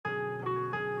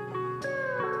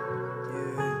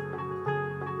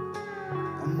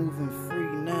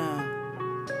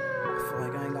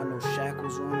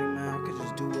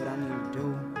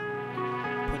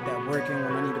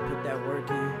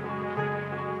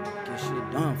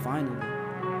shit done finally.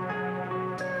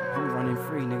 I'm running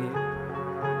free, nigga.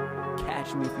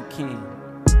 Catch me if you can.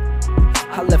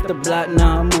 I left the block,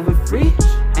 now I'm moving free.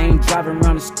 Ain't driving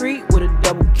around the street with a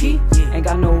double key. Ain't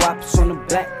got no ops on the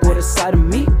back or the side of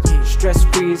me. Stress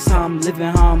free is how I'm living,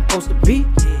 how I'm supposed to be.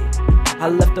 I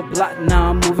left the block, now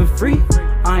I'm moving free.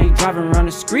 I ain't driving around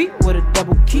the street with a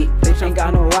double key. Bitch, ain't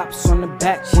got no ops on the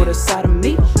back or the side of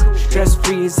me. Stress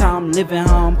free is how I'm living,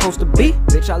 how I'm supposed to be.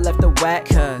 Bitch, I left the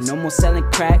whack, no more selling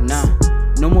crack, nah.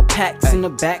 No more packs in the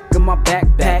back of my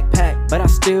backpack. But I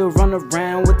still run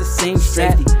around with the same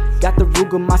strap. Got the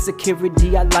Ruger, my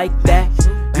security, I like that.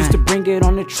 Used to bring it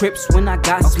on the trips when I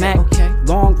got smacked.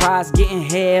 Long rides, getting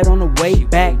head on the way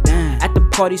back. At the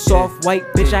party, soft white,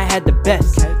 bitch, I had the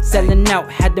best. Selling out,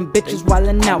 had them bitches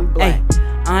wildin' out. Ay,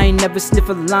 I ain't never sniff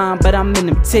a line, but I'm in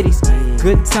them titties.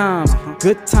 Good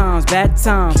times, bad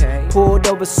times. Pulled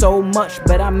over so much,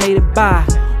 but I made it by.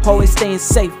 Always staying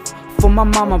safe for my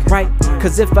mama, right?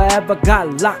 Cause if I ever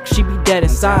got locked, she be dead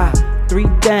inside. 3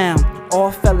 down,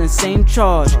 all felons, same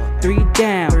charge. 3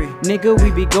 down, nigga,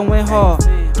 we be going hard.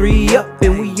 3 up,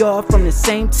 and we all from the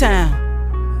same town.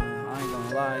 I ain't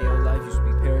gonna lie, yo, life used to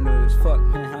be paranoid as fuck,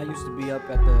 man. I used to be up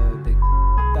at the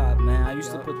stop, man. I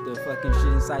used to put the fucking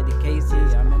shit inside the cases.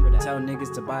 I remember that. Tell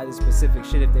niggas to buy the specific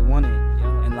shit if they wanted.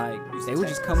 And like, they would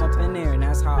just come up in there, and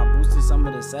that's how I boosted some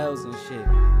of the sales and shit.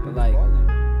 But like,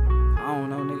 I don't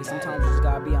know, nigga. Sometimes you just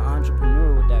gotta be an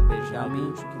entrepreneur with that bitch. You know what I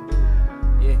mean?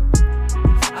 Yeah.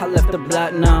 I left the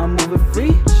block, now I'm moving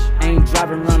free. Ain't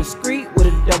driving around the street with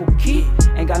a double key.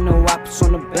 Ain't got no ops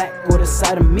on the back or the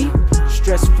side of me.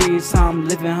 Stress free is how I'm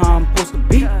living, how I'm supposed to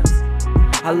be.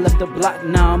 I left the block,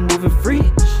 now I'm moving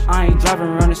free. I ain't driving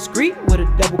around the street with a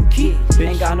double key.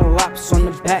 Ain't got no ops on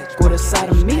the back or the side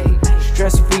of me.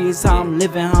 Stress free is how I'm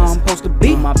living, how I'm supposed to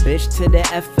be. My bitch to the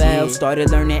FL,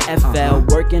 started learning FL.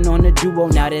 Working on a duo,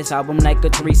 now this album like a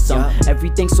threesome.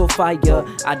 Everything so fire,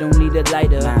 I don't need a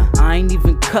lighter. I ain't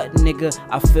even cut, nigga,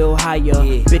 I feel higher.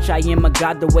 Bitch, I am a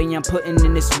god the way I'm putting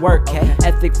in this work.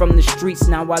 Ethic from the streets,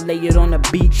 now I lay it on the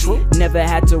beach. Never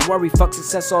had to worry, fuck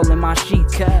success all in my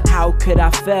sheets. How could I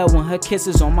fail when her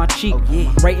kisses on my cheek?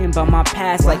 Writing about my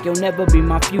past like you'll never be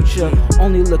my future.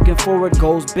 Only looking forward,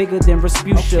 goals bigger than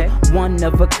Respucia. One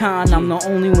of a kind, I'm the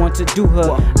only one to do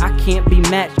her. I can't be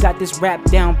matched, got this rap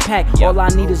down pat. All I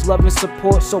need is love and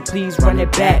support, so please run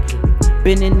it back.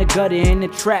 Been in the gutter, in the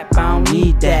trap, I don't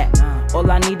need that. All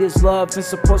I need is love and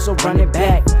support, so run it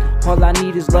back. All I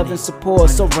need is love and support,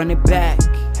 so run it back.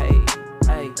 Hey,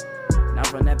 hey, now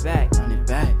run that back. Run it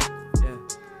back. Yeah.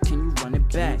 Can you run it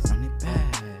back? Run it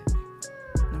back.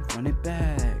 Now run it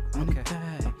back. Run it back.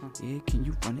 Yeah, can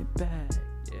you run it back?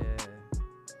 Yeah.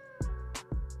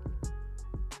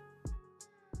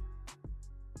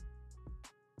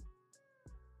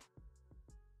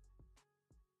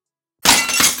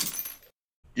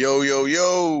 Yo, yo,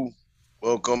 yo.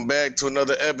 Welcome back to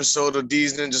another episode of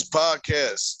These Ninjas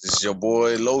Podcast. This is your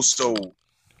boy, Loso.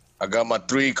 I got my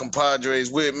 3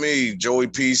 compadres with me. Joey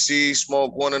PC,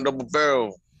 Smoke One, and Double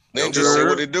Barrel. Ninjas, say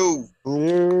what it do.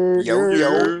 Yo,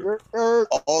 yo.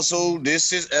 Also,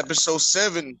 this is episode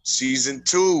 7, season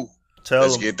 2.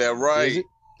 Let's get that right.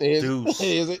 Is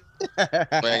it?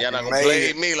 Man, y'all not gonna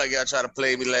play me like y'all tried to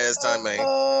play me last time, man.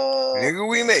 Nigga,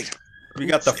 we make it. We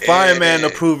got the fireman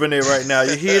approving it right now.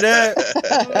 You hear that?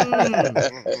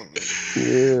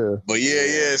 Yeah. But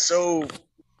yeah. So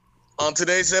on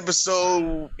today's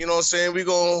episode, you know what I'm saying, we're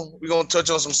gonna touch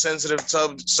on some sensitive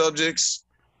subjects.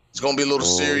 It's gonna be a little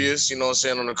serious, you know what I'm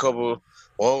saying, on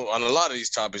a lot of these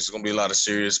topics, it's gonna be a lot of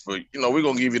serious, but you know, we're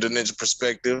gonna give you the ninja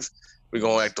perspective. We're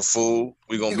gonna act the fool.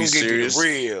 We're gonna be serious.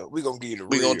 We're gonna give you the real.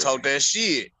 We're gonna talk that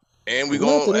shit. And we're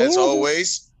gonna, as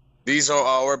always, these are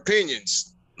our opinions.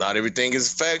 Not everything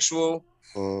is factual.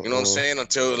 You know what I'm saying?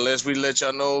 Unless we let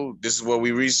y'all know this is what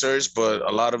we researched, but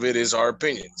a lot of it is our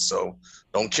opinion. So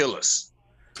don't kill us.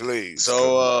 Please.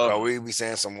 So we be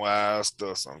saying some wild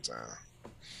stuff sometimes.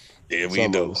 Yeah, we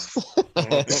do.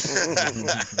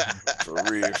 For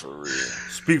real.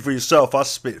 Speak for yourself. I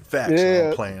spit facts. Yeah.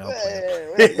 I'm playing.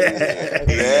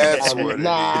 That's what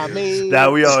it is.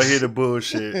 Now we all hear the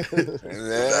bullshit.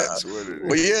 That's what it is.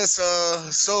 But yes,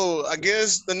 so I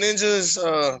guess the ninjas,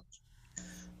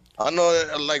 I know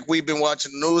like we've been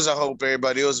watching the news. I hope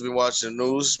everybody else has been watching the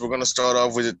news. We're gonna start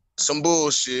off with some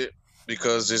bullshit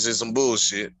because this is some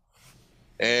bullshit.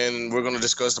 And we're gonna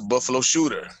discuss the Buffalo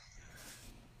shooter.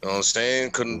 You know what I'm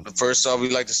saying? First off,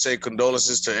 we'd like to say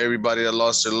condolences to everybody that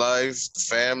lost their life,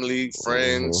 family,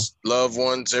 friends, loved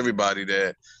ones, everybody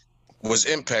that was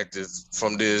impacted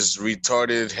from this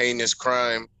retarded, heinous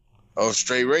crime of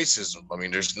straight racism. I mean,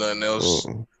 there's nothing else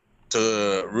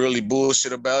to really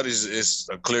bullshit about is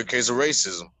a clear case of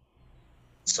racism.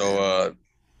 So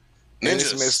And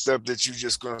it's messed ninjas. up that you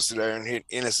just gonna sit there and hit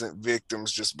innocent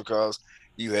victims just because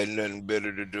you had nothing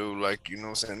better to do. Like, you know what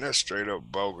I'm saying? That's straight up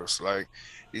bogus. Like,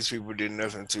 these people did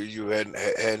nothing to you, had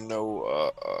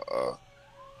no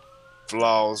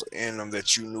flaws in them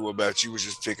that you knew about. You was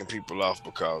just picking people off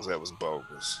because that was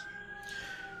bogus.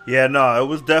 Yeah, no, it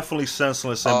was definitely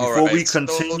senseless. And All before right. we So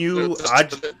continue, the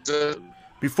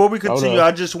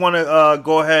I just want to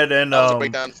go ahead and that was a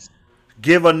breakdown.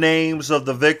 give a names of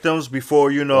the victims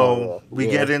before Oh we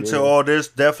yeah, get into yeah, all this.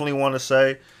 Definitely want to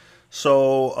say.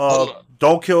 So Hold on.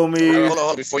 don't kill me. Hold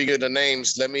on. Before you get the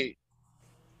names, let me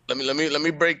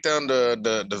break down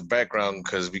the background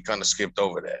because we kind of skipped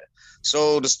over that.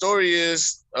 So the story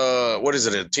is, what is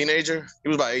it? A teenager? He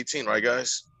was about 18, right,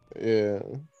 guys? yeah,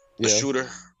 The yeah, shooter.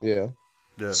 yeah.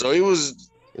 Yeah. So he was.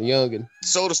 Youngin.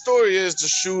 So the story is the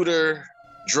shooter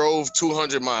drove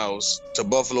 200 miles to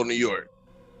Buffalo, New York,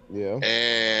 Yeah.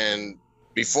 and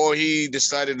before he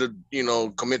decided to,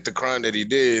 commit the crime that he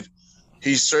did,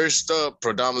 he searched up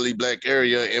predominantly black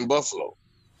area in Buffalo.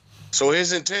 So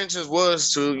his intentions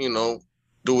was to,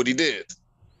 do what he did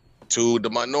to the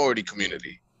minority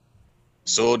community.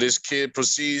 So this kid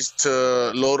proceeds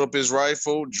to load up his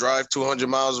rifle, drive 200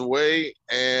 miles away,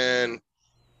 and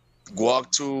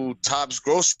walk to Tops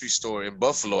grocery store in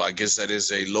Buffalo. I guess that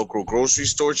is a local grocery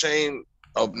store chain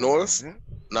up north.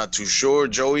 Not too sure.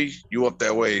 Joey, you up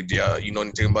that way? Yeah, you know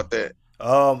anything about that?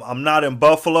 I'm not in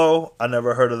Buffalo. I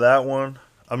never heard of that one.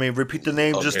 I mean, repeat the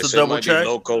name just Okay, to so it double might be check.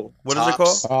 local. What is it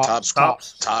called? Tops,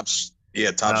 Tops? Tops.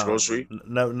 Yeah, Tops No, grocery.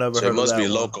 never So it heard of must that be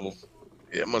one. local.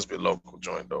 Yeah, it must be a local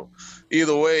joint though.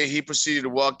 Either way, he proceeded to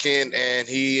walk in and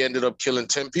he ended up killing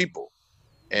 10 people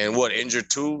and injured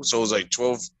two. So it was like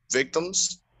 12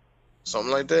 victims,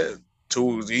 something like that.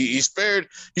 Two. He spared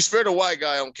a white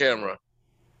guy on camera.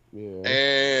 Yeah.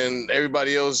 And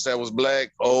everybody else that was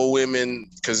black, old women,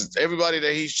 because everybody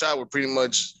that he shot were pretty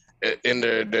much in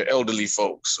their elderly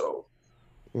folks. So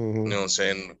you know what I'm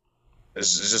saying?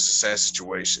 It's just a sad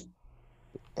situation.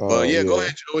 But yeah, go Yeah.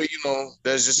 ahead, Joey.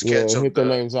 That's just to Yeah. catch up Hit the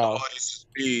names the off. audience's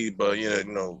speed. But Yeah,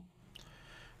 go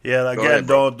again, ahead,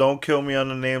 bro. don't kill me on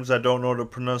the names. I don't know the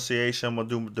pronunciation. I'm gonna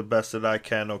do the best that I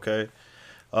can. Okay.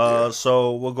 Yeah.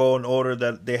 So we'll go in order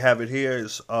that they have it here.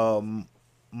 Is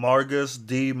Margus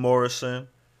D. Morrison,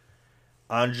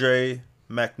 Andre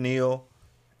McNeil,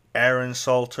 Aaron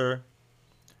Salter,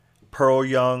 Pearl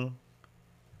Young,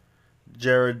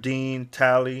 Geraldine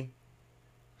Talley,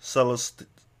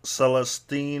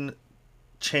 Celestine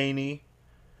Cheney,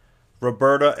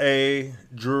 Roberta A.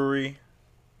 Drury,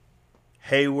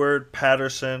 Hayward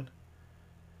Patterson,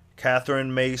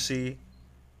 Catherine Macy,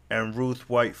 and Ruth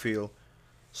Whitefield.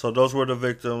 So those were the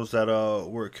victims that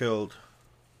were killed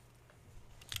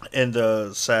in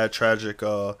the sad, tragic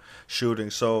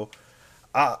shooting. So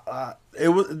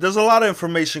there's a lot of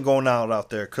information going out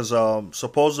there because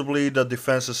supposedly the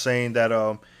defense is saying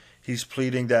that he's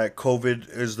pleading that COVID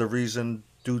is the reason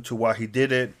due to why he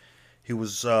did it. He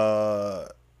was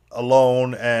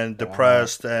alone and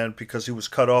depressed, and because he was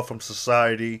cut off from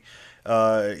society,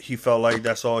 he felt like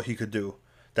that's all he could do.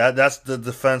 That's the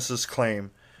defense's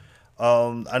claim.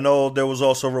 I know there was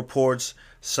also reports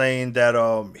saying that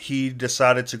he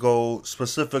decided to go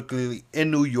specifically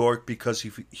in New York because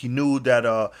he knew that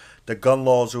the gun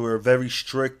laws were very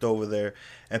strict over there,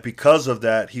 and because of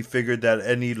that, he figured that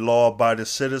any law-abiding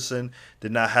citizen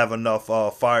did not have enough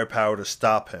firepower to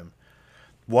stop him.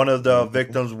 One of the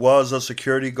victims was a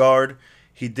security guard.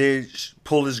 He did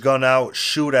pull his gun out,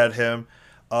 shoot at him.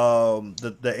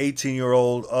 The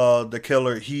 18-year-old the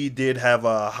killer, he did have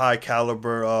a high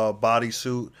caliber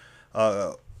bodysuit,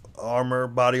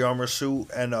 body armor suit,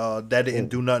 and that didn't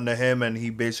do nothing to him, and he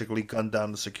basically gunned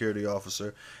down the security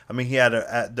officer. I mean, he had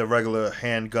the regular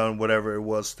handgun, whatever it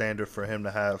was standard for him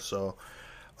to have. So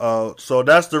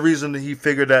that's the reason that he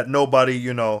figured that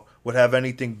nobody, would have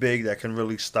anything big that can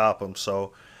really stop him.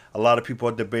 So a lot of people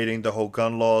are debating the whole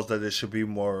gun laws, that it should be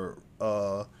more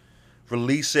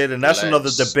release it, and that's another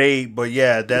debate. But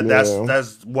yeah,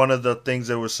 that's one of the things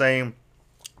they were saying.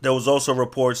 There was also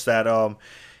reports that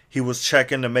he was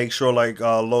checking to make sure, like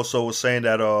Loso was saying,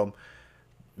 that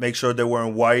make sure they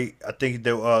weren't white. I think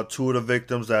there two of the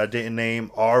victims that I didn't name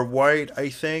are white. I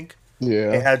think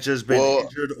they had just been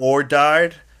injured or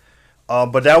died.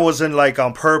 But that wasn't like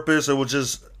on purpose. It was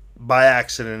just by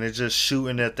accident. It just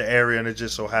shooting at the area, and it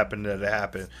just so happened that it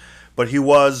happened. But he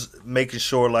was making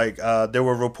sure, like, there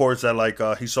were reports that, like,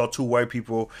 he saw two white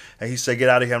people, and he said, "Get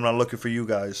out of here! I'm not looking for you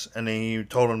guys." And then he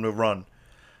told them to run.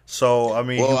 So I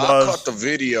mean, he Well, I caught the was.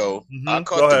 video. I Go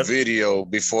caught the ahead. video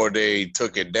before they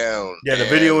took it down, Yeah, the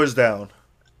video and is down.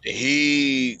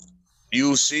 he,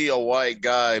 you see a white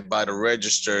guy by the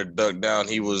register duck down.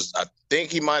 I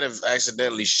think he might have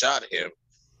accidentally shot him,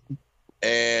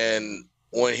 and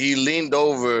when he leaned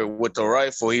over with the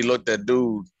rifle, he looked at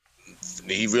dude.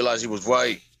 He realized he was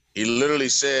white. He literally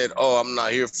said, "Oh, I'm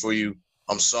not here for you.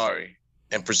 I'm sorry,"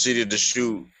 and proceeded to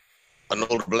shoot an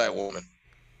older black woman.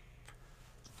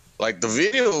 Like the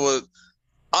video was,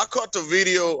 I caught the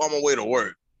video on my way to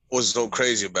work. Was so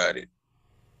crazy about it,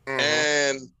 Mm-hmm.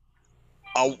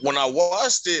 and when I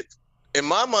watched it, in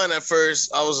my mind at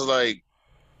first, I was like,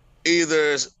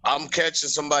 either I'm catching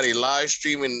somebody live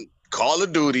streaming Call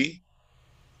of Duty,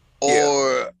 Yeah.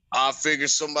 or I figured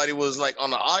somebody was like on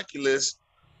the Oculus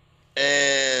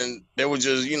and they were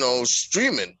just,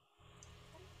 streaming,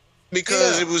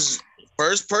 because Yeah. it was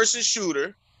first person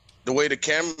shooter. The way the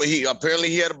camera, he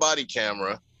had a body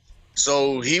camera,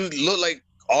 so he looked like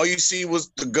all you see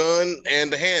was the gun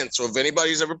and the hand. So if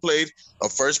anybody's ever played a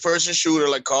first person shooter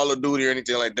like Call of Duty or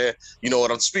anything like that, you know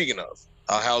what I'm speaking of.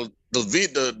 How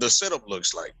the setup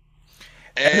looks like.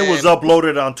 And it was And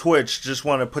uploaded on Twitch. Just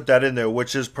want to put that in there,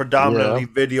 which is Yeah. predominantly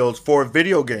videos for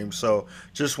video games. So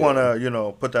just want Yeah.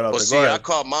 to, put that out well, there. Go see,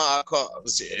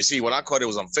 ahead. when I caught it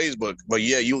was on Facebook, but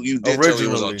yeah, you did tell me it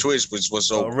was on Originally, Twitch, which was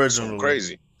so originally.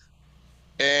 crazy.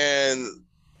 And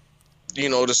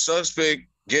the suspect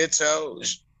gets out,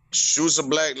 shoots a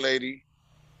black lady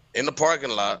in the parking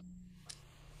lot,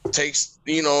 takes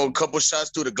a couple shots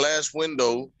through the glass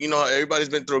window. You know how everybody's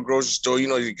been through a grocery store.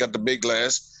 You got the big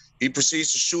glass. He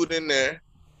proceeds to shoot in there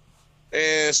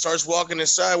and starts walking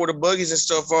inside where the buggies and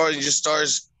stuff are. And just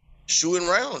starts shooting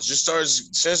rounds. Just starts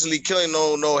senselessly killing.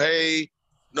 No, hey,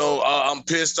 no, I'm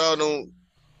pissed off. No,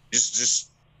 just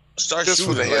start Just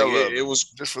for shooting. the Like hell of it it. was.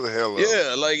 Just for the hell of it.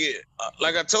 Yeah,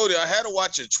 like I told you, I had to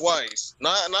watch it twice.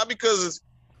 Not because it's,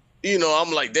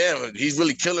 I'm like, damn, he's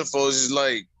really killing folks. It's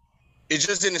like it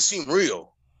just didn't seem real.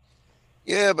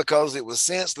 Yeah, because it was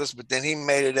senseless, but then he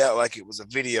made it out like it was a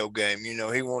video game.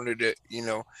 He wanted it,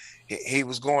 he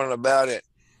was going about it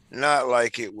not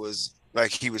like it was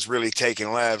like he was really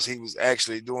taking lives. He was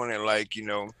actually doing it like,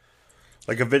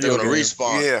 Like a They're video gonna game.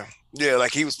 respawn. yeah,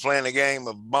 like he was playing a game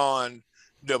of Bond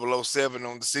 007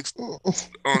 on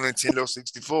Nintendo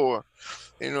 64.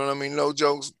 You know what I mean? No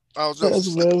jokes. I was That's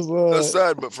jokes that's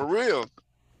aside, but for real,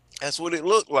 that's what it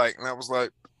looked like. And I was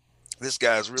like, this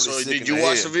guy's really So sick did in you the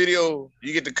watch head. the video?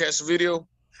 You get to catch the video?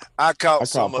 I caught I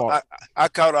some caught of part. I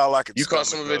caught all I could You caught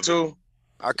stomach some of it too?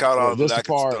 I caught all that Just I the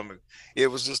could part. stomach. It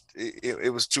was just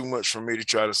it was too much for me to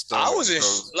try to I stomach was in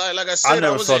because like I I said, I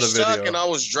never was saw in the shock, video. and I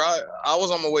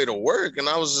was on my way to work, and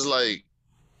I was just like,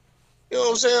 you know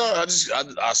what I'm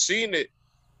saying? I seen it,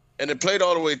 and it played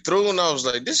all the way through, and I was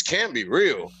like, this can't be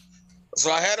real.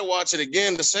 So I had to watch it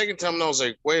again the second time, and I was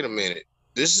like, wait a minute,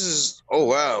 this is, oh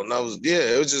wow, and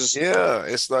it was just. yeah,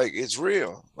 it's like it's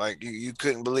real. Like you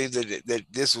couldn't believe that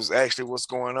this was actually what's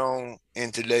going on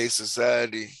in today's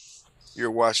society. You're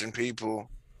watching people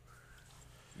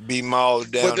be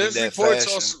mauled But down in there's that reports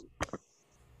fashion. also,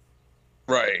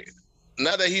 right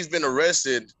now that he's been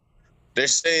arrested. They're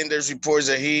saying there's reports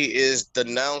that he is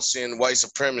denouncing white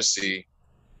supremacy.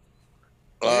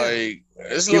 Yeah. Like,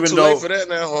 it's a little Even too late though for that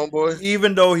now, homeboy.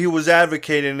 even though he was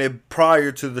advocating it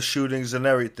prior to the shootings and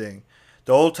everything.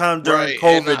 The whole time during Right.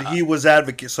 And COVID, he was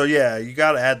advocate. So yeah, you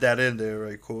gotta add that in there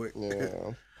right quick.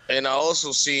 Yeah. I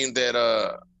also seen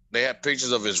that they had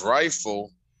pictures of his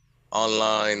rifle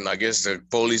online. I guess the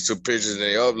police took pictures and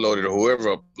they uploaded it, or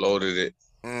whoever uploaded it.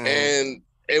 And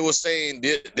it was saying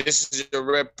this is your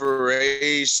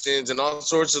reparations and all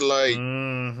sorts of like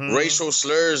racial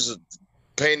slurs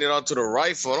painted onto the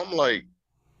rifle. And I'm like,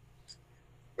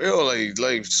 yo,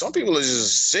 like some people are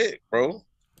just sick, bro.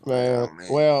 Man. man.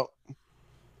 Well,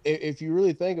 if you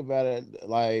really think about it,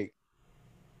 like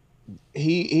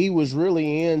he was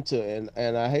really into,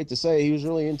 and I hate to say, he was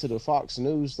really into the Fox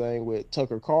News thing with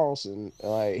Tucker Carlson.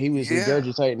 Like he was Yeah.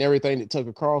 regurgitating everything that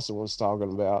Tucker Carlson was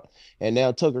talking about, and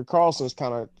now Tucker Carlson's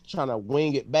kind of trying to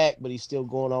wing it back, but he's still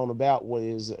going on about what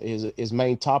his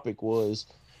main topic was.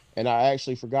 And I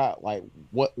actually forgot like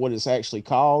what it's actually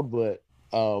called, but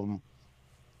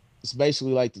it's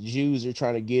basically like the Jews are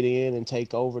trying to get in and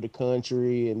take over the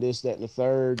country and this, that, and the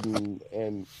third,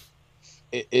 and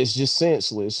it's just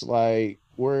senseless. Like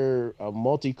we're a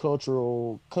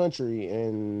multicultural country,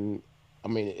 and I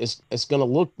mean it's gonna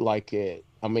look like it.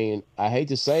 I mean, I hate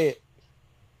to say it,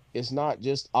 it's not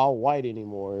just all white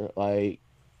anymore. Like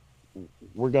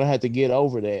we're gonna have to get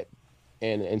over that,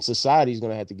 and society's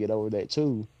gonna have to get over that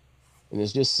too. And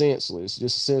it's just senseless,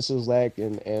 lack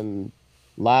and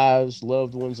lives,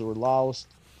 loved ones that were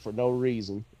lost for no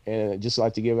reason. And I'd just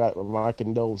like to give out my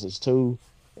condolences too,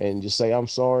 and just say I'm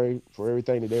sorry for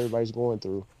everything that everybody's going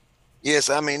through. Yes,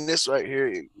 I mean this right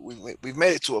here. We've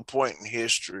made it to a point in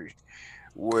history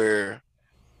where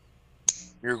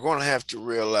you're going to have to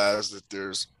realize that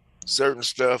there's certain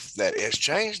stuff that has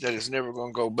changed that is never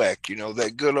going to go back. You know,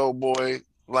 that good old boy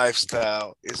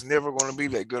lifestyle is never going to be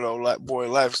that good old boy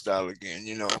lifestyle again.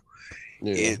 You know,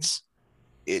 Yeah. it's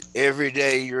it every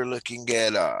day you're looking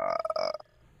at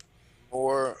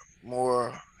more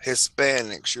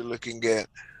Hispanics, you're looking at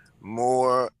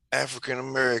more African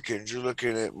Americans, you're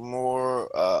looking at more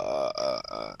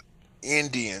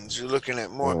Indians, you're looking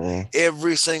at more. Uh,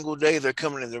 Every single day they're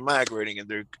coming and they're migrating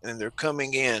and they're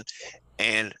coming in,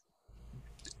 and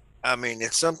I mean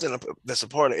it's something that's a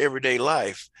part of everyday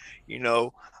life. You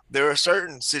know, there are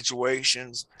certain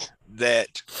situations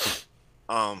that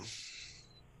um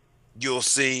you'll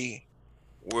see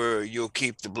where you'll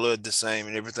keep the blood the same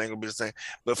and everything will be the same.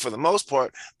 But for the most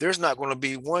part, there's not going to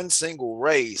be one single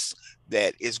race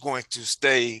that is going to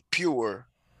stay pure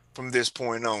from this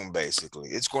point on, basically.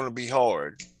 It's going to be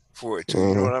hard for it to,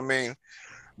 you know uh, what I mean?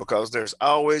 Because there's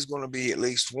always going to be at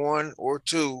least one or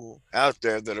two out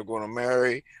there that are going to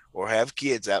marry or have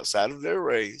kids outside of their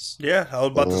race. Yeah, I was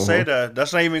about to say that.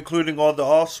 That's not even including all the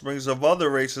offsprings of other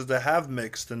races that have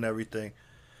mixed and everything.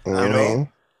 I You know?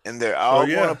 mean, and they're So all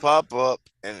going to yeah. pop up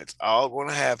and it's all going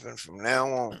to happen from now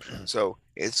on. So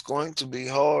it's going to be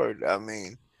hard. I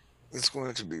mean, it's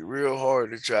going to be real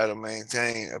hard to try to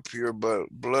maintain a pure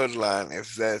bloodline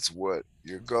if that's what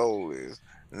your goal is.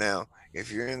 Now,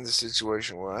 if you're in the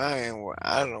situation where I am, where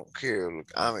I don't care,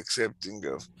 look, I'm accepting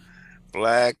of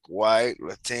black, white,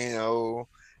 Latino,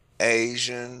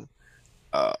 Asian,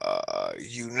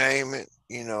 you name it,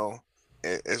 you know,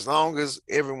 as long as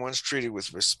everyone's treated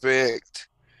with respect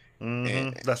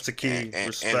and That's the key.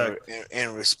 Respect.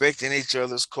 and respecting each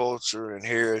other's culture and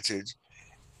heritage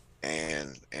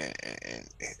and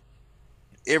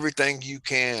everything you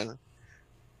can,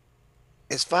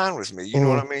 it's fine with me. You know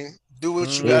what I mean? Do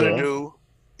what you got to yeah. do.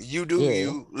 You do Yeah.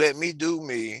 you. Let me do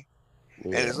me.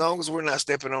 And Yeah. as long as we're not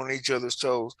stepping on each other's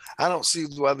toes, I don't see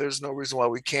why there's no reason why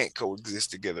we can't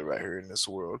coexist together right here in this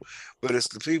world. But it's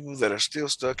the people that are still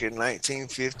stuck in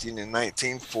 1950 and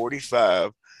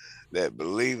 1945 that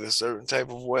believe a certain type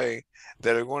of way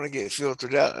that are going to get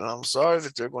filtered out. And I'm sorry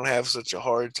that they're going to have such a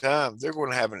hard time. They're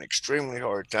going to have an extremely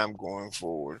hard time going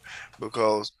forward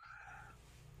because,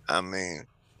 I mean,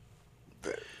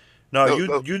 No,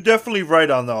 you definitely right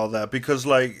on all that because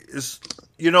like it's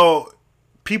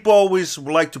people always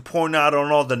like to point out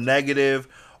on all the negative,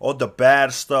 all the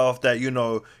bad stuff that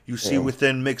you see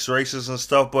within mixed races and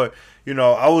stuff. But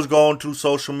I was going through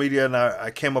social media and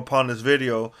I came upon this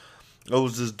video. It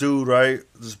was this dude, right?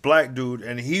 This black dude,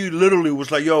 and he literally was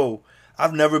like, "Yo,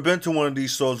 I've never been to one of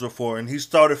these stores before," and he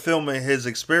started filming his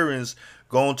experience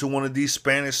going to one of these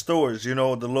Spanish stores, the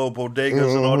little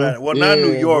bodegas and all that. Well, not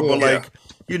New Yeah. York, but Yeah. like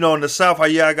in the South.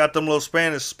 I got them little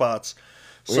Spanish spots.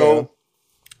 So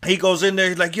he goes in there,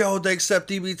 he's like, "Yo, they accept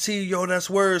DBT, yo, that's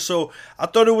word." So I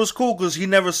thought it was cool because he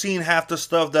never seen half the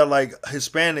stuff that like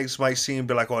Hispanics might see and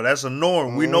be like, "Oh, that's a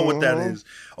norm. We know what that is."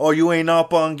 Oh, you ain't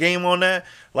up on game on that?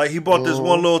 Like he bought this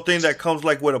one little thing that comes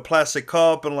like with a plastic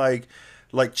cup and like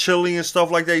chili and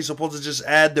stuff like that. You're supposed to just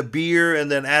add the beer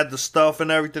and then add the stuff and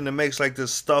everything that makes like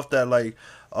this stuff that like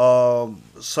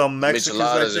some Mexicans I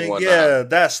Micheladas and think. whatnot. Yeah,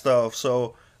 that stuff.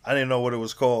 So I didn't know what it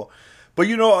was called. But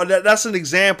that's an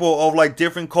example of like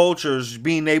different cultures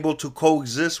being able to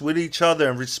coexist with each other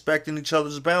and respecting each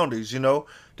other's boundaries.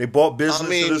 They bought business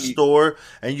in the store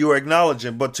and you're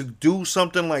acknowledging. But to do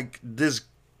something like this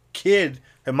kid,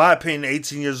 in my opinion,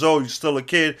 18 years old, you're still a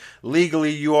kid.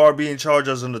 Legally, you are being charged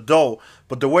as an adult.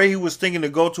 But the way he was thinking to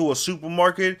go to a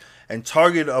supermarket and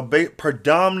target a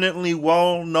predominantly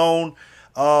well-known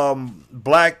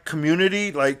black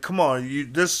community, like, come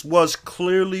on, this was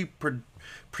clearly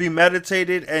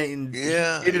premeditated and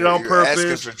did it on purpose.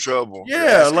 Asking for trouble.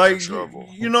 Yeah, like trouble.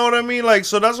 you know what I mean. Like,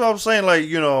 so that's what I'm saying. Like,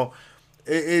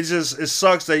 it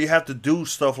sucks that you have to do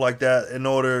stuff like that in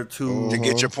order to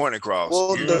get your point across.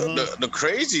 Well, the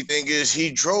crazy thing is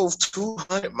he drove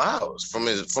 200 miles from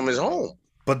his home.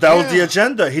 But that was the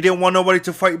agenda. He didn't want nobody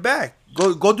to fight back.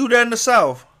 Go do that in the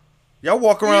South. Y'all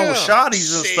walk around with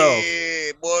shotties and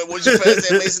stuff. boy. Once you pass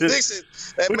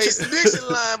that Mason Dixon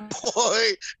line,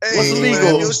 boy. Hey, What's you illegal?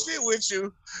 have your shit with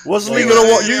you. What's Boy, legal to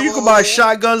yeah, walk? You can buy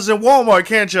shotguns in Walmart,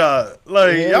 can't y'all?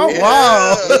 Like, Yeah, y'all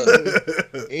wow.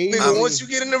 Nigga, once you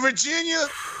get into Virginia,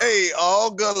 hey,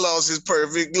 all gun laws is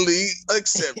perfectly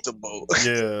acceptable.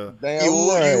 Yeah. Damn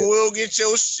You right. will get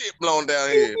your shit blown down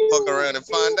here. Fuck around and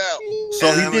find out.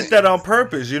 So he did that on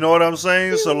purpose, you know what I'm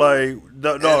saying? So like,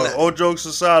 all jokes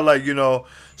aside, like, you know,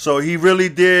 so he really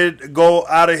did go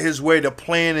out of his way to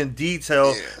plan in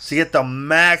detail to get the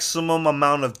maximum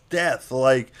amount of death.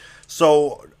 Like,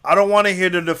 so I don't want to hear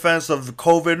the defense of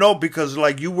COVID, no, because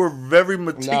like you were very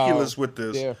meticulous with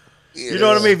this. Yeah. You know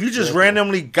what I mean? If you just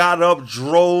randomly got up,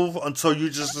 drove until you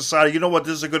just decided, you know what,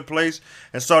 this is a good place,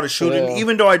 and started shooting,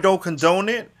 even though I don't condone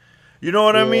it. You know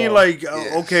what I mean? Like,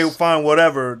 okay, fine,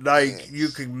 whatever. Like, you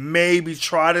could maybe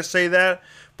try to say that,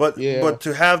 but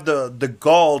to have the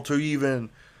gall to even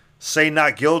say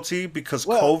not guilty because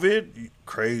COVID,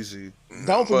 crazy.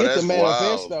 Don't forget the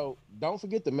manifesto. Wild. Don't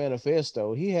forget the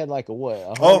manifesto. He had like a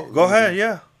what? Go ahead,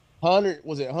 yeah.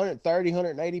 130,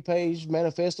 180 page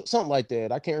manifesto, something like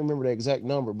that. I can't remember the exact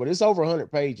number, but it's over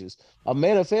 100 pages. A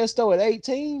manifesto at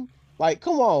 18? Like,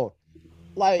 come on.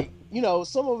 Like, you know,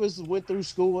 some of us went through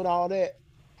school and all that.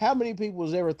 How many people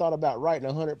has ever thought about writing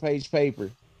a 100-page paper?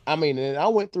 I mean, and I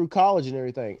went through college and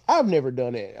everything. I've never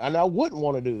done that, and I wouldn't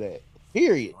want to do that.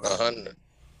 Period. 100.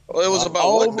 Well, it was about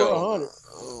over what though? 100.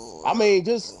 I mean,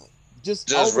 just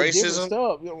over racism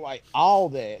stuff. You know, like all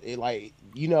that. It like,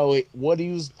 you know, what he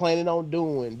was planning on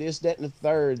doing, this, that, and the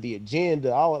third, the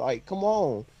agenda. All like, come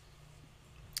on,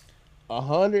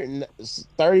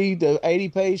 130 to 80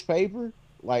 page paper.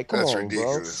 Like, come on,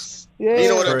 ridiculous. Bro. Yeah, you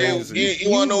know what I did? You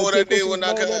want to know what I did when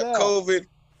I got COVID?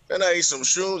 Then I ate some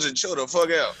shrooms and chill the fuck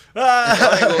out.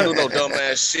 I ain't gonna do no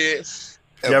dumbass shit.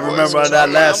 Yeah, remember on that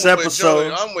last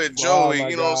episode? I'm with Joey.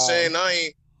 You know what I'm saying?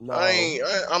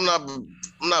 I'm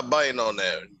not biting on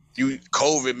that.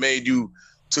 COVID made you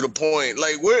to the point.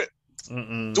 Like, where?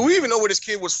 Do we even know where this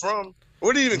kid was from?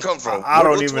 Where did he even come from? I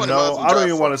don't even know. I don't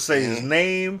even want to say his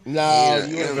name. No,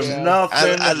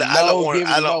 nothing. I don't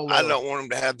want him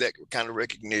to have that kind of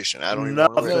recognition. I don't even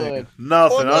want to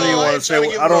nothing. I don't even want to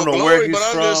say. I don't know where he's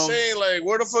from. But I'm just saying, like,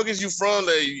 where the fuck is you from?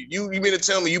 That you mean to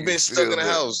tell me you've been stuck in the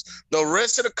house? The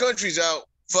rest of the country's out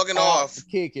fucking off,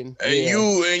 kicking, and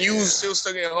you still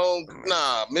stuck at home.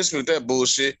 Nah, miss me with that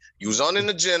bullshit. You was on an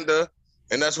agenda,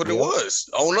 and that's what it was.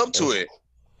 Own up to it.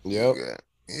 Yep.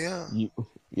 Yeah.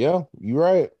 Yeah, you're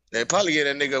right. They probably get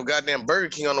that nigga a goddamn Burger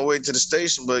King on the way to the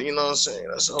station, but you know what I'm saying?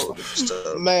 That's a whole different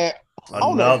stuff. Man,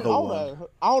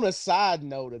 on a side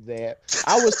note of that,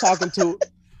 I was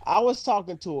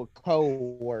talking to a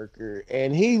co-worker,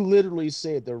 and he literally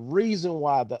said the reason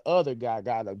why the other guy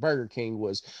got a Burger King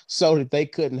was so that they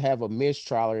couldn't have a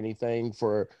mistrial or anything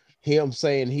for him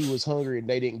saying he was hungry and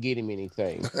they didn't get him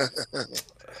anything.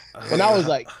 And I was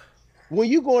like, when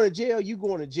you going to jail, you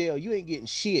going to jail. You ain't getting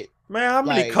shit. Man, how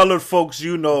many colored folks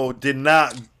you know did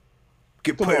not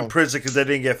get put in prison because they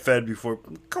didn't get fed before?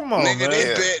 Come on, nigga,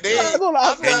 man.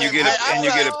 And you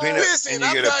get a peanut. Listen, and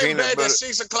you get a peanut butter. At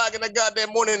 6 o'clock in the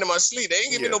goddamn morning in my sleep. They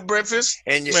ain't give me no breakfast.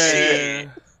 And you see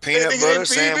peanut butter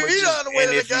sandwiches.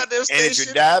 And if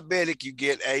you're diabetic, you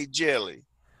get a jelly.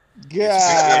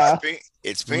 Yeah.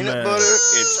 It's peanut butter.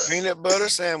 It's peanut butter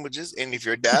sandwiches, and if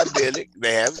you're diabetic,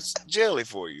 they have jelly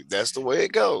for you. That's the way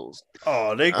it goes.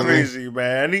 Oh, they crazy,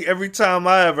 man. Every time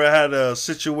I ever had a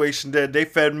situation that they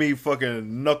fed me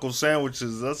fucking knuckle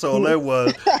sandwiches, that's all that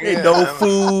was. Ain't no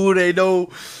food, ain't no.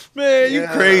 Man, you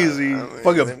crazy.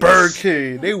 Fucking Burger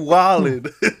King. They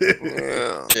wildin'.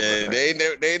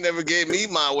 They never gave me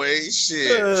my way.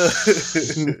 Shit.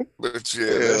 But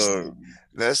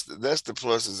that's the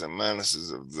pluses and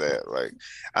minuses of that. Like,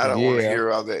 I don't want to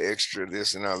hear all the extra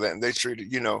this and all that. And they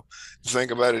treated, the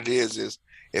thing about it is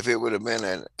if it would have been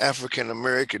an African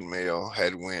American male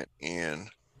had went in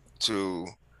to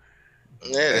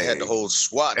they had the whole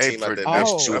SWAT team out there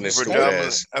shooting his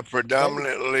ass. A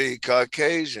predominantly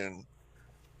Caucasian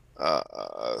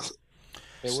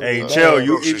hey, chill.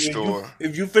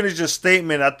 If you finish your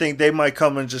statement, I think they might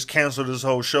come and just cancel this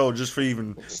whole show just for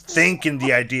even thinking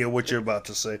the idea of what you're about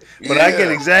to say. But I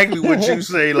get exactly what you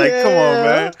say. Like, come on,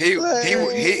 man. He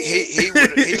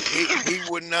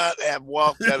would not have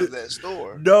walked out of that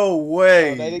store. No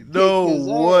way. No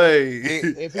way.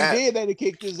 If he did, they'd have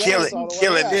kicked his ass all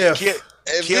the way out.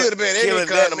 If he would have been any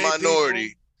kind of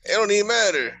minority, it don't even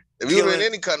matter. If you would have been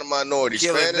any kind of minority,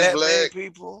 Spanish, black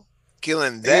people.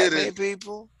 Killing that many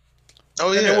people?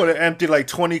 Oh yeah, they would have emptied like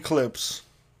 20 clips.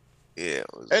 Yeah.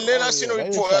 And then Oh, I seen yeah, a they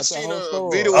done report. I shot the seen whole a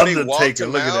store video up. where they walked Undertaker,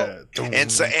 him look out. at that.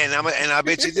 And so, and I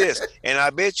bet you this, and I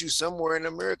bet you somewhere in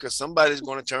America somebody's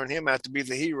going to turn him out to be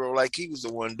the hero, like he was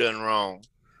the one done wrong.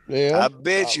 Yeah. I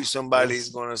bet you somebody's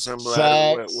going to assemble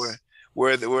out of Facts.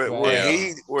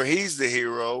 where he's the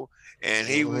hero, and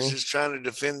he was Mhm. just trying to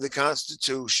defend the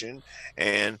Constitution.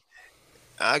 And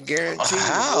I guarantee you, boys,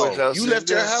 How I'll you sit left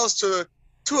your there. house to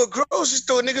a grocery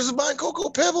store? Niggas was buying cocoa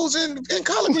pebbles and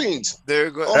collard greens They're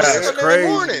going, on a That's Sunday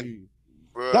morning.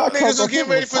 crazy. Not Niggas Cocoa was getting Pebbles,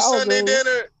 ready for collard Sunday greens.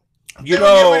 dinner. You They were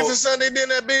getting ready for know, Sunday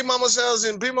dinner at Big Mama's house,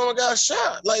 and Big Mama got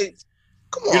shot. Like,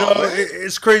 come you know, on, man.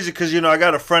 it's crazy because I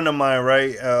got a friend of mine,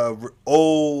 right?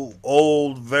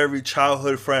 Old, very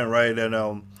childhood friend, right?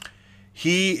 And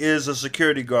he is a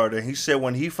security guard, and he said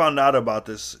when he found out about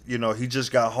this, he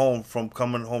just got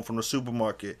coming home from the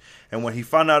supermarket, and when he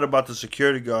found out about the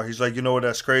security guard, he's like, you know what?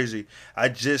 That's crazy. I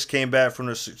just came back from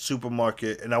the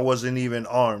supermarket, and I wasn't even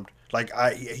armed. Like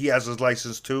he has his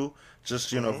license too,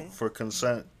 just for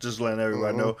consent. Just letting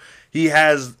everybody know he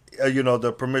has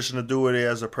the permission to do it. He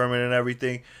has a permit and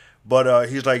everything. But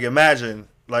he's like, imagine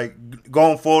like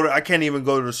going forward, I can't even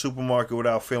go to the supermarket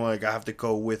without feeling like I have to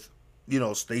go with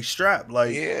stay strapped.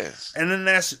 Like, yes. and then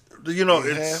that's You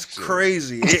it's have to.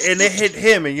 crazy, and it hit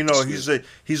him, and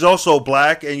he's also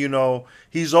black, and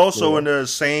he's also in the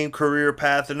same career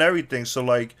path and everything. So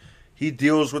like, he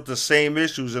deals with the same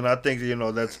issues, and I think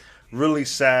that's really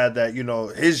sad that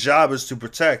his job is to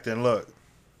protect. And look,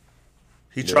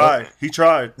 he tried.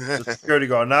 The security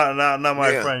guard, not my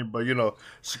Yeah. friend, but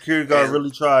security guard And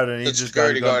really tried, and he The just got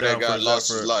security gunned guard that down for got his lost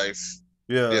his effort. life.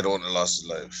 Yeah. The one that lost his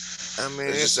life. I mean,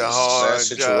 It's it's just a a sad hard job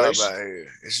situation. out here.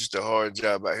 It's just a hard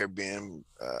job out here being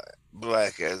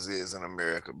black as is in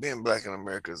America. Being black in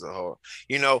America is a hard.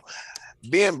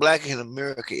 Being black in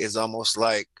America is almost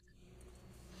like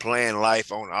playing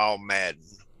life on all Madden.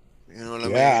 You know what I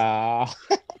mean? Yeah.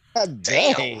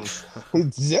 Dang.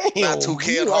 Damn. Not 2K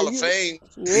You and Hall like of you- Fame.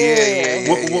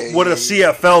 Yeah. With a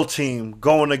CFL team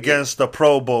going against the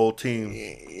Pro Bowl team.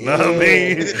 Yeah. Know what I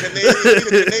mean? Be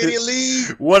the Canadian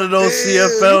League. One of those Yeah,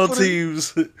 CFL you put a-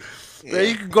 teams. Yeah. Man,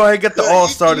 you can go ahead and get the Could-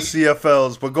 All-Star to you-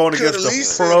 CFLs, but going could against at the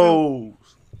least pros.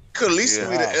 Could at least Yeah.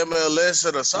 be the MLS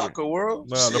of the soccer world.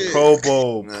 No, the Shit. Pro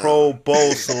Bowl. No. Pro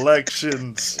Bowl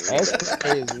selections. That's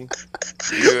crazy.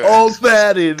 Yeah. Old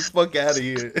Madden. Fuck out of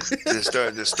here. Just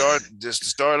to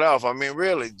start off. I mean,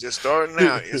 really, just starting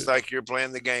out, it's like you're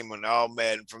playing the game on all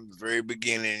Madden from the very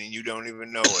beginning, and you don't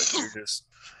even know it. You're just,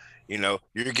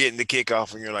 you're getting the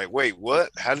kickoff, and you're like, wait, what?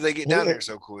 How did they get down there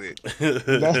so quick?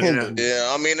 Dang.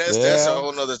 Yeah, I mean that's a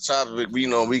whole nother topic. We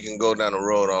can go down the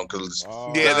road on because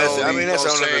Oh, Yeah, that's only, that's you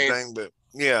know what I'm another saying? thing, but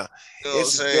yeah, you know what I'm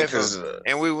it's saying? 'Cause,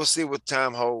 and we will see what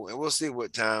time hold, and we'll see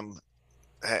what time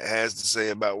has to say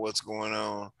about what's going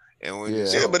on, and we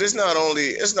Yeah. but it's not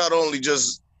only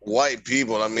just white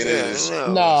people. I mean, it is.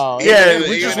 No. Yeah, Even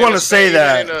we in- just even wanna in say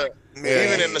Spain, that.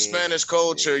 Even in the Spanish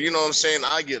culture, you know what I'm saying?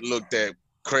 I get looked at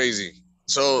crazy.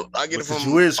 So I get it Because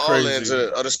from you is all crazy. ends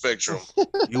of the spectrum.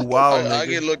 You wild, I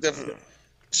get nigga. looked at for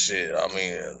shit. I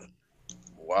mean,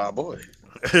 wild boy.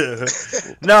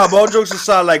 No, but all jokes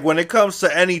aside, like when it comes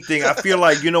to anything, I feel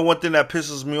like one thing that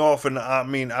pisses me off, and I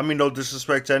mean no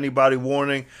disrespect to anybody,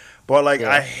 warning, but like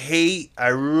Yeah. I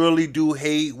really do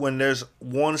hate when there's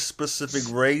one specific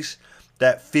race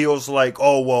that feels like,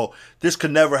 oh well, this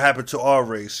could never happen to our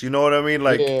race. You know what I mean?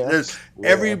 Like Yeah. there's Yeah.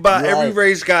 everybody, You're every right.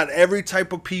 race got every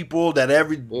type of people that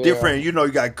every Yeah. different. You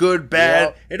got good, bad.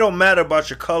 Yep. It don't matter about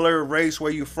your color, race,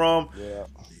 where you from. Yeah.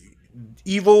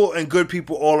 Evil and good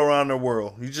people all around the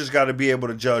world. You just got to be able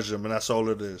to judge them, and that's all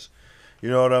it is.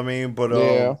 You know what I mean? But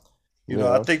Yeah.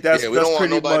 I think that's We don't want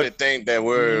pretty nobody much to think that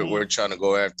we're trying to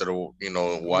go after the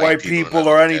white people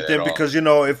or anything, because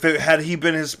if it had he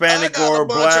been I Hispanic got or a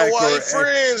bunch black of white or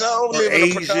friends. I don't or live in a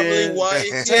Asian. predominantly white.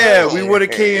 yeah, town. we would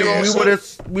have came. You know what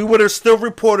I'm We would have still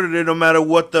reported it no matter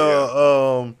what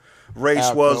the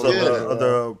race was of Outcome, of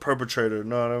the perpetrator.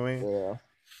 Know what I mean? Yeah.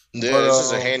 Yeah, But, it's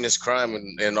just a heinous crime,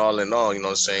 and all in all, you know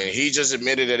what I'm saying? He just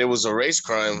admitted that it was a race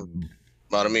crime.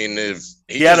 But I mean, if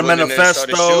He had a just went in there and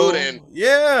started manifesto. shooting,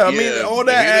 Yeah, I mean, all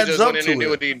that if he adds just up went in and to did it.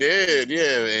 what he did,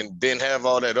 and didn't have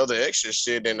all that other extra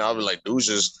shit, then I'll be like, dude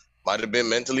just might have been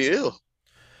mentally ill.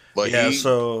 But Yeah, he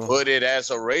so put it as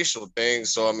a racial thing.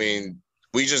 So I mean,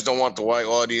 we just don't want the white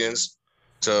audience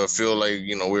to feel like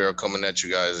we are coming at you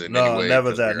guys in any no, way. never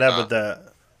 'cause that, we're never not. that.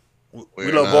 We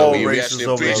We're love not. all We races actually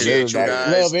over appreciate here. you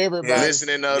Everybody. guys Love everybody.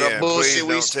 listening to the Yeah, bullshit please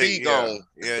we don't speak take,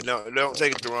 on. don't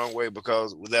take it the wrong way,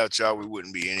 because without y'all we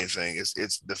wouldn't be anything.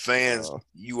 It's the fans.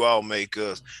 You all make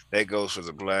us. That goes for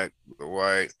the black, the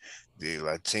white, the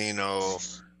Latino,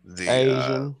 the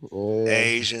Asian,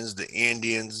 Asians, the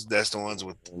Indians. That's the ones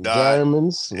with the dot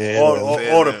Germans, and the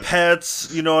All the feather. pets,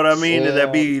 you know what I mean, that yeah,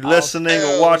 be listening or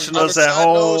Hell, watching on a us at side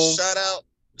note, home.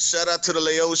 shout out to the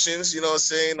Laotians. You know what I'm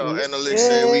saying? Our analytics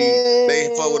say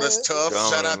they fuck with us yeah, tough.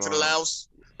 Shout Coming out to the along.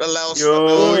 Laos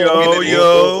Yo, yo, community.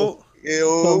 yo. come,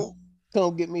 Yo,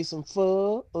 come get me some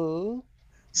pho.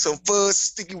 some fuzz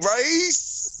sticky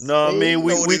rice. No, I Hey, mean You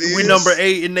know what it we number is.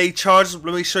 8 in they charts.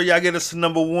 Let me show y'all get us to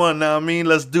number 1. Now I mean,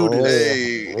 let's do this.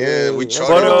 Hey, yeah, we let's But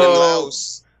charted them in go.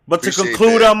 Laos. to Appreciate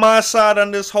conclude that. on my side on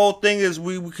this whole thing is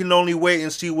we can only wait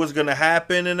and see what's gonna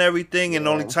happen and everything, and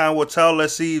only Yeah. time will tell.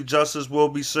 Let's see if justice will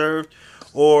be served,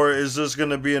 or is this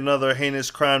gonna be another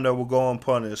heinous crime that will go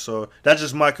unpunished. So that's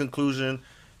just my conclusion.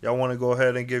 Y'all want to go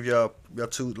ahead and give y'all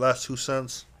last 2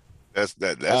 cents? That's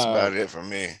about it for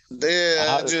me.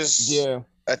 Yeah, just Yeah,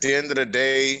 at the end of the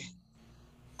day,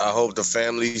 I hope the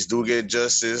families do get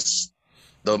justice.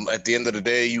 At the end of the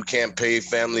day, you can't pay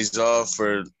families off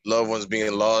for loved ones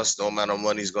being lost. No amount of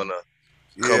money's gonna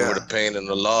cover Yeah. the pain and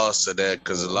the loss of that.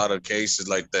 Because a lot of cases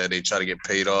like that, they try to get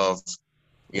paid off.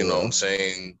 You know what I'm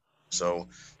saying? So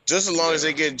just as long as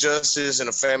they get justice and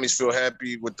the families feel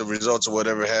happy with the results of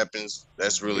whatever happens,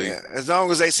 that's really. Yeah. As long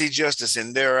as they see justice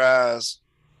in their eyes,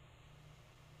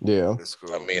 yeah. that's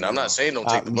cool. I mean, I'm not saying don't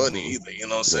take the money either. You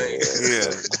know what I'm saying?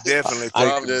 Yeah, definitely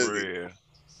I- take the bread.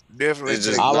 Definitely It's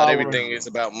take just All not I everything would- is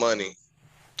about money.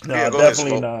 No, Yeah, go ahead,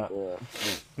 definitely Smoke. not.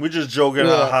 Yeah. We're just joking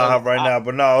Yeah, haha and right now,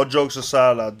 but no, all jokes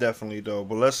aside, definitely though.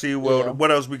 But let's see Yeah.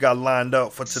 what else we got lined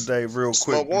up for today, real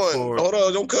Smoke quick one. before. Hold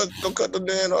on, don't cut the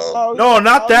damn off. Oh, No, yeah.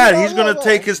 not Oh, that. yeah, He's gonna yeah,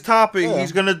 take his topic. yeah.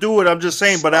 He's gonna do it. I'm just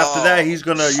saying. But after that, he's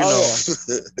gonna, Oh,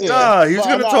 yeah. nah, he's But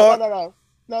gonna no, talk. no. Oh,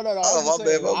 I'm just my bad,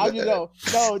 saying. my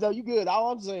bad. No, you good.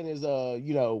 All I'm saying is,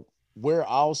 we're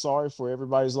all sorry for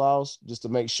everybody's loss. Just to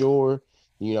make sure,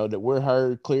 that we're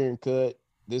heard clear and cut.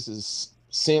 This is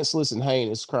senseless and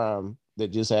heinous crime that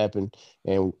just happened,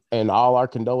 and all our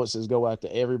condolences go out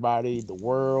to everybody, the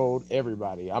world,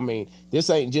 everybody. I mean, this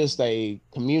ain't just a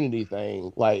community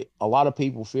thing. Like a lot of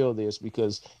people feel this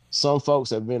because some folks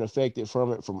have been affected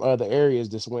from it from other areas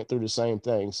that went through the same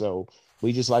thing. So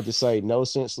we just like to say no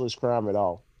senseless crime at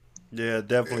all. Yeah,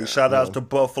 definitely. Yeah. Shout outs to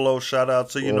Buffalo. Shout out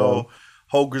to Yeah.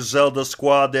 whole Griselda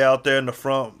squad. They out there in the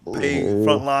Yeah.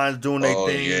 front lines doing their Oh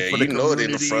thing yeah, for the you know it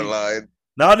in the front community. line.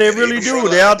 No, they Yeah, they in really the front do.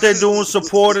 They line. out there doing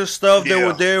support and stuff. They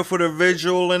were Yeah. there for the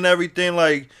vigil and everything.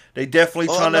 Like they definitely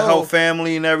Oh, trying to help no.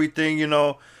 family and everything.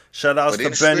 Shout outs But to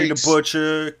in the Benny the streets.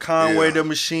 Butcher, Conway Yeah. the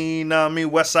Machine. Know what I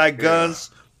mean, West Side Yeah. Guns.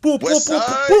 Boo boo West boo boo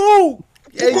Side. boo.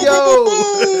 Yeah, Boo, boo, boo, yo.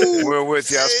 boo. We're with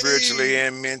y'all spiritually Hey.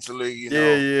 and mentally,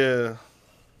 Yeah, yeah.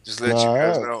 Just let you All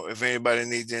guys right. know if anybody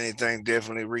needs anything,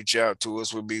 definitely reach out to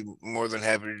us. We'll be more than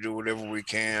happy to do whatever we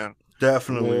can.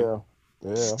 Definitely. Yeah.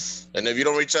 And if you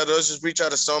don't reach out to us, just reach out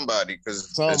to somebody because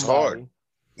it's hard. Somebody.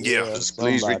 Yeah. Just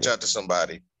please reach somebody. out to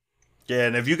somebody. Yeah,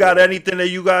 and if you got anything that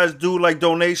you guys do, like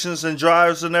donations and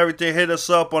drives and everything, hit us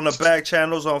up on the back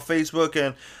channels on Facebook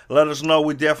and let us know.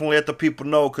 We definitely let the people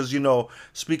know because,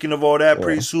 speaking of all that, Yeah.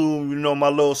 pretty soon, my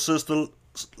little sister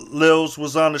Lils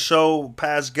was on the show,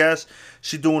 past guest.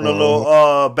 She doing a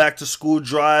little back to school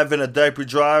drive and a diaper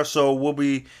drive, so we'll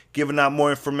be giving out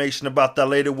more information about that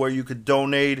later where you could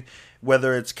donate,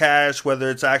 whether it's cash, whether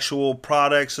it's actual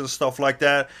products and stuff like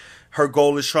that. Her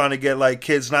goal is trying to get like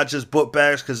kids not just book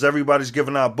bags because everybody's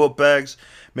giving out book bags.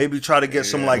 Maybe try to get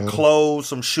some like clothes,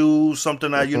 some shoes,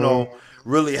 something that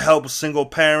really helps single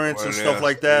parents and stuff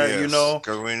like that.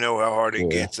 Because we know how hard it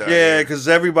gets out Yeah, here. because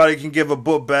everybody can give a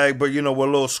book bag, but with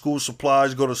little school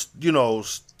supplies, go to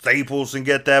Staples and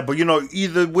get that. But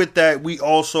either with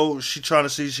that, she trying to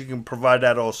see if she can provide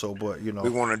that also. But we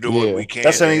want to do what we can.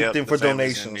 that's to help anything the for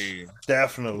families in donations. need.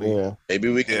 Definitely. Yeah. Maybe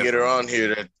we can get her on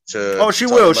here to Oh, she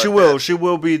talk will. about She will. that. She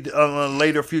will be a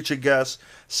later future guest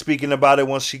speaking about it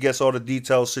once she gets all the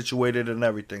details situated and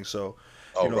everything. So,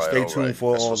 stay tuned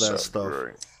for That's all what's that up. stuff.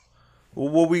 Right. Well,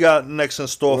 what we got next in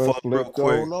store for us real Flipped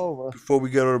quick on over. before we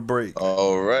go to the break?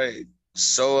 All right.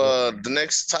 So the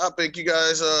next topic, you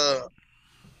guys,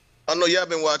 I know y'all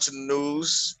been watching the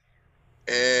news,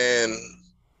 and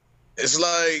it's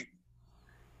like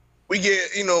we get,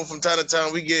 from time to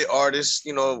time, we get artists,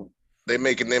 they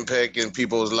make an impact in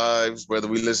people's lives, whether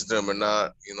we listen to them or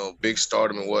not, big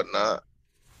stardom and whatnot.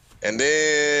 And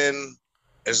then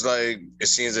it's like it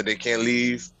seems that they can't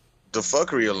leave the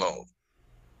fuckery alone.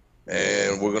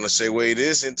 And we're gonna segue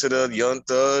this into the Young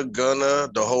Thug, Gunna,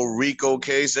 the whole Rico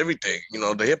case, everything.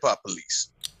 The hip hop police.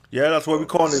 Yeah, that's what we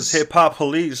call this hip hop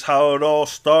police. How it all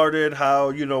started,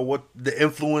 how what the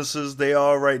influences they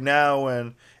are right now,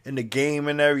 and in the game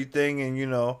and everything, and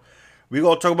We're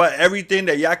going to talk about everything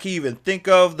that y'all can even think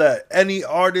of that any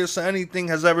artist or anything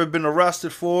has ever been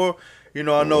arrested for. You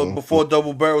know, I know before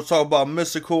Double Barrel was talking about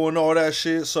Mystical and all that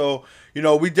shit. So, you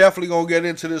know, we definitely going to get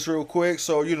into this real quick.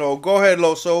 So, you know, go ahead,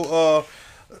 Loso.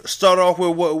 Start off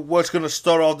with what's going to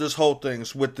start off this whole thing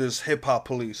with this hip hop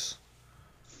police.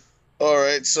 All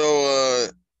right, so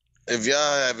if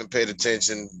y'all haven't paid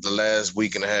attention the last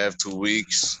week and a half, 2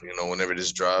 weeks, you know, whenever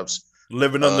this drops,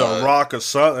 Living under a rock or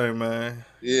something, man.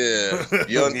 yeah,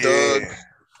 Young Thug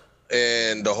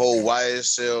and the whole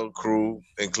YSL crew,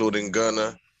 including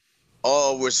Gunna,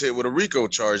 all was hit with a RICO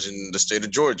charge in the state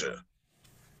of Georgia.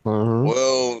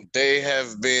 Well, they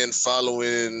have been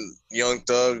following Young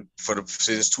Thug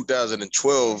since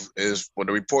 2012 is when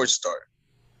the reports start.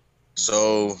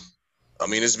 So, I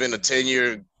mean, it's been a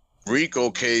 10-year RICO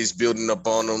case building up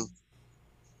on them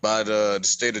by the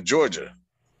state of Georgia.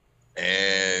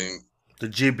 And the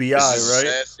GBI, it's right?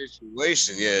 A sad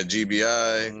situation, yeah,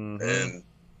 GBI, and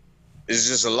it's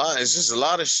just a lot. It's just a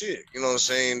lot of shit. You know what I'm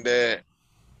saying? That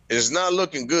it's not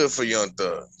looking good for Young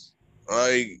Thug.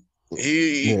 Like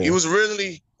he was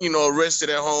really, you know, arrested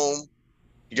at home.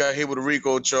 He got hit with a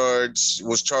RICO charge.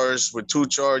 Was charged with 2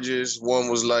 charges. One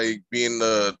was like being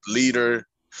the leader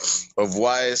of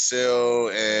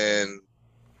YSL and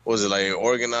was it like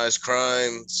organized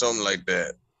crime, something like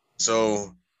that.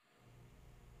 So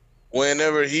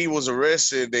whenever he was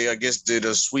arrested, they, I guess, did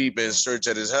a sweep and search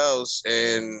at his house,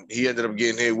 and he ended up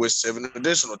getting hit with 7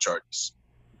 additional charges.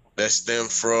 That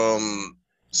stemmed from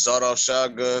sawed-off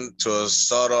shotgun to a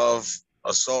sawed-off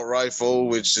assault rifle,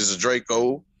 which is a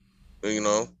Draco, you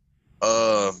know,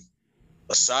 a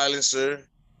silencer,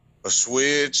 a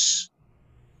switch,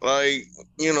 like,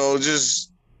 you know,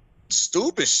 just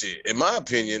stupid shit, in my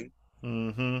opinion.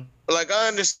 Like, I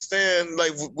understand,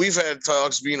 like, we've had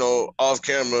talks, you know, off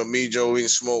camera, me, Joey, and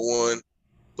Smoke One.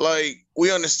 Like,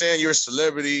 we understand you're a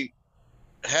celebrity.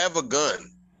 Have a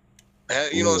gun.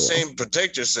 You know what I'm saying?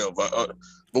 Protect yourself. But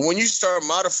when you start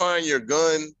modifying your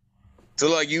gun to,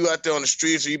 like, you out there on the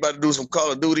streets or you about to do some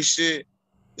Call of Duty shit,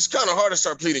 it's kind of hard to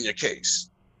start pleading your case.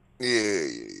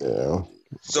 Yeah.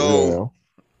 So...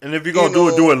 And if you're going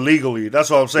to do it legally. That's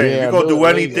what I'm saying. If you're going to do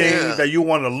anything that you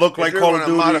want to look like Call of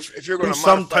Duty, do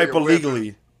some type of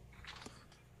legally.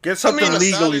 Get something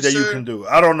legally that you can do.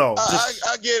 I don't know.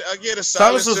 I get a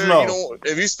silencer. No. You know,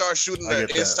 if you start shooting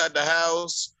inside the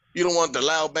house, you don't want the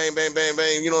loud bang, bang, bang,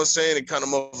 bang. You know what I'm saying? It kind of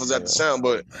muffles out the sound.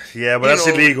 But that's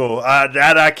illegal.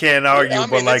 That I can't argue. I mean,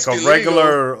 but like a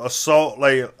regular assault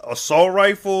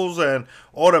rifles and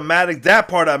automatic, that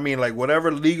part, I mean, like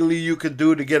whatever legally you can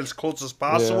do to get as close as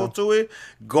possible to it,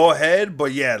 go ahead.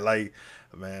 But yeah, like,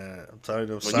 man, I'm telling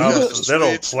you, they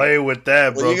don't play with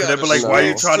that, bro. They be like, why are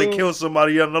you trying to kill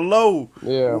somebody on the low?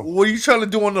 Yeah. What are you trying to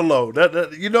do on the low?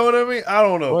 That you know what I mean? I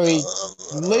don't know. I mean,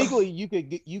 legally, you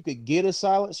could get a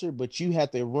silencer, but you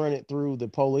have to run it through the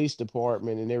police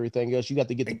department and everything else. You got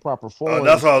to get the proper forms.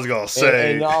 That's what I was gonna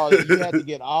say. And you have to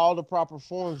get all the proper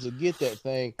forms to get that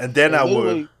thing. And then I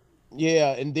would.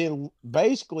 Yeah, and then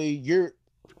basically you're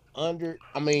under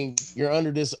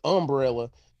this umbrella.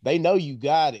 They know you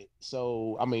got it.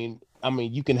 So I mean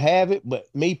you can have it, but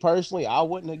me personally, I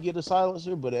wouldn't get a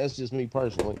silencer, but that's just me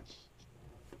personally.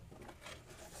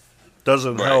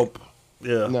 Doesn't help.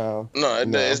 Yeah. No,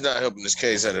 it's not helping this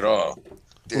case at all.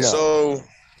 No. So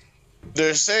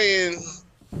they're saying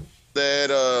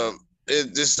that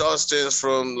this all stems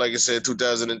from, like I said,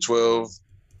 2012.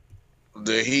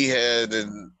 That he had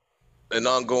an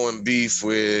ongoing beef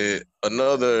with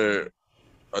another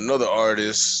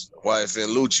artist, YFN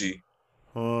Lucci.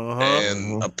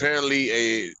 And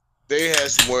apparently they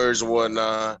had some words and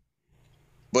whatnot,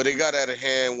 but it got out of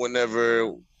hand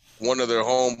whenever one of their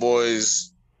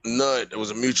homeboys, Nut, it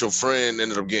was a mutual friend,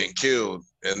 ended up getting killed,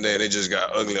 and then it just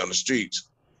got ugly on the streets.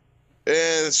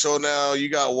 And so now you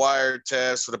got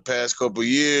wiretaps for the past couple of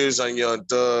years on Young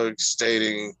Thug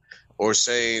stating or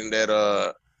saying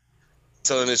that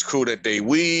telling his crew that they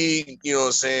weak, you know what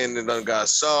I'm saying, they done got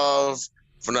soft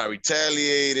for not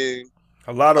retaliating.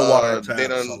 A lot of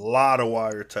wiretaps. A lot of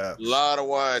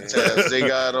wiretaps. They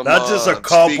got them. Not just a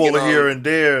couple here and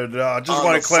there. I just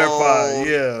want to clarify.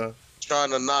 Yeah.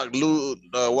 Trying to knock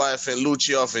YFN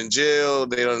Lucci off in jail.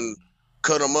 They done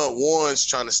cut him up once,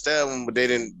 trying to stab him, but they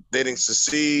didn't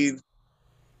succeed.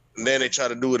 And then they try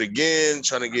to do it again,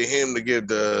 trying to get him to give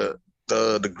the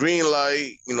green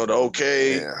light, you know, the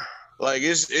okay. Yeah. Like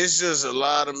it's just a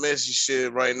lot of messy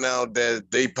shit right now that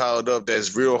they piled up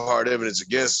that's real hard evidence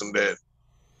against them that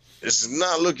it's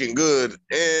not looking good.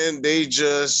 And they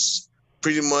just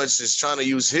pretty much is trying to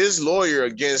use his lawyer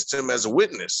against him as a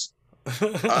witness.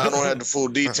 I don't have the full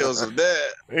details of that.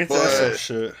 Ain't that some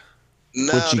shit?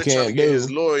 now you they're trying to can't get his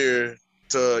do. lawyer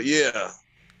to Yeah.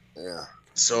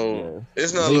 So Yeah.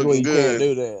 it's not Legally, looking you can't good.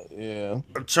 do that.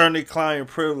 Yeah. Attorney-client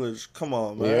privilege. Come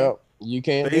on, man. Yep. You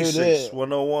can't do Basics that.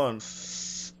 101.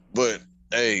 But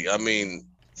hey, I mean,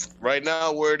 right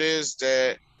now where it is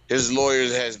that his lawyer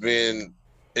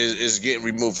is getting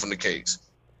removed from the case.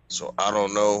 So I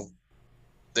don't know.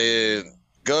 Then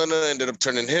Gunner ended up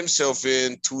turning himself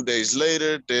in 2 days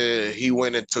later. Then he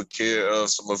went and took care of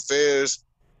some affairs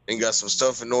and got some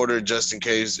stuff in order just in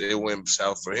case it went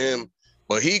south for him.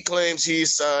 But he claims he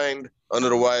signed under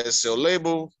the YSL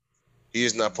label. He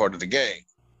is not part of the gang.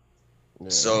 Yeah.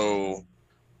 So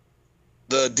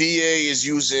the DA is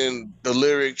using the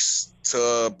lyrics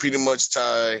to pretty much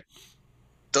tie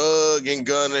Thug and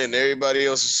Gunner and everybody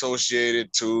else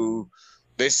associated to.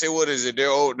 They say, what is it? They're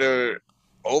over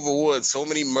what? So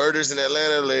many murders in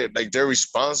Atlanta. Like they're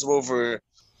responsible for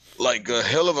like a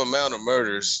hell of amount of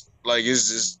murders. Like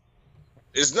it's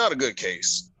not a good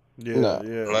case. Yeah, No.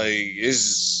 yeah. Like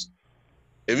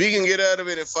if he can get out of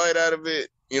it and fight out of it,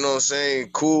 you know what I'm saying?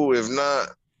 Cool. If not,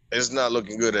 it's not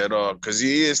looking good at all because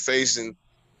he is facing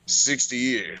 60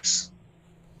 years.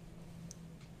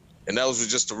 And that was with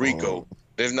just the RICO.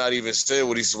 They've not even said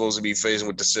what he's supposed to be facing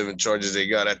with the 7 charges they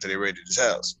got after they raided his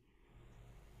house.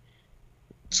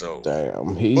 So,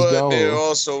 Damn, he's but gone.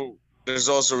 there's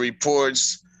also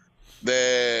reports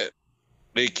that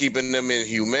they're keeping them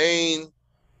inhumane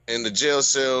in the jail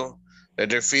cell, that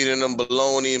they're feeding them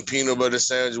bologna and peanut butter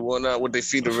sandwich and whatnot, what they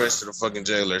feed the rest of the fucking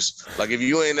jailers. Like if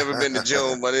you ain't never been to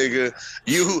jail, my nigga,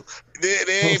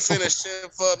 they ain't finna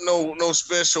chef up no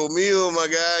special meal, my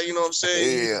guy. You know what I'm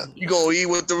saying? Yeah. You gonna eat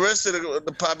what the rest of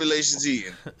the population's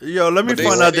eating. Yo, let me But they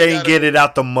find said out they they ain't gotta- get it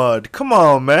out the mud. Come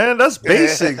on, man. That's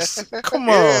basics. Come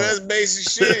on. Yeah, that's basic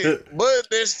shit. But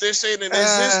they're saying in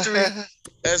his history,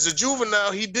 as a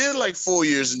juvenile, he did like 4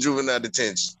 years in juvenile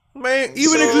detention. Man,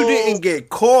 even if you So- didn't get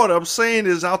caught, I'm saying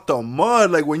it's out the mud.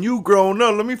 Like when you grown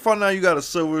up, let me find out you got a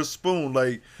silver spoon.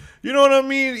 Like, you know what I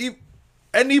mean?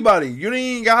 Anybody, you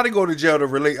ain't got to go to jail to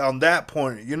relate on that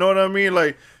point. You know what I mean?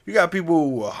 Like, you got people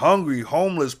who are hungry,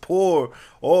 homeless, poor,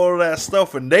 all of that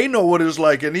stuff, and they know what it's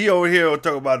like. And he over here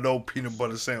talk about no peanut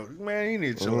butter sandwich. Man, he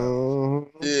need to chill out.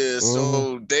 Yeah,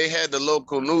 so they had the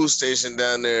local news station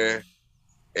down there,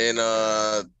 and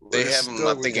they have them,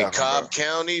 I think, in Cobb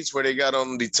counties where they got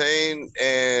them detained,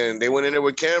 and they went in there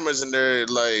with cameras, and they're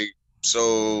like,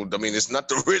 so, I mean, it's not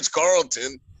the Ritz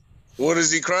Carlton. What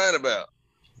is he crying about?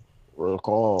 Real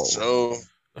call. So,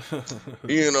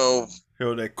 you know,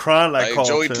 Yo, they crying like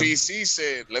Joey Carlton. PC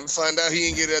said, let me find out he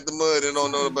didn't get at the mud and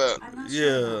don't know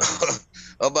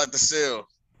about the cell.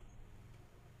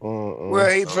 Well,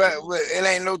 it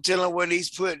ain't no telling what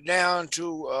he's put down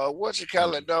to. What you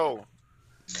call it though?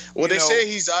 Well, they say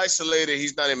he's isolated.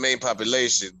 He's not in main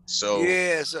population. So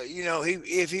yeah, so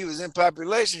if he was in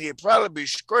population, he'd probably be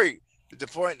straight. At the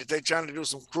point that they're trying to do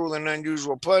some cruel and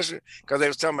unusual pressure, because they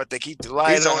was talking about they keep the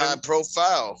light he's on. a high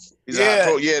profile.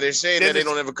 Yeah, they're saying that they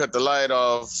don't ever cut the light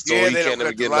off, so yeah, he they can't don't ever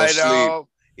cut the get no light sleep. off.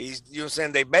 He's, you know what I'm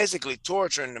saying? They basically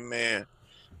torturing the man.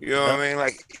 You know what I mean?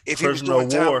 Like if he was Prisoner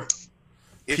doing of war. time,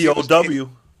 POW.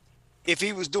 if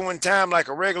he was doing time like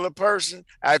a regular person,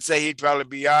 I'd say he'd probably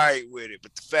be all right with it.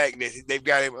 But the fact that they've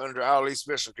got him under all these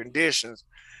special conditions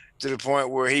to the point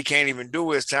where he can't even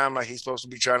do his time like he's supposed to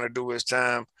be trying to do his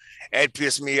time, that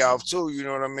pissed me off too. You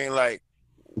know what I mean? Like,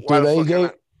 why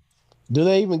do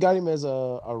they even got him as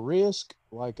a risk?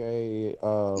 Like a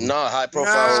no, high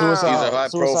profile. Suicide, he's a high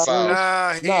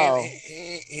profile. Nah,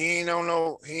 he ain't on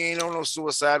no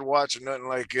suicide watch or nothing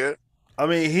like that. I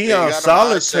mean, he on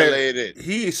solitary. Isolated.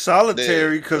 He's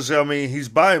solitary because I mean he's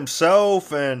by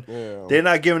himself and they're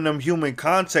not giving him human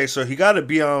contact, so he got to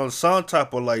be on some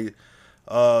type of like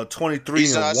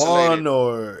 23-1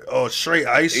 or straight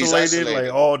isolated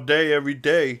like all day every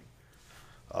day.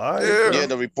 All right, yeah,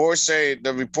 the reports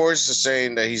are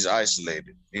saying that he's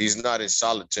isolated. He's not in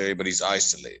solitary, but he's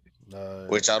isolated.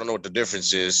 Which I don't know what the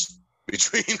difference is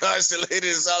between isolated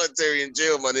and solitary in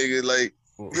jail, my nigga. Like,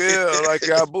 yeah, like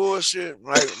y'all bullshit.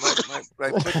 Like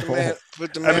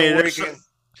put the man. I mean, where if he can,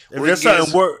 there's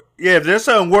something worse, if there's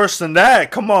something worse than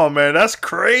that, come on, man, that's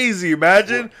crazy.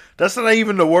 Imagine that's not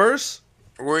even the worst.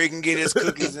 Where he can get his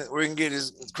cookies, where he can get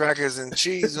his crackers and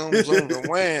cheese, zooms and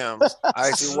whams,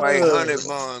 icy white honey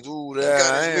buns. Ooh, he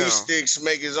got his meat sticks,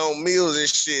 make his own meals and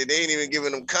shit. They ain't even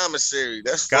giving him commissary.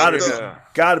 That's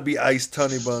gotta be iced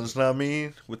honey buns. Know what I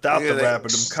mean, without the wrapping,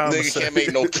 them commissary. Nigga can't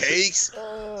make no cakes.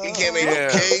 He can't make no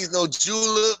cakes, no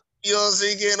julep. You know what I'm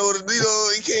saying? He can't order.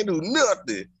 He can't do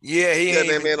nothing. Yeah, he ain't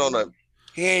even,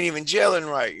 He ain't even gelling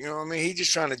right. You know what I mean? He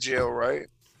just trying to gel right.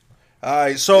 All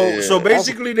right, so Yeah.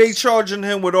 basically they charging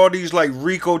him with all these like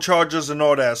RICO charges and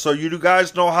all that. So you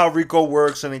guys know how RICO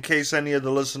works, and in case any of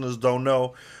the listeners don't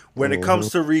know, when it comes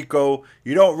to RICO,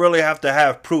 you don't really have to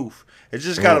have proof. It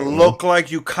just gotta look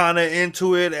like you kind of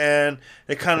into it, and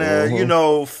it kind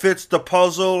of fits the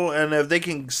puzzle. And if they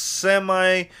can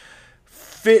semi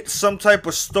fit some type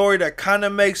of story that kind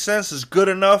of makes sense, is good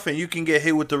enough, and you can get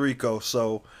hit with the RICO.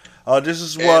 So this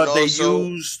is And what they also,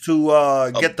 use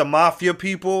to get the mafia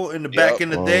people in the back yep. in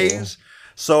the days.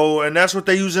 So, and that's what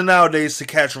they're using nowadays to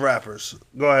catch rappers.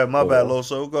 Go ahead, my bad,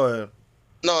 Loso. Go ahead.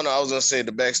 No, I was gonna say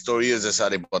the backstory is that's how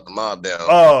they brought the mob down.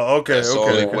 Oh, okay, That's the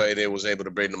only okay. way they was able to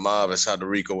bring the mob. That's how the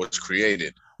RICO was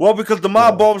created. Well, because the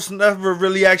mob boss never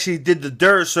really actually did the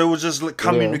dirt, so it was just like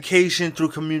communication through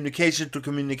communication through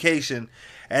communication,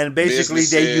 and basically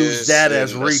they used that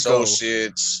as RICO.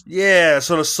 Associates. Yeah,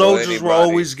 so the soldiers were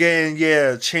always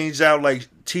getting changed out like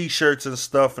T-shirts and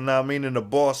stuff, and I mean, and the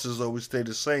bosses always stay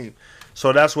the same.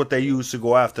 So that's what they use to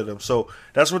go after them. So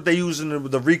that's what they use in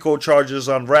the RICO charges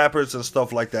on rappers and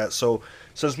stuff like that. So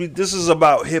since this is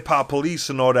about hip hop police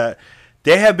and all that,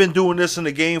 they have been doing this in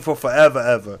the game for forever,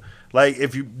 ever. Like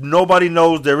if nobody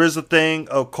knows, there is a thing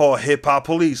called hip hop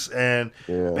police, and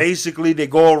basically they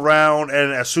go around,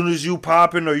 and as soon as you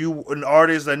popping or you an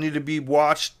artist that need to be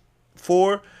watched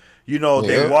for,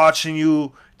 they watching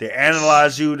you, they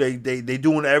analyze you, they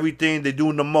doing everything, they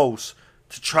doing the most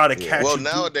to try to catch you.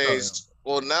 Nowadays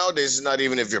it's not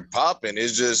even if you're popping,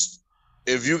 it's just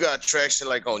if you got traction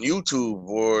like on YouTube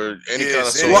or any kind of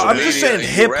social media. Well, I'm just saying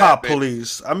hip hop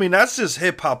police. I mean, that's just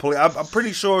hip hop police. I'm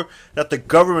pretty sure that the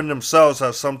government themselves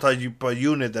have some type of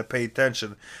unit that pay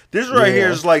attention. This right here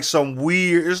is like some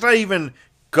weird. It's not even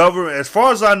government. As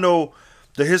far as I know,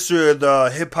 the history of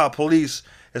the hip hop police,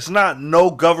 it's not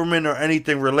no government or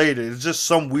anything related. It's just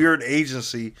some weird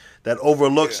agency that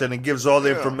overlooks it and gives all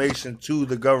the information to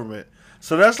the government.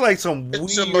 So that's like some weird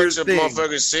It's a bunch of thing.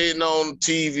 motherfuckers sitting on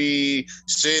TV,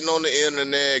 sitting on the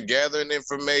internet, gathering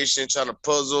information, trying to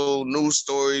puzzle news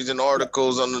stories and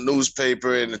articles on the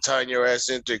newspaper and tying your ass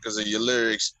into it because of your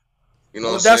lyrics. You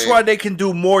know, that's why they can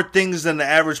do more things than the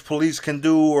average police can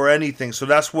do or anything. So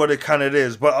that's what it kind of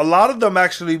is. But a lot of them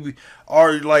actually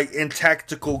are like in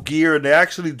tactical gear, and they're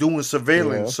actually doing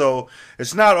surveillance. Yeah. So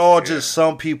it's not all just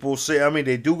some people say. I mean,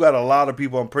 they do got a lot of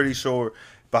people, I'm pretty sure,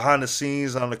 behind the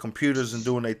scenes on the computers and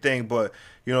doing their thing. But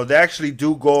they actually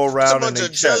do go around and they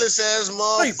check. It's a bunch of jealous ass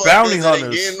motherfuckers like bounty hunters.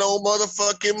 Ain't getting no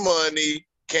motherfucking money.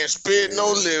 Can't spit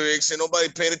no lyrics, and nobody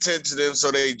paying attention to them,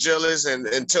 so they jealous and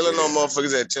telling on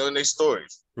motherfuckers that telling their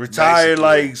stories. Retired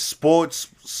like sports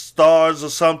stars or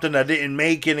something that didn't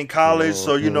make it in college,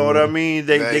 so you know what I mean?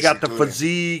 They got the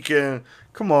physique and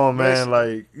come on,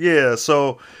 man,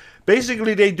 so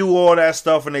basically they do all that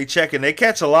stuff and they check and they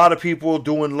catch a lot of people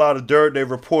doing a lot of dirt, they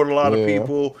report a lot of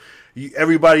people.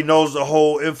 Everybody knows the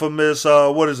whole infamous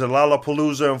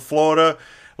Lollapalooza in Florida.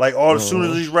 Like as soon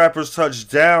as these rappers touch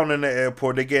down in the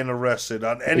airport, they're getting arrested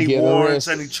on any warrants,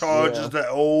 any charges. That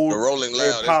old the Rolling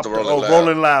Loud,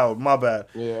 Rolling Loud. My bad.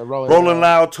 Yeah, Rolling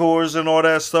Loud tours and all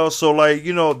that stuff. So like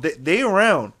they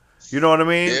around. You know what I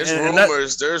mean?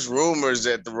 There's rumors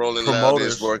that the Rolling Loud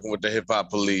is working with the hip hop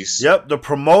police. Yep, the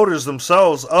promoters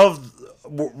themselves of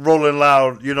Rolling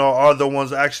Loud, are the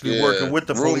ones actually working with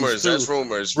the police too. That's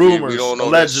rumors. Rumors. We don't know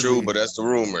allegedly. That's true, but that's the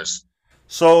rumors.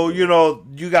 So,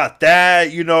 you got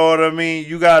that, you know what I mean?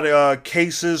 You got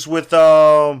cases with,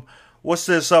 what's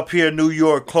this up here in New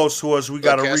York, close to us? We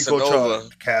got a RICO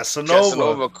charge.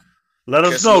 Casanova. Let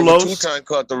us know, Los. Two-time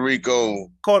caught the RICO.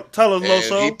 Tell us,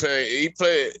 Loso. He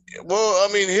played, well,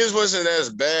 I mean, his wasn't as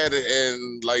bad,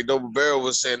 and like Double Barrel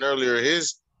was saying earlier,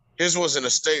 his wasn't a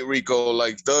state RICO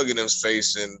like Thug in his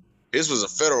face, and his was a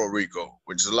federal RICO,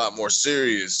 which is a lot more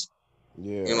serious.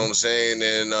 Yeah. You know what I'm saying?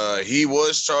 And he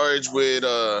was charged with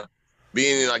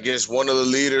being, I guess, one of the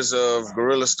leaders of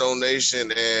Gorilla Stone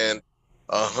Nation and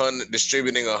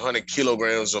distributing 100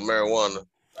 kilograms of marijuana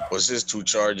was his two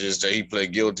charges that he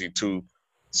pled guilty to.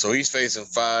 So he's facing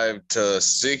 5 to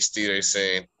 60, they're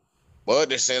saying. But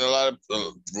they're saying a lot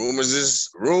of rumors is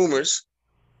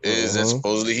that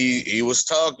supposedly he was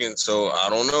talking. So I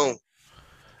don't know.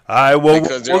 All right, well,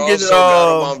 because they also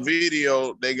got him on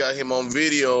video. They got him on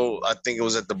video. I think it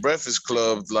was at the Breakfast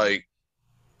Club, like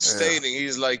stating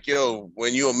he's like, "Yo,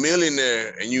 when you're a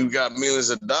millionaire and you got millions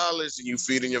of dollars and you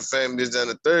feeding your families down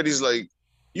the 30s, like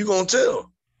you gonna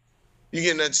tell. You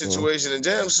get in that situation in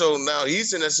jam. So now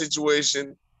he's in that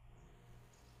situation.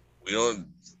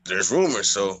 There's rumors.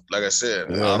 So like I said,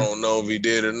 I don't know if he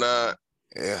did or not.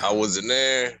 Yeah, I wasn't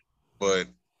there, but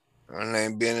my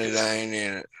name Bennett, I ain't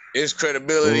in it. His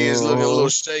credibility is looking a little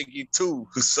shaky too.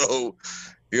 So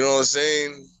You know what I'm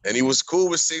saying? And he was cool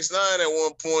with 6ix9ine at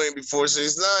one point before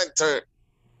 6ix9ine turned.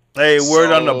 Hey,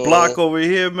 word on the block So over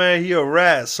here, man. He a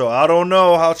rat, so I don't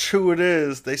know how true it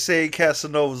is. They say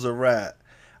Casanova's a rat.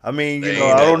 I mean, you know,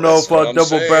 hey, I don't know that's if what I'm Double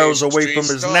saying. Barrel's away from Streets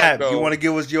his talk nap. You though. want to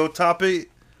give us your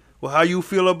topic? Well, how you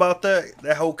feel about that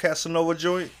whole Casanova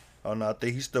joint? Oh no, I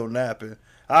think he's still napping.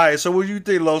 All right, so what do you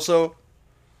think, Loso?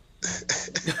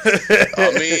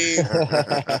 I mean,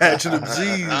 Catching them I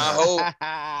Z's. hope.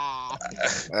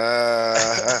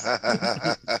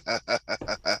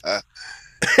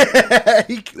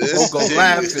 He This woke up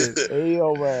laughing nigga. He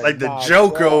over like the knocked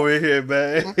Joker out. over here,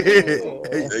 man.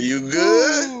 Are you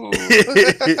good?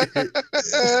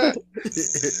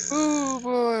 Ooh,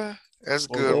 boy, that's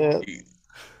good.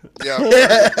 Yeah. Yeah,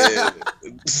 Are we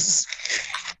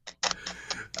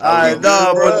Alright,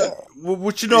 nah, good, bro? but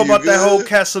what you know You about that whole good?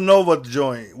 Casanova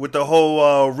joint with the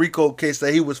whole Rico case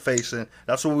that he was facing?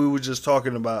 That's what we were just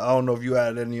talking about. I don't know if you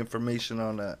had any information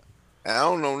on that. I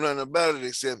don't know nothing about it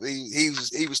except he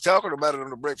was talking about it on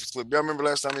the Breakfast Club. Y'all remember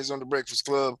last time he was on the Breakfast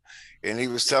Club and he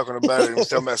was talking about it. He was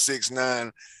talking about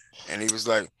 6ix9ine, and he was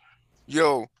like,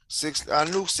 "Yo, I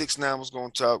knew 6ix9ine was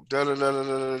gonna talk. Da da da da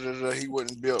da da da. He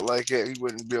wasn't built like that. He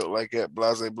wasn't built like that.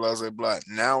 Blah blah blah blah.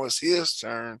 Now it's his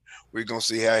turn. We're gonna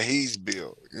see how he's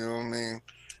built. You know what I mean?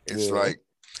 It's Yeah. like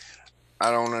I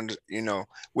don't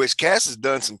which Cass has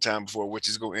done some time before, which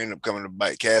is going to end up coming to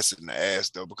bite Cass in the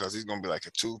ass though, because he's going to be like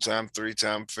a 2-time,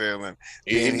 3-time failing.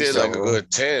 He did like a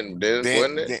good 10,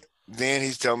 wasn't it? Then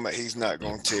he's talking about he's not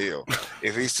going to tell.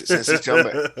 Since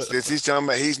he's talking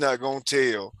about he's not going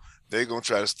to tell, they're going to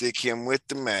try to stick him with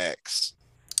the max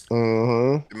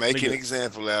Mm-hmm. to make an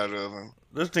example out of him.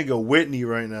 Let's think of Whitney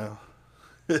right now.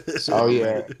 Oh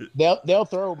yeah, they'll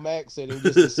throw Max at him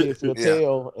just to see if he'll Yeah.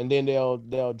 tell, and then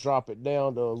they'll drop it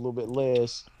down to a little bit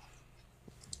less.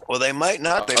 Well, they might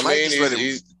not. They I might mean, just let him.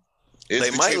 it's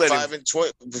They might between let 5 and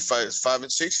 20, 5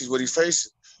 and 6 is what he's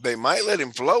facing. They might let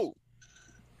him float.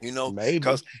 Maybe.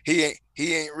 Because he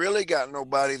ain't really got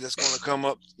nobody that's going to come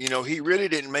up. He really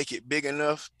didn't make it big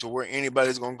enough to where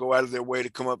anybody's going to go out of their way to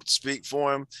come up and speak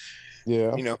for him.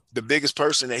 Yeah. The biggest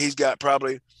person that he's got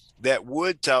probably that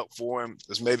would talk for him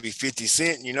is maybe 50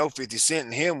 Cent. 50 Cent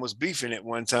and him was beefing at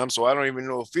one time, so I don't even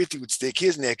know if 50 would stick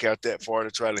his neck out that far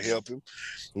to try to help him.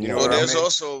 Well, there's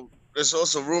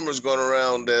also rumors going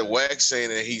around that Wax saying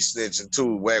that he's snitching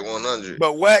too, Wack 100.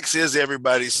 But Wax is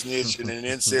everybody's snitching, and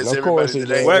then says Of everybody course he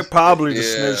that ain't. Wack probably the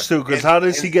Yeah. snitch too, because how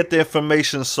does he get the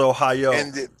information so high up?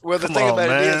 And the Come thing on, about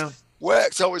man. it is,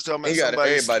 Wax always talking about He got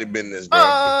somebody's. everybody business,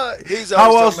 bro. He's How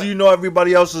always else talking do you know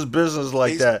everybody else's business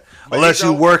like He's- that? but Unless he's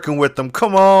you're al- working with them.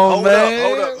 Come on, Hold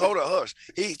man. up, hush.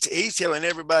 He's telling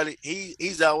everybody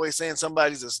he's always saying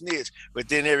somebody's a snitch, but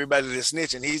then everybody that's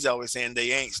snitching, he's always saying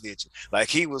they ain't snitching. Like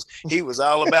he was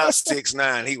all about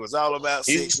 6ix9ine. He was all about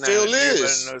He 6ix9ine. still Everybody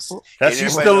is. knows- That's and he everybody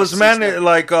still knows is man. 6ix9ine.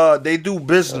 Like they do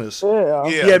business. Yeah.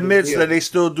 Yeah. He admits that they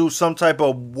still do some type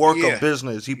of work Yeah. of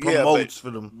business. He Yeah, promotes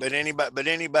for them. But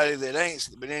anybody that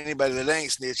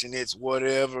ain't snitching, it's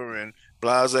whatever and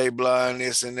blase blah and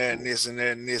this and that and this and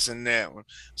that and this and that one.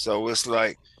 So it's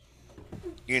like,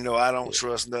 I don't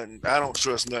trust nothing. I don't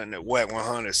trust nothing that Wack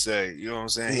 100 say. You know what I'm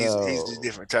saying? He's a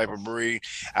different type of breed.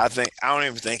 I don't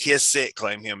even think his set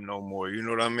claim him no more. You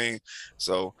know what I mean?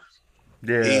 So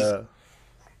Yeah.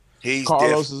 he's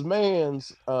Carlos's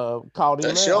man's called him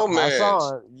That's out. your mans.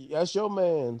 Hassan, that's your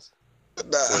man's.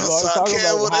 Hassan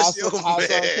Campbell, that's your Hassan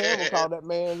Campbell man. called that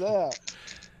man's out.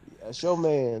 That's your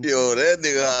man. Yo, that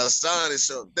nigga Hassan is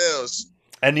something else.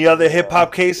 Any other hip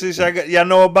hop cases y'all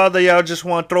know about that y'all just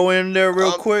want to throw in there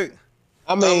real quick?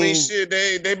 I mean, shit,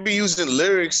 they be using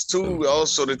lyrics too,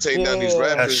 also to take down these Yeah.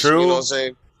 rappers. That's true. You know what I'm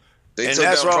saying? They And took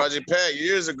that's down wrong. Project Pat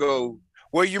years ago.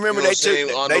 well, you remember You know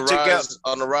they what I'm saying? took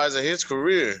On the rise of his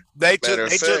career. they Matter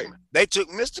of fact. took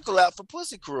Mystical out for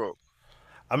Pussy Crook.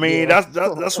 I mean, Yeah.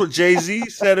 that's what Jay-Z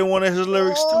said in one of his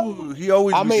lyrics too. He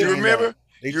always I be mean- saying You remember? that.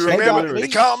 They You check remember? the They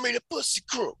lyrics. called me the Pussy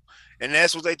Crook, and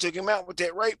that's what they took him out with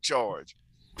that rape charge.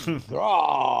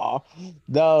 oh,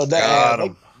 no, Got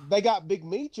him. they got Big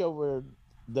Meech over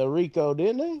the Rico,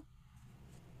 didn't they?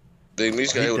 Big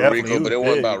Meech got He hit with definitely Rico, but it was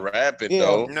wasn't big. about rapping Yeah.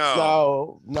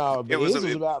 though. No, but It was his a-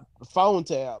 was about phone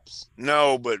taps.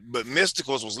 No, but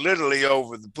Mysticals was literally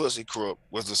over the Pussy Crook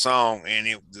was the song, and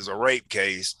it was a rape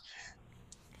case.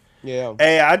 Yeah.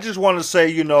 Hey, I just want to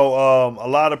say, a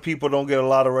lot of people don't get a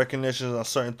lot of recognition on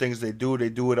certain things they do. They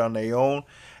do it on their own.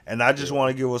 And I just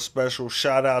want to give a special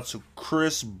shout out to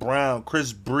Chris Brown,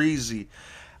 Chris Breezy.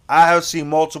 I have seen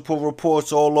multiple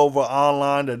reports all over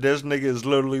online that this nigga is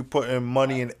literally putting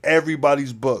money in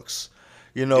everybody's books.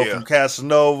 Yeah. From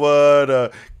Casanova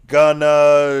to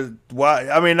gun. Why?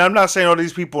 I mean, I'm not saying all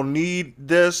these people need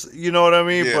this. You know what I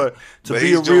mean? Yeah, But to but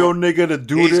be a he's real doing- nigga to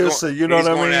do he's this, going, you know he's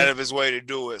what I going mean? out of his way to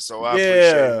do it. So I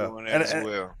appreciate him doing that as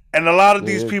well. And a lot of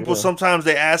these Yeah, people, yeah. sometimes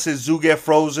their asses do get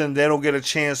frozen. They don't get a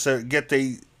chance to get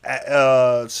their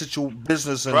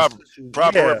business and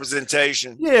Proper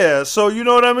representation. Yeah, so you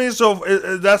know what I mean. So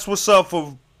that's what's up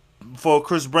for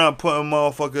Chris Brown putting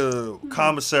motherfucker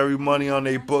commissary money on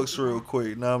their books real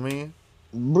quick. Know what I mean?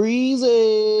 Breezy.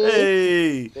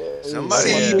 Hey,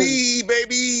 Somebody had, CB,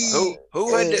 baby.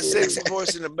 who had that sexy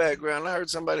voice in the background? I heard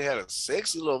somebody had a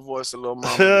sexy little voice, a little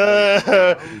mama.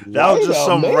 that was just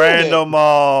some random.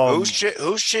 Whose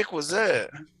chick was that?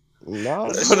 No,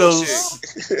 That's Put your those-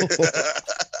 chick.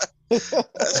 That's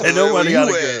Ain't where nobody you got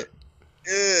a at. good.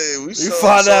 Yeah, we You so-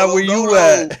 find out solo where you dolo.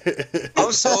 at.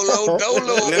 I'm solo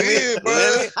dolo over here,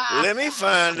 bro. Let me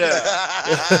find out.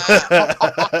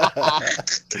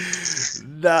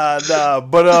 Nah.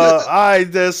 But all right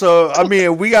then. So I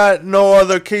mean, we got no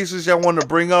other cases y'all want to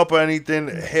bring up or anything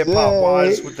hip hop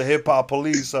wise with the hip hop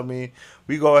police. I mean,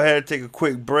 we go ahead and take a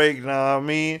quick break. Know what I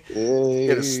mean?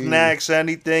 Get a snacks,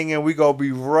 anything, and we gonna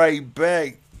be right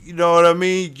back. You know what I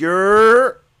mean?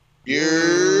 You're.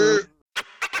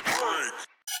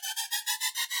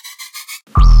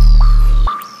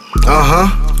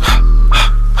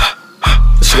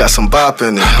 She got some bop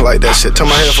in it. I like that shit. Turn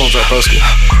my headphones up, broski.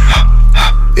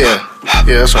 Yeah,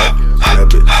 that's right. That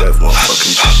bitch, that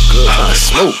motherfucking good. I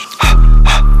smoke.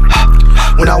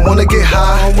 When I wanna get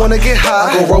high, I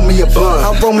go roll me a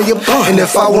blunt. And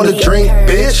if I wanna drink,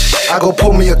 bitch, I go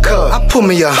pull me a cup.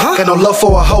 Got no love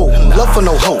for a hoe,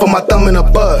 Put my thumb in a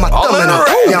bud,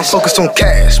 Yeah, I'm focused on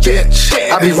cash, bitch.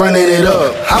 I be running it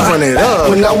up,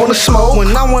 When I wanna smoke,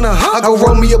 I go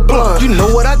roll me a blunt. You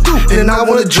know what I do. And then I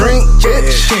wanna drink,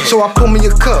 bitch. So I pull me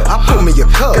a cup,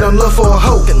 Got no love for a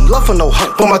hoe,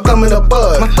 Put my thumb in a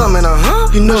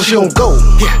bud, You know she don't go,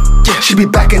 She be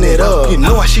backing it up, you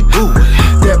know how she do.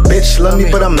 That bitch love me,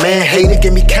 but a man hate it.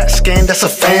 Give me cat scan, that's a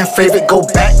fan favorite. Go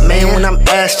back, man, when I'm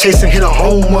ass chasing. Hit a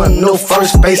home run, no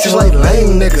first bases. Like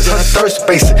lame niggas, her thirst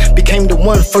basic. Became the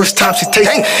one first time she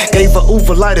tasted. Gave her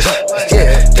uvalitis,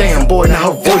 damn boy,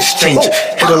 now her voice changing.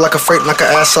 Hit her like a freight, like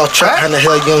an ass off track. How the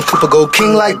hell young Cooper go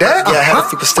king like that? Yeah, I had a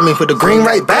freaking stimmy with the green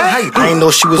right back. I ain't know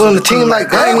she was on the team like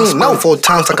that. I ain't know 4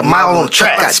 times like a mile on the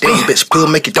track. Goddamn, bitch, pill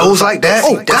make you doze like that.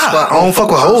 Oh, that's why I don't fuck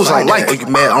with hoes like that. Oh, you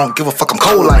mad? I don't give a fuck, I'm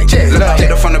cold like that. Hit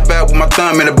her from the back with my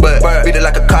thumb in the butt. Beat it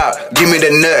like a cop, give me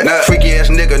the nut. Freaky ass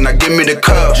nigga, now give me the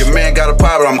cup. Your man got a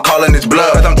problem, I'm calling his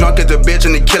bluff. Cause I'm drunk as a bitch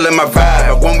and they killing my vibe.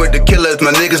 I won with the killers, my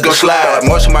niggas gon' slide.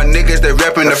 Most of my niggas, they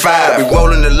rapping the five. We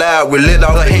rolling the loud, we lit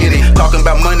off the Henny. Talking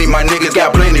about money, my niggas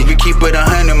got plenty. We keep it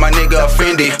 100, my nigga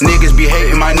offended. Niggas be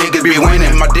hating, my niggas be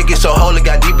winning. My dick is so holy,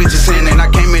 got deep bitches sinning. I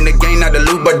came in the game, not the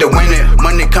loot, but the winning.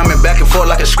 Money coming back and forth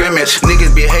like a scrimmage.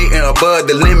 Niggas be hating above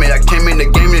the limit. I came in the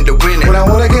game and the winning. When I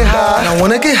wanna get high,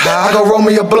 I go roll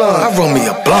me a blunt.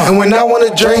 And when I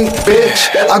wanna drink, bitch,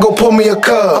 I go pull me a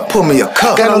cup.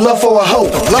 Got no love for a hoe,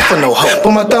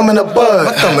 Put my thumb in a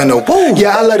bud,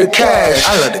 Yeah, I love the cash,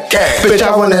 Bitch, I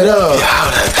run it up.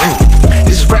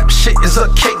 This rap shit is a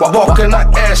cakewalk, and I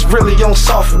ass really on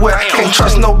software. I can't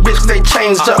trust no bitch, they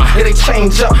changed up. Yeah, they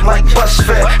change up like bus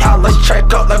fare. I let's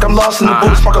track up like I'm lost in the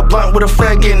boots. Fuck a blunt with a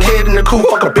fag, getting head in the coop.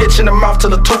 Fuck a bitch in the mouth till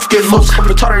the tooth get loose.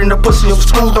 Retarded in the pussy of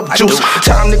school up juice.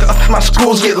 Time nigga, my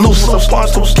screws get loose. Some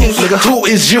spawns, some schemes, nigga. Who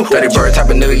is you? Dirty bird type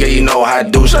of nigga, yeah, you know how I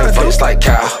do. Straight face like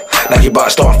cow. Like he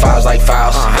bought storm files like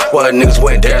files. Well, niggas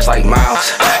went theirs like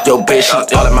miles. Yo, bitch,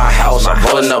 she all in my house. I'm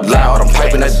rolling up loud, I'm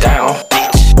piping it down.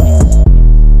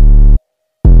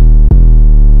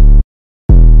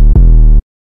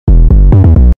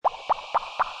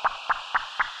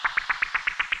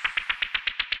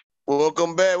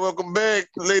 Welcome back,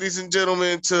 ladies and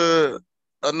gentlemen, to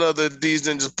another These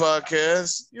Ninjas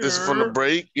podcast. This is from the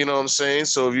break, you know what I'm saying?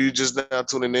 So if you just now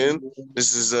tuning in,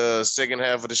 this is second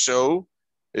half of the show.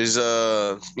 Is one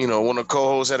of the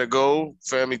co-hosts had to go,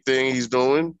 family thing he's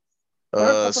doing.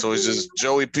 So it's just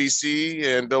Joey PC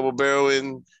and Double Barrel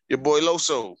and your boy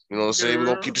Loso. You know what I'm saying? We're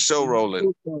gonna keep the show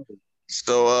rolling.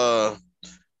 So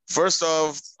first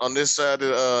off, on this side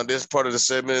of this part of the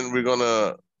segment, we're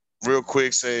gonna real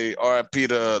quick say RIP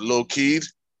to Lil Keed.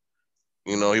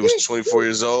 You know, he was 24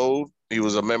 years old. He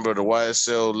was a member of the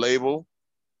YSL label.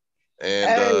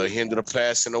 And he ended up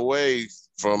passing away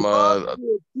from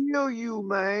kill you,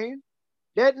 man.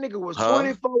 That nigga was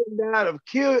 24 and died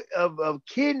of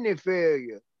kidney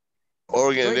failure.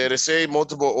 Organ. They say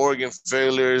multiple organ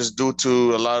failures due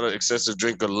to a lot of excessive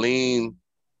drink of lean.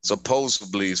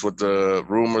 Supposedly is what the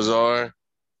rumors are.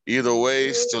 Either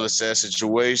way, still a sad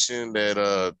situation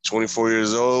that 24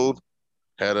 years old,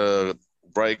 had a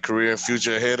bright career and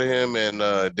future ahead of him, and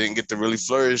didn't get to really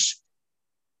flourish.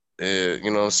 You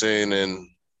know what I'm saying? And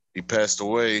he passed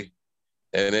away.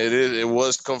 And it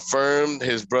was confirmed.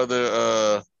 His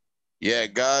brother,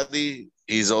 Yak Gotti,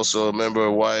 he's also a member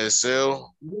of YSL.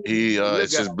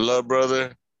 It's his blood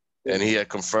brother, and he had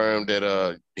confirmed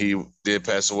that he did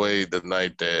pass away the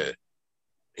night that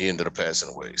he ended up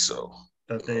passing away. So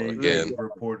that they again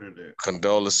reported it.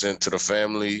 Condolences to the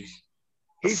family,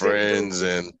 friends,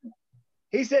 and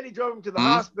he said he drove him to the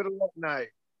hospital that night.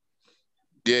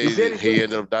 Yeah, he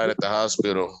ended up dying at the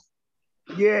hospital.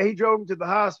 Yeah, he drove him to the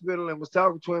hospital and was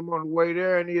talking to him on the way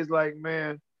there, and he was like,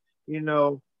 "Man, you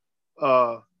know,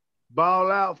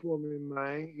 ball out for me,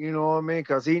 man." You know what I mean?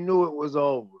 Because he knew it was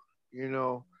over. You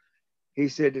know, he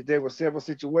said that there were several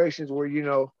situations where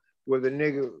where the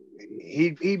nigga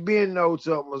he been know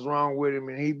something was wrong with him,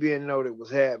 and he been know that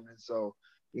was happening. So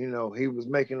he was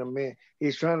making amends.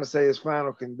 He's trying to say his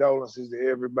final condolences to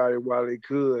everybody while he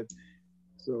could.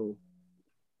 So,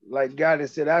 like Gotti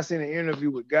said, I seen an interview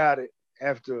with Gotti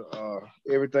after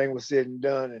everything was said and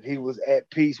done, and he was at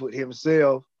peace with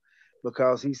himself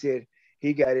because he said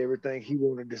he got everything he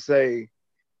wanted to say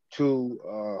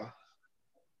to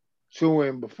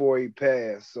him before he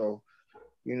passed. So,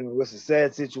 it's a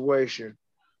sad situation,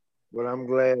 but I'm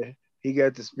glad he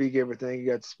got to speak everything. He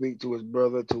got to speak to his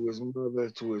brother, to his mother,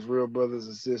 to his real brothers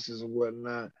and sisters and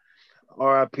whatnot.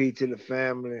 RIP to the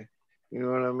family. You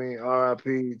know what I mean?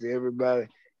 RIP to everybody.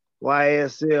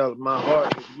 YSL, my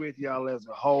heart is with y'all as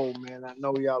a whole, man. I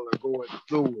know y'all are going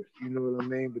through it. You know what I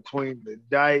mean? Between the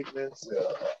indictments,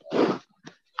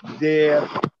 death,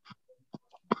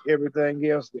 everything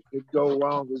else that could go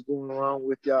wrong is going wrong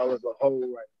with y'all as a whole right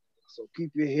now. So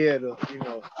keep your head up.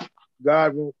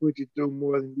 God won't put you through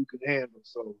more than you can handle.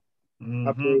 So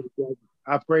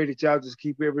I pray that y'all just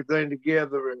keep everything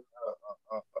together and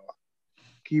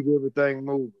keep everything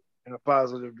moving in a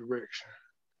positive direction.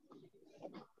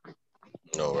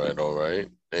 All right.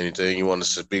 Anything you want to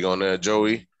speak on that,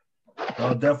 Joey?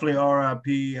 Definitely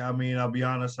RIP. I mean, I'll be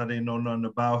honest, I didn't know nothing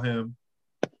about him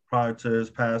prior to his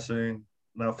passing.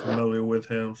 Not familiar with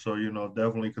him. So,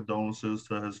 definitely condolences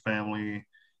to his family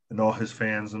and all his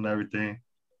fans and everything. I'm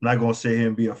not going to sit here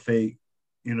and be a fake,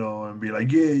 and be like,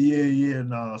 yeah,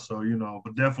 nah. So,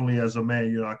 but definitely as a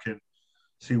man, I can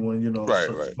see when,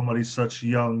 somebody's such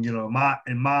young, in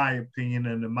my opinion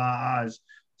and in my eyes,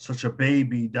 such a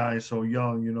baby dying so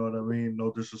young, you know what I mean?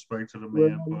 No disrespect to the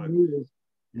man, but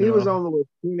he was on the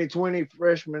 2020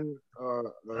 freshman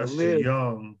that's list.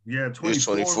 Young. Yeah,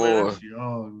 24. 24. Man, that's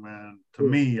young, man. To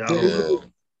me, I don't know.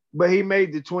 But he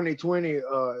made the 2020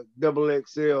 double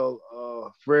XL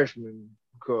freshman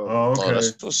club. Oh, okay. Oh,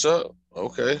 that's what's up.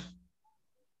 Okay.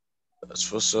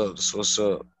 That's what's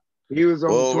up. He was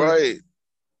on right.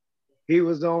 He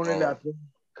was on it. I think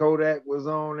Kodak was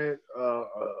on it.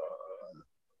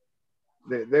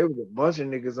 There was a bunch of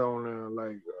niggas on there,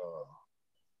 like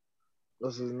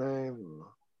what's his name?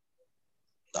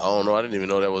 I don't know. I didn't even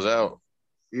know that was out.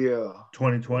 Yeah.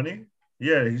 2020?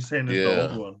 Yeah, he's saying it's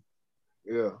the old one.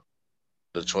 Yeah.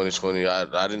 The 2020.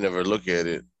 I didn't ever look at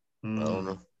it. I don't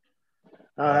know.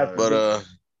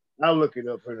 I'll look it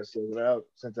up in a second.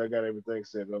 Since I got everything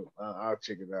set up, I'll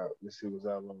check it out. Let's see what's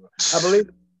out on there. I believe.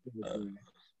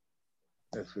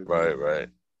 Right.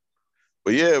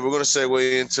 But yeah, we're gonna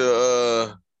segue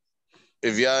into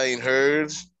if y'all ain't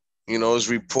heard, it's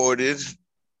reported.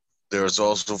 There's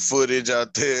also footage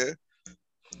out there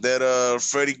that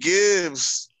Freddie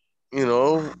Gibbs,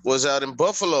 was out in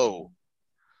Buffalo.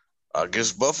 I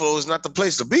guess Buffalo is not the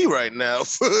place to be right now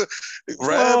for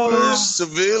rappers,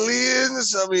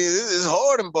 civilians. I mean, it's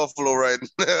hard in Buffalo right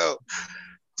now.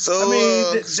 So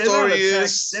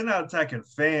they're not attacking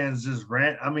fans.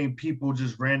 People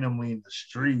just randomly in the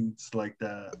streets like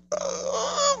that.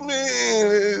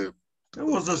 It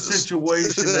was a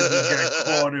situation that just got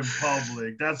caught in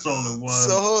public. That's all it was.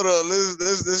 So hold on,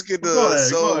 let's get go ahead.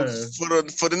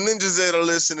 For the ninjas that are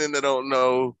listening that don't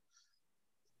know,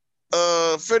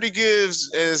 Freddie Gibbs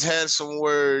has had some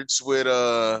words with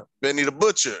Benny the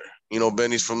Butcher.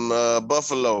 Benny's from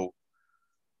Buffalo.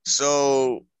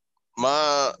 So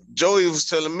Joey was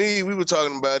telling me, we were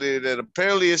talking about it, that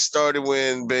apparently it started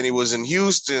when Benny was in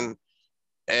Houston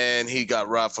and he got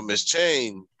robbed from his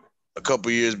chain a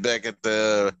couple years back at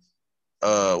the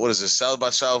South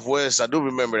by Southwest. I do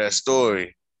remember that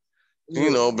story.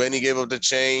 Benny gave up the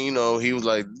chain. He was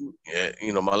like,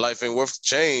 yeah, my life ain't worth the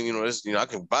chain. I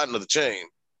can buy another chain.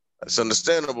 That's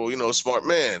understandable. Smart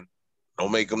man.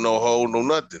 Don't make him no hole, no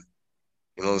nothing.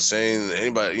 You know what I'm saying?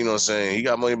 Anybody, you know what I'm saying? He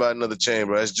got money by another chain,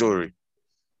 bro. That's jewelry.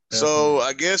 Definitely. So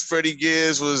I guess Freddie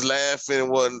Gibbs was laughing,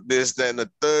 wasn't this, that, and the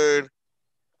third.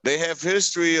 they have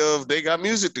history of they got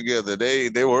music together.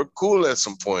 They were cool at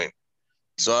some point.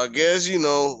 So I guess, you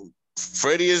know,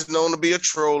 Freddie is known to be a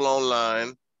troll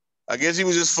online. I guess he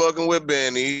was just fucking with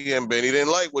Benny, and Benny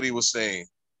didn't like what he was saying.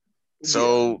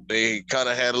 So they kind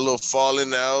of had a little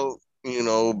falling out. You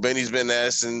know, Benny's been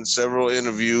asked in several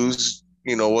interviews,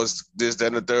 you know, what's this, that,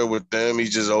 and the third with them.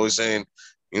 He's just always saying,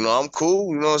 you know, I'm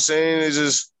cool. You know what I'm saying?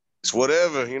 It's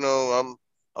whatever. You know,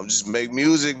 I'm just make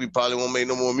music. We probably won't make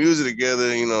no more music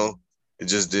together. You know, it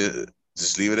just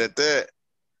leave it at that.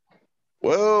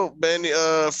 Well, Benny,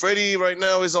 Freddie right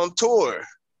now is on tour.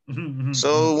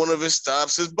 So one of his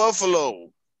stops is Buffalo.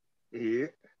 Yeah.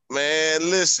 Man,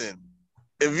 listen.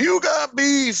 If you got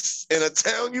beef in a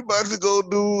town you about to go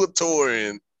do a tour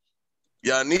in,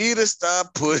 y'all need to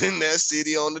stop putting that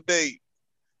city on the date.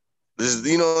 This is,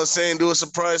 you know what I'm saying? Do a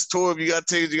surprise tour. If you got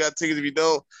tickets, you got tickets. If you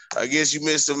don't, I guess you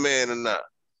missed a man or not.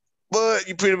 But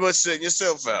you pretty much setting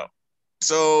yourself out.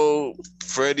 So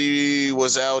Freddie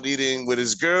was out eating with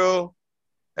his girl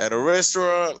at a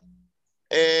restaurant,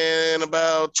 and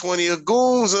about 20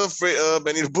 goons of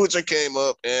Benny the Butcher came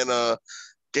up and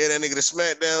gave that nigga the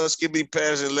smackdown, skippy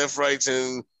pass and left rights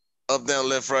and up, down,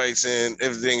 left rights and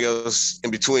everything else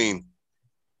in between.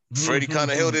 Freddie kind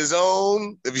of held his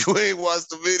own. If you ain't watched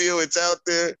the video, it's out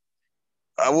there.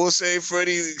 I will say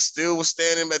Freddie still was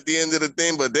standing at the end of the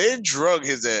thing, but they drug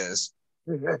his ass.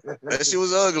 That shit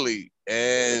was ugly.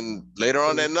 And later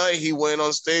on that night, he went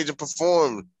on stage and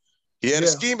performed. He had a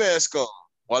ski mask on.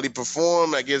 While he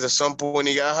performed, I guess at some point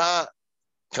he got hot,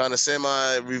 kind of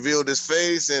semi-revealed his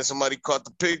face, and somebody caught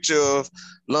the picture of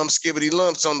skibbity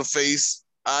lumps on the face,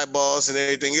 eyeballs, and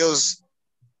everything else.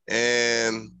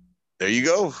 And there you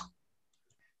go.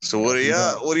 So what do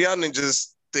y'all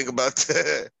ninjas think about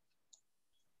that?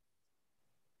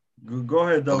 Go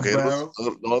ahead, though, okay, Barrel.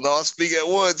 Don't all speak at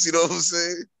once, you know what I'm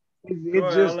saying? Go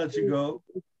ahead, I'll let you go.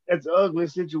 It's an ugly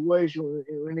situation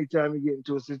anytime you get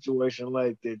into a situation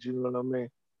like that, you know what I mean?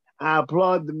 I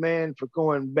applaud the man for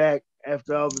going back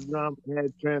after all the drama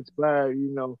had transpired,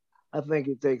 you know. I think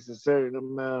it takes a certain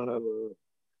amount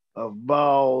of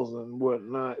balls and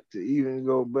whatnot to even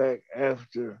go back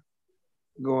after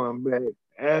going back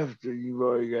after you've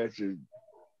already got your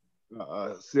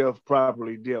self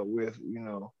properly dealt with, you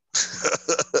know.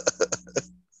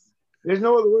 There's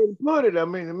no other way to put it. I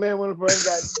mean, the man went up and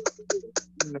got,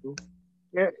 you know.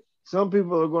 Yeah, some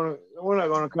people we're not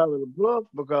gonna call it a bluff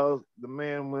because the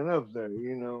man went up there,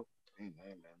 you know. And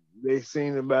they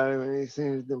seen about him and they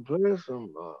seen them players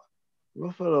from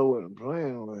Buffalo wasn't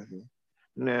playing with him.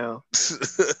 Now,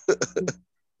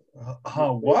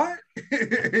 what? He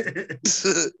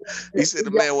said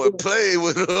the man wasn't playing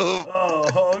with him.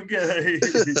 Oh, okay.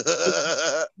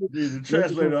 Need a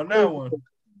translator on that one.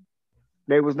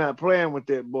 They was not playing with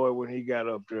that boy when he got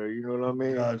up there. You know what I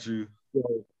mean? Got you.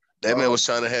 So, that man was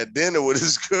trying to have dinner with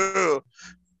his girl.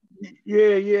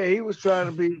 Yeah, he was trying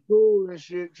to be cool and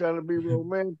shit, trying to be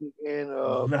romantic, and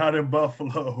not in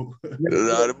Buffalo.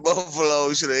 Not in Buffalo.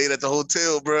 You should have ate at the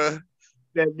hotel, bro.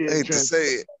 That didn't I hate to say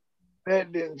it.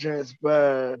 That didn't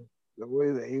transpire the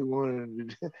way that he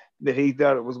wanted it, that he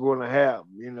thought it was going to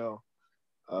happen, you know.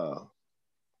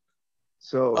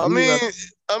 So I mean,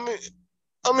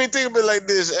 think of it like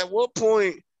this: at what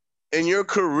point in your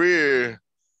career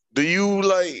do you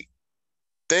like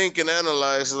think and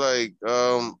analyze like,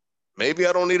 maybe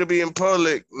I don't need to be in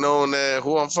public knowing that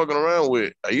who I'm fucking around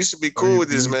with? I used to be cool with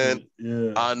this man.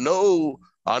 Yeah. I know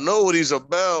what he's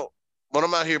about, but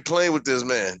I'm out here playing with this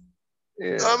man.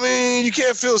 Yeah. I mean, you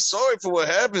can't feel sorry for what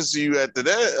happens to you after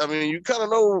that. I mean, you kind of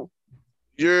know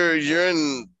you're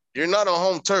not on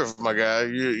home turf, my guy.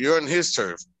 You're on his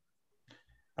turf.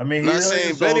 I mean, not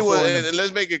saying Benny was, and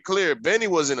let's make it clear, Benny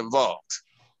wasn't involved.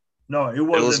 No, it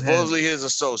wasn't. It was supposedly his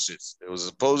associates.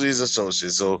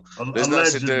 So let's not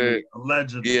sit there.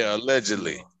 Allegedly. Yeah,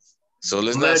 allegedly. So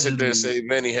let's not sit there and say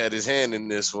Benny had his hand in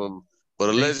this one, but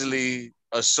allegedly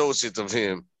associates of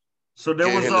him. So there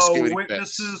was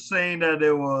witnesses saying that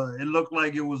it looked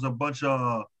like it was a bunch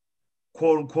of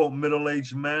quote unquote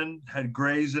middle-aged men had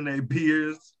grays in their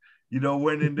beards, you know,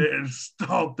 went in there and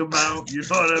stomped them out. You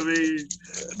know what I mean?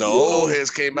 The old heads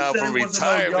came out from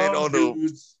retirement on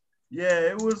the. Yeah,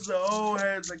 it was the old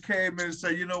heads that came in and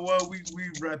said, you know what, we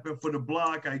rapping for the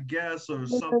block, I guess, or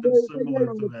something similar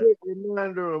to that. A quick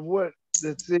reminder of what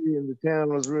the city and the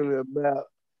town was really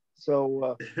about.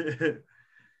 So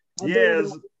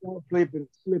Yes. Slipping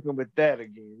with that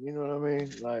again. You know what I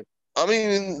mean? Like,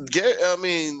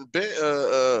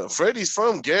 Freddie's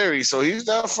from Gary, so he's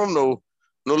not from no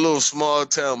little small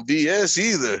town BS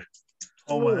either.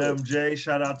 Oh, my MJ!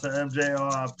 Shout out to MJ,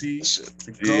 RIP.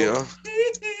 Yeah,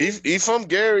 he from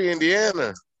Gary,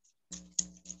 Indiana.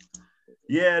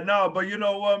 Yeah, no, but you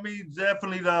know what I mean?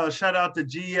 Definitely shout out to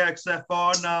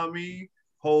GXFR, know what I mean?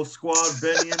 Whole squad,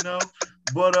 Benny and them.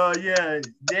 But yeah,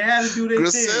 they had to do their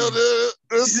thing.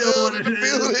 Griselda You know what in it the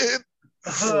is?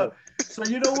 building. So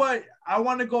you know what? I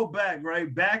want to go back,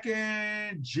 right? Back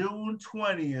in June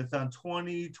 20th on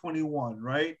 2021,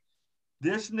 right?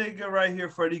 This nigga right here,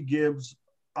 Freddie Gibbs,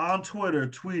 on Twitter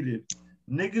tweeted,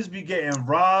 niggas be getting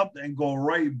robbed and go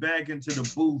right back into the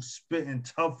booth spitting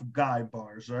tough guy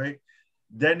bars, right?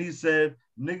 Then he said,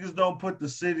 niggas don't put the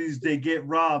cities they get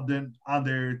robbed in on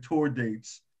their tour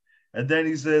dates. And then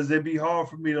he says, it'd be hard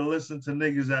for me to listen to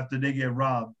niggas after they get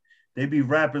robbed. They be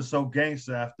rapping so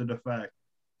gangster after the fact.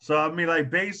 So, I mean, like,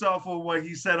 based off of what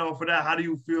he said off of that, how do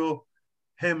you feel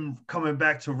him coming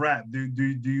back to rap? Do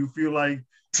you feel like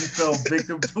he fell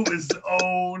victim to his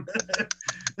own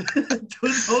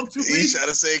He tried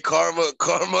to say karma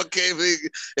gave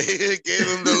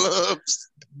him the lumps.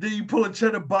 Did you pull a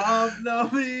cheddar bomb? No,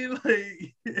 I mean,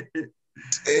 like,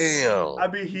 damn. I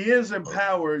mean, he is in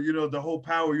Power, you know, the whole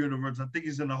Power universe. I think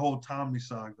he's in the whole Tommy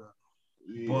saga.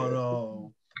 Yeah. But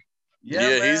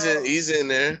yeah, man, he's in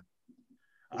there.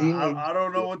 I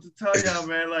don't know what to tell y'all,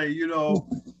 man. Like, you know,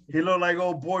 he looked like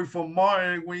old boy from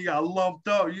Martin when he got lumped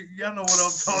up. Y'all know what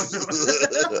I'm talking about.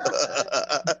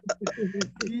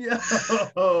 Yo.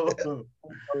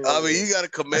 I mean, you got to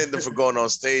commend him for going on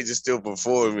stage and still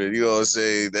performing. You know what I'm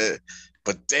saying?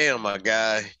 But damn, my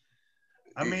guy.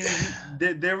 I mean,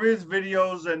 there is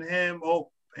videos of him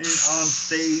on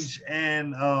stage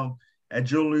and at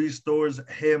jewelry stores,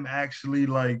 him actually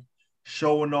like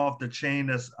showing off the chain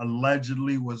that's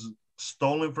allegedly was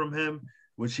stolen from him,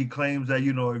 which he claims that,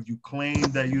 you know, if you claim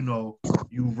that, you know,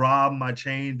 you robbed my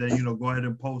chain, then, you know, go ahead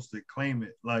and post it, claim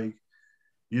it. Like,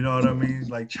 you know what I mean?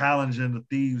 Like challenging the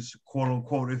thieves, quote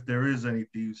unquote, if there is any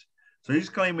thieves. So he's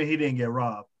claiming he didn't get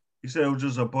robbed. He said it was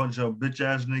just a bunch of bitch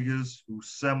ass niggas who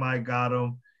semi got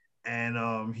him,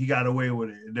 and he got away with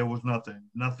it. There was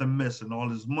nothing missing. All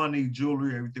his money,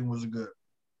 jewelry, everything was good.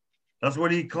 That's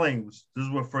what he claims. This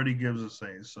is what Freddie Gibbs is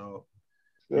saying. So,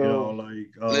 you know,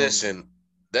 like, listen,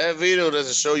 that video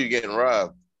doesn't show you getting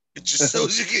robbed. It just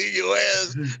shows you getting your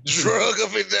ass drug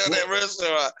up and down that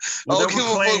restaurant. I don't give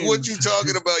a fuck what you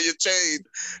talking about, your chain.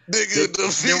 Nigga,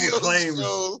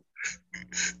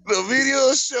 the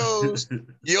video shows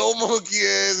your monkey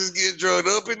ass is getting drugged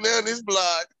up and down this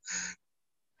block.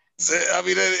 I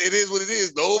mean, it is what it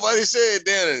is. Nobody said,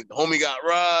 damn, homie got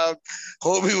robbed.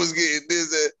 Homie was getting this,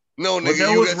 that. No, nigga,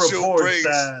 you got your breaks.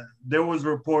 There was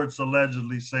reports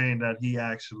allegedly saying that he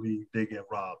actually did get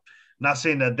robbed. Not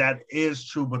saying that is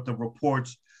true, but the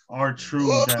reports are true.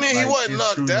 Well, that, I mean, he wasn't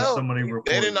knocked out.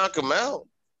 They didn't knock him out.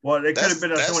 Well, it could have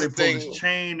been that somebody pulled his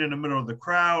chain in the middle of the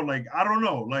crowd. Like, I don't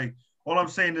know. Like, all I'm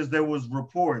saying is there was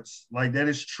reports. Like, that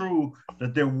is true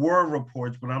that there were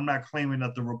reports, but I'm not claiming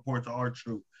that the reports are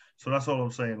true. So that's all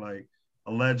I'm saying. Like,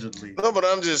 allegedly. No, but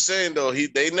I'm just saying though,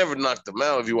 they never knocked him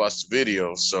out if you watch the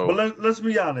video. So, but let's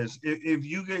be honest. If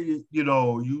you get, you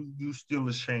know, you steal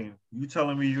a chain, you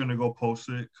telling me you're gonna go post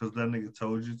it because that nigga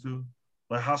told you to?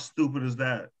 Like, how stupid is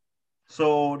that?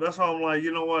 So that's why I'm like,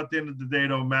 you know what? At the end of the day, it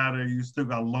don't matter. You still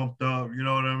got lumped up. You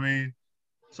know what I mean?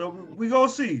 So we gonna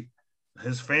see.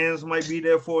 His fans might be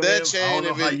there for that him. chain.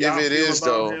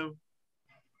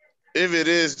 If it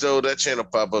is though, that chain will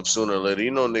pop up sooner or later.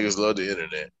 You know, niggas love the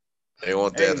internet. They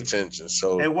want that attention.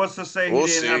 So, and what's to say he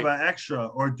didn't have an extra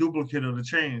or duplicate of the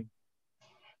chain,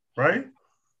 right?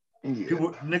 Yeah.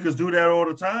 People, niggas do that all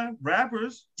the time.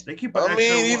 Rappers, they keep. I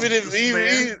mean, even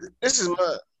this is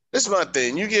my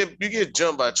thing. You get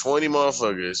jumped by 20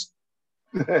 motherfuckers.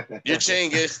 Your chain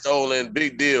gets stolen.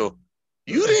 Big deal.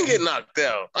 You didn't get knocked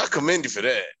out. I commend you for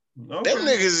that. Okay. Them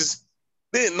niggas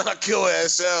didn't knock your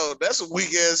ass out. That's a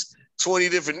weak ass 20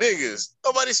 different niggas.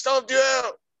 Nobody stomped you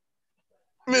out.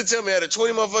 You mean to tell me out of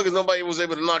 20 motherfuckers, nobody was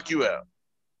able to knock you out?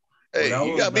 Hey,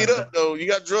 you got beat up though. You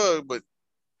got drugged, but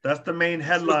that's the main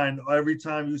headline. Every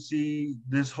time you see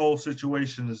this whole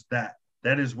situation is that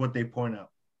is what they point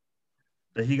out.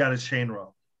 That he got his chain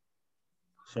robbed.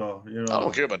 So, you know. I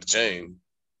don't care about the chain.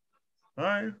 All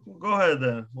right, well, go ahead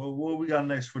then. Well, what we got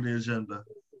next for the agenda?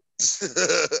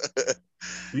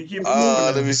 We keep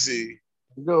moving. Let me see.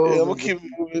 I'm gonna keep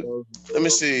moving. Let me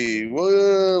see.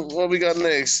 What we got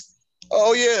next?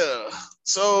 Oh yeah.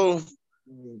 So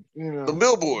the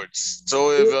billboards.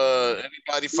 So if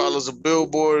anybody follows a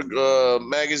Billboard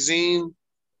magazine,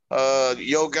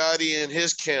 Yo Gotti and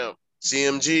his camp,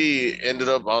 CMG, ended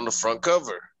up on the front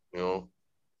cover. You know,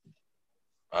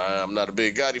 I'm not a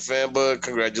big Gotti fan, but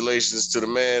congratulations to the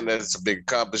man. That's a big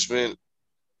accomplishment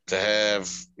to have,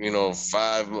 you know,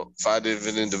 five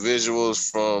different individuals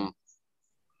from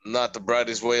not the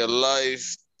brightest way of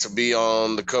life to be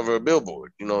on the cover of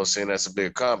Billboard. You know what I'm saying? That's a big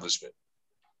accomplishment.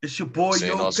 It's your boy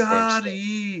Saying Yo all spread stuff.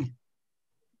 Gotti.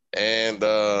 And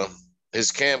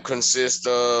his camp consists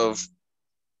of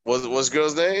what's the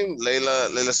girl's name?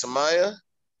 Layla Samaya.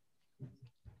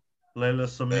 Layla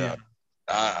Samia.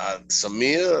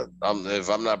 Samia. If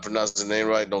I'm not pronouncing the name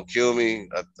right, don't kill me.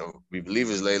 We believe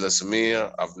it's Layla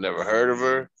Samia. I've never heard of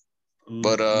her,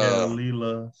 but yeah,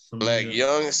 Layla Samia. Black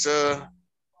Youngster,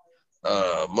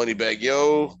 Moneybag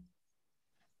Yo,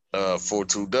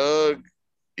 42 Doug,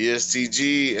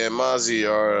 ESTG, and Mozzie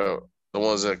are the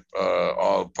ones that are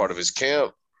all part of his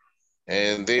camp,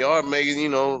 and they are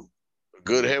making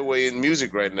good headway in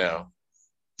music right now.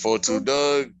 42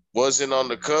 Doug wasn't on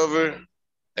the cover,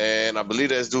 and I believe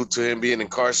that's due to him being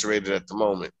incarcerated at the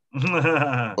moment.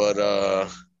 But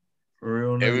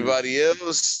everybody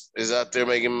else is out there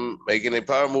making their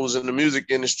power moves in the music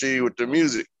industry with their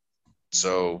music.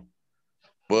 So,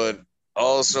 but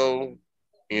also,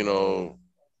 a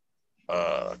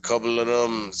couple of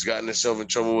them has gotten themselves in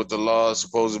trouble with the law,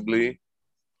 supposedly.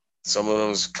 Some of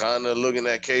them's kind of looking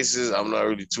at cases. I'm not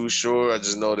really too sure. I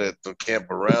just know that the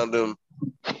camp around them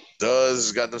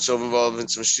got themselves involved in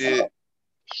some shit.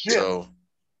 So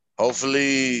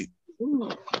hopefully,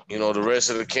 the rest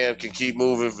of the camp can keep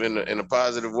moving in a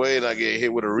positive way and not get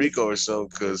hit with a RICO or something.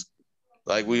 Because,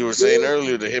 like we were saying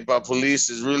earlier, the hip hop police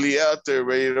is really out there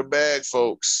ready to bag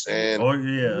folks. And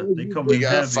they come we in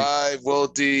got heavy. 5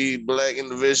 wealthy Black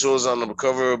individuals on the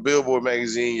cover of Billboard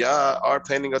magazine. Y'all are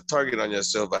painting a target on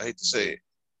yourself. I hate to say it,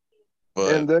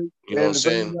 but you know what I'm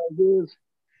saying.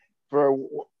 For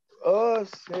us,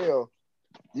 hell,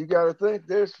 you got to think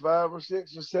there's 5 or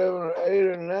 6 or 7 or 8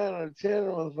 or 9 or 10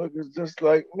 motherfuckers just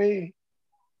like me,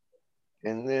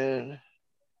 and then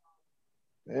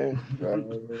how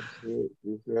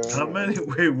many?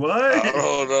 Wait, what? I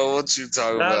don't know what you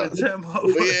talking about.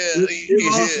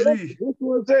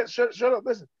 Shut up.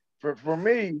 Listen, for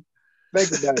me,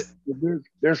 think about it.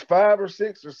 There's 5 or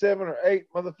 6 or 7 or 8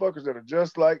 motherfuckers that are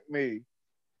just like me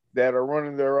that are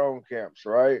running their own camps,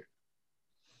 right?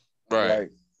 Right.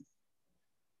 Like,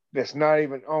 that's not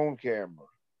even on camera,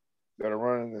 that are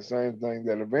running the same thing,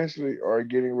 that eventually are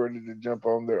getting ready to jump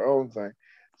on their own thing.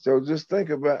 So just think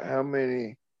about how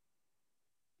many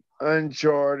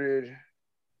uncharted,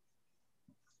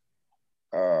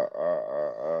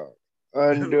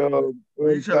 undubbed.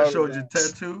 Were you trying to show your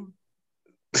tattoo?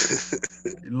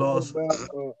 You lost.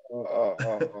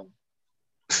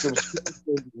 Some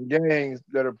gangs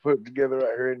that are put together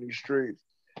out here in these streets.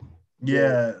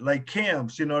 Yeah, like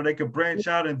camps, they could branch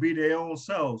out and be their own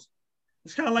selves.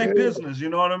 It's kind of like business, you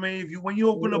know what I mean? When you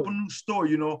open up a new store,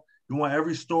 you want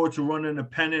every store to run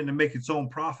independent and make its own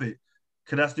profit,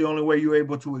 because that's the only way you're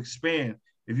able to expand.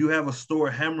 If you have a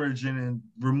store hemorrhaging and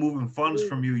removing funds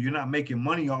from you, you're not making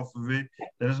money off of it.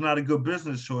 Then it's not a good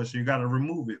business choice. So you got to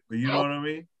remove it. But you know what I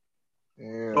mean?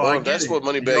 Yeah. So that's what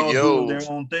Moneybag Yo. Doing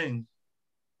their own thing.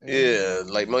 Yeah,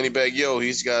 like Moneybag Yo,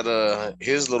 he's got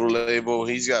his little label.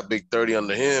 He's got Big 30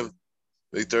 under him.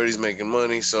 Big 30's making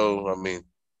money. So I mean,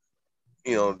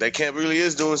 that camp really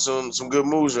is doing some good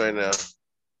moves right now.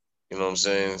 You know what I'm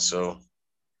saying? So,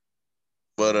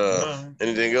 but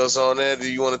anything else on that that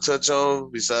you want to touch on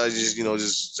besides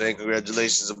just saying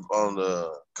congratulations on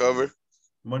the cover?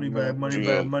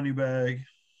 Moneybag.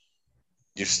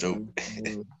 You're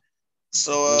stupid.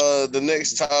 So the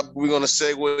next topic we're gonna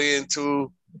segue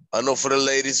into, I know for the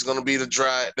ladies it's gonna be the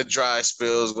dry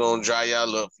spell is gonna dry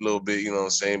y'all up a little bit, you know what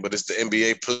I'm saying? But it's the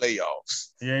NBA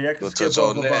playoffs. Yeah, I can skip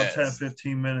off about 10,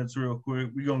 15 minutes real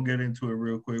quick. We're gonna get into it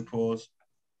real quick, pause.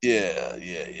 Yeah.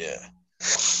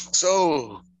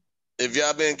 So if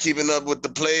y'all been keeping up with the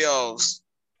playoffs,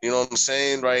 you know what I'm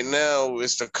saying? Right now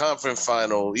it's the conference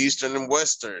final, Eastern and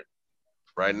Western.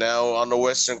 Right now on the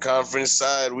Western Conference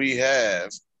side, we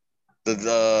have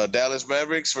the Dallas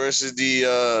Mavericks versus the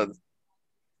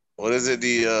Golden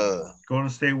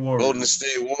State Warriors. Golden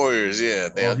State Warriors, yeah.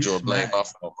 I drew a blame. My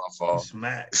fault.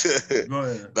 Smack. Go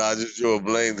ahead. I just drew a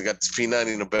blame. They got this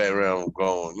P90 in the background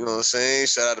going. You know what I'm saying?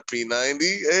 Shout out to P90.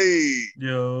 Hey.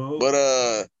 Yo. But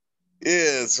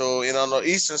yeah. So on the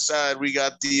Eastern side, we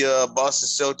got the Boston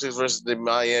Celtics versus the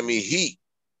Miami Heat.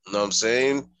 You know what I'm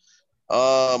saying?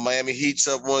 Miami Heat's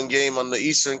up 1 game on the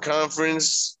Eastern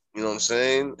Conference. You know what I'm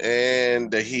saying?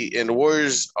 And the Heat and the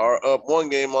Warriors are up 1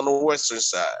 game on the Western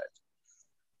side.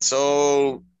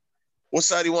 So, what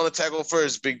side do you want to tackle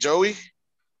first, Big Joey?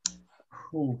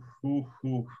 I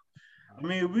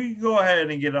mean, we go ahead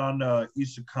and get on the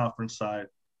Eastern Conference side.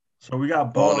 So we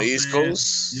got Boston. On the East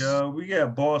Coast? Yeah, we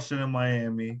got Boston and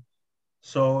Miami.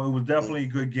 So it was definitely a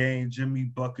good game. Jimmy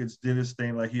Buckets did his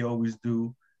thing like he always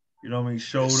do. You know what I mean?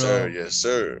 Showed up. Yes,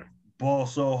 sir. ball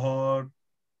so hard.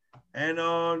 And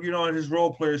his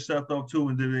role players stepped up too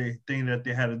and did the thing that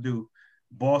they had to do.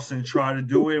 Boston tried to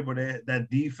do it, but that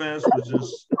defense was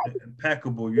just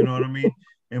impeccable. You know what I mean?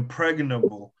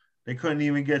 Impregnable. They couldn't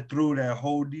even get through that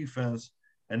whole defense,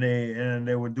 and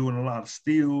they were doing a lot of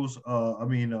steals.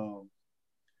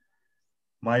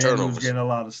 Miami was Turnovers. getting a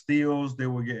lot of steals. They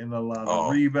were getting a lot of Oh.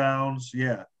 rebounds.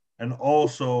 Yeah. And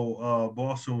also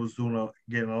Boston was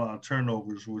getting a lot of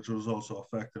turnovers, which was also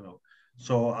affecting them.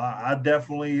 So I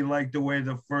definitely like the way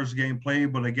the first game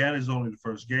played. But again, it's only the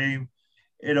first game.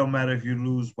 It don't matter if you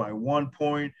lose by 1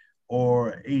 point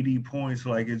or 80 points.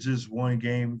 Like, it's just one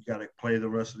game. You got to play the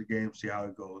rest of the game, see how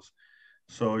it goes.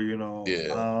 So,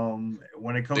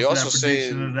 when it comes They to also that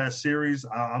prediction saying- of that series,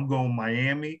 I'm going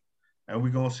Miami. And we're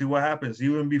gonna see what happens.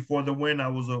 Even before the win, I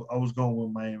was going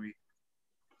with Miami.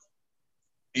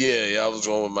 Yeah, I was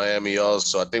going with Miami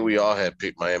also. I think we all had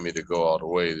picked Miami to go all the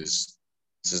way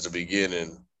since the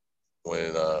beginning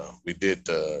when we did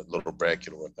the little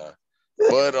bracket and whatnot.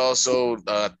 But also,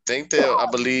 I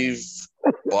believe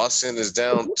Boston is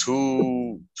down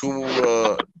two.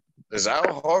 Is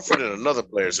Al Horford and another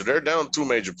player, so they're down two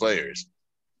major players.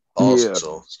 Also, Yeah.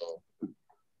 so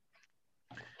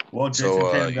Well, Jason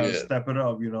Tatum got to yeah. step it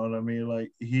up. You know what I mean?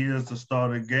 Like, he is the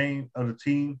starter game of the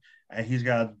team, and he's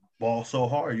got to ball so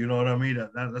hard. You know what I mean?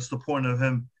 That's the point of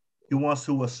him. He wants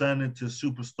to ascend into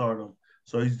superstardom.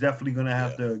 So he's definitely going to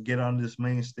have to get on this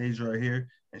main stage right here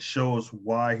and show us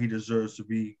why he deserves to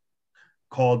be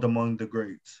called among the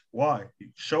greats. Why?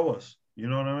 Show us. You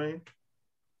know what I mean?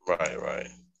 Right.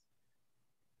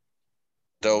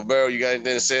 Barrow, you got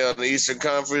anything to say on the Eastern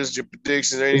Conference? Your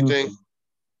predictions or anything?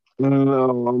 No,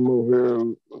 I'm over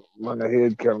here. My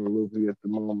head kind of loopy at the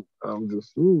moment. I'm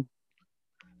just. All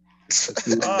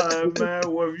right, man.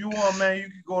 Well, if you want, man, you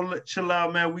can go chill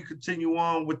out, man. We continue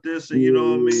on with this, and you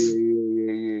know what I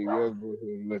mean? Yeah. Go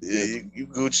ahead. Yeah, you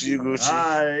Gucci.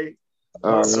 All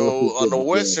right. So on the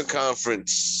Western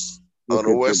Conference, on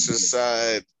the Western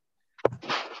side,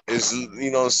 is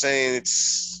what I'm saying,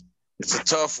 it's a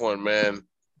tough one, man.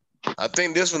 I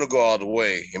think this one will go all the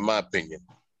way, in my opinion.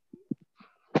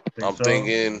 I'm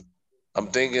thinking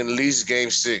at least game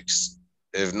 6,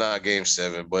 if not game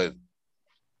 7. But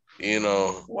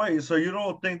Wait, so you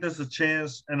don't think there's a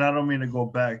chance? And I don't mean to go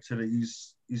back to the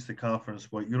Eastern Conference,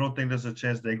 but you don't think there's a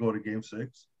chance they go to game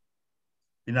 6?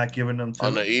 You're not giving them 2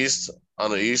 on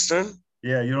the Eastern?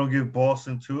 Yeah, you don't give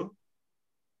Boston 2.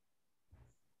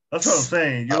 That's what I'm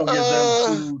saying. You don't give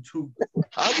them two.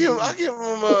 I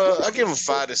give them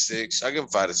 5 to 6. I give them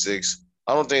 5 to 6.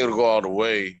 I don't think it'll go all the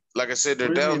way. Like I said,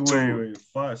 they're down 2. Wait,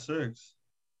 5, 6.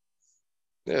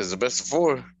 Yeah, it's the best of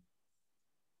 4.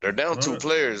 They're down 2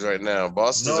 players right now.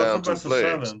 Boston's down 2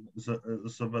 players.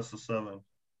 It's a best of 7.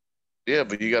 Yeah,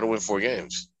 but you got to win 4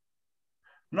 games.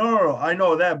 No, I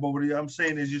know that, but what I'm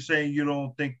saying is, you're saying you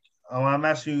don't think. I'm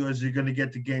asking you, is he going to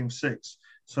get to game 6?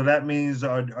 So that means,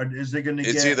 is they going to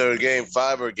get? It's either game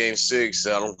 5 or game 6.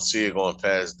 I don't see it going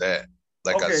past that.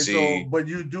 But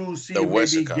you do see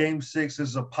maybe game 6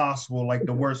 is a possible, like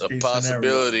the worst case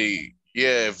possibility.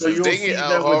 Scenario. Yeah, if they get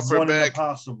Al Horford back,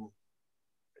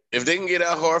 if they can get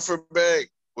Al Horford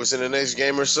back within the next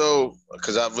game or so,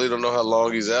 because I really don't know how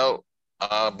long he's out,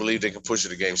 I believe they can push it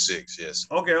to game 6. Yes.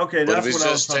 Okay. But if it's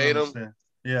just Tatum,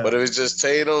 But if it's just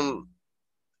Tatum,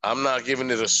 I'm not giving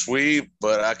it a sweep,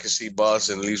 but I can see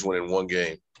Boston at least winning 1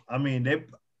 game. I mean,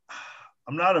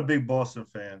 I'm not a big Boston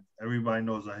fan. Everybody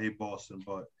knows I hate Boston,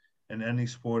 but in any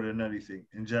sport and anything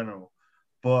in general.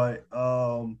 But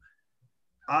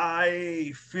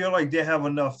I feel like they have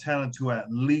enough talent to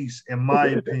at least, in my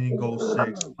opinion, go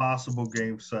 6, possible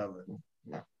game 7.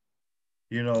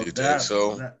 You think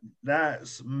so?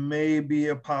 That's maybe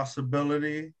a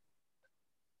possibility.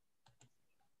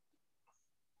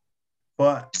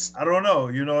 But I don't know.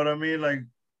 You know what I mean? Like,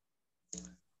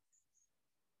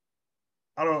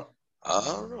 I don't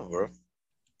know, bro.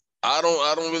 I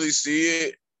don't really see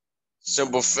it.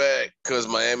 Simple fact, because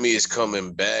Miami is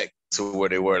coming back to where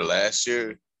they were last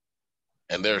year,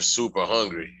 and they're super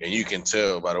hungry. And you can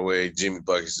tell by the way Jimmy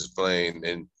Buckets is playing,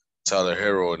 and Tyler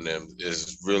Hero and them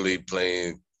is really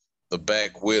playing the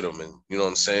back with them. And you know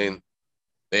what I'm saying?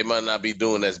 They might not be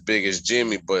doing as big as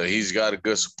Jimmy, but he's got a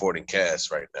good supporting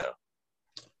cast right now.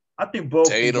 I think both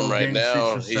Tatum right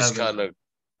now, he's kind of.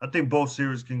 I think both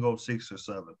series can go 6 or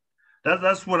 7.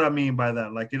 That's what I mean by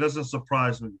that. Like, it doesn't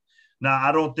surprise me. Now,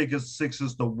 I don't think 6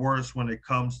 is the worst when it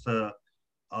comes to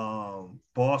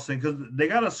Boston, because they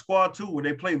got a squad too where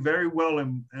they play very well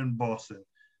in Boston.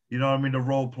 You know what I mean? The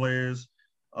role players,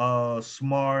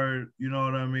 Smart. You know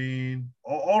what I mean?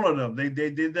 All of them. They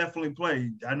definitely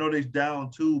play. I know they're down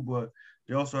 2, but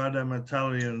they also had that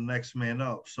mentality of the next man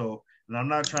up. So, and I'm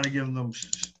not trying to give them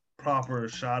proper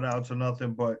shout outs or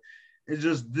nothing, but it's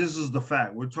just this is the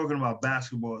fact. We're talking about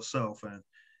basketball itself, and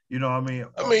you know, what I mean,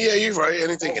 yeah, you're right.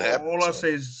 Anything can happen. all I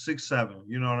say is 6-7.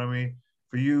 You know what I mean?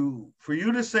 For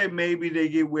you to say maybe they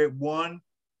get with one,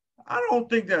 I don't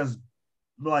think that's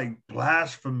like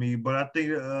blasphemy, but I think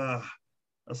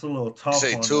that's a little tough. You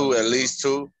say on two, them, at least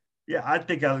two. Yeah, I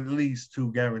think at least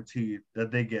two guaranteed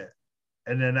that they get,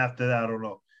 and then after that, I don't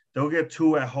know. They'll get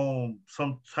two at home,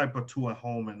 some type of two at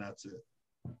home, and that's it.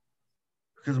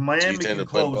 Because Miami can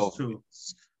close too.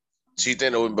 So you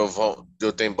think they'll win both home? Do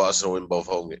you think Boston will win both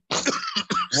home games?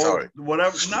 Sorry.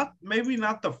 Whatever. Maybe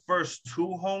not the first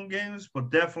two home games, but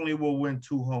definitely will win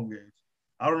two home games.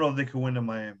 I don't know if they can win in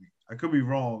Miami. I could be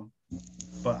wrong,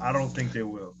 but I don't think they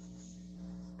will.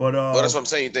 But that's what I'm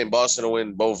saying. You think Boston will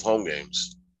win both home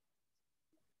games?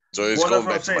 So it's going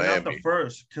back to Miami. Not the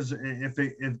first, because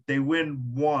if they win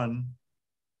one,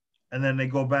 and then they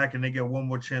go back and they get one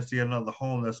more chance to get another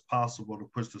home, that's possible to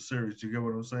push the series. You get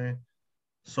what I'm saying?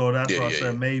 So that's why I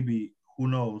said maybe. Who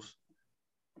knows?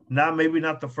 Maybe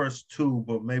not the first two,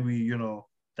 but maybe, you know,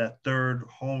 that third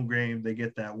home game they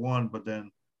get that one, but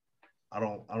then I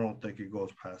don't think it goes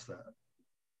past that,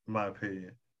 in my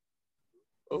opinion.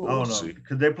 I don't know,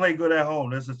 because they play good at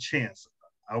home. There's a chance.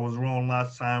 I was wrong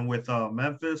last time with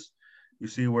Memphis. You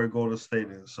see where Golden State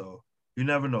is, so you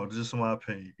never know. Just my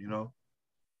opinion, you know.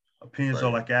 Opinions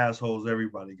are like assholes.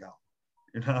 Everybody got,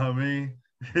 you know what I mean?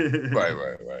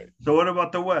 Right. So what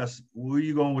about the West? Where are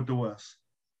you going with the West?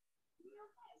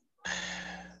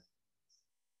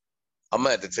 I'm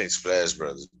gonna have to take Splash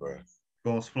Brothers, bro.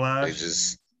 Going Splash? They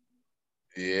just,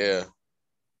 yeah.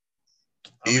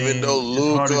 Even though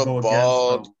Luka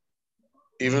balled,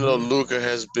 even though Luka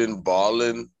has been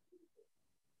balling,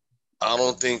 I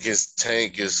don't think his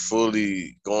tank is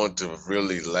fully going to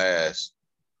really last.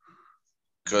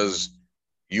 Because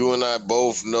you and I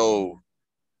both know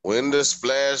when the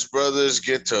Splash Brothers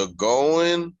get to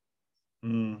going,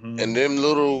 and them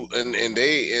little and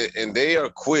they are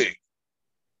quick.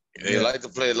 They like to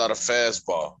play a lot of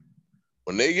fastball.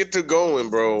 When they get to going,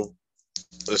 bro,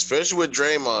 especially with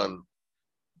Draymond,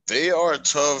 they are a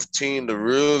tough team to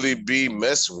really be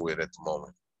messing with at the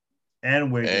moment.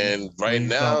 And Wiggins. And right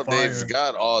now, they've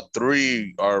got all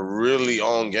three are really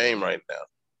on game right now.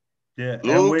 Yeah,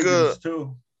 Luka, and Wiggins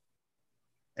too.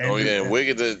 And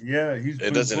Wiggins.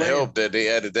 It doesn't help that they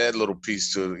added that little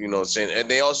piece to, you know what I'm saying? And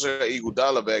they also got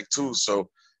Iguodala back too. So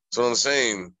I'm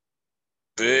saying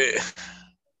they've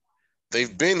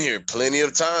been here plenty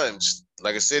of times.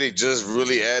 Like I said, they just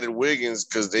really added Wiggins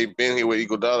because they've been here with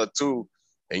Iguodala too.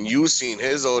 And you seen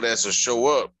his old ass will show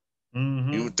up.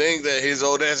 You would think that his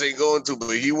old ass ain't going to,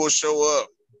 but he will show up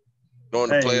during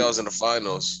the playoffs and the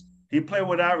finals. He played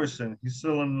with Iverson. He's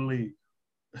still in the league.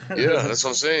 Yeah, that's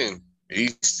what I'm saying.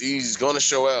 He's going to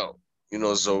show out. You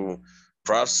know, so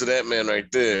props to that man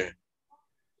right there.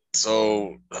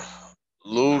 So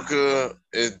Luka,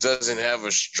 it doesn't have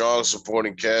a strong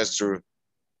supporting cast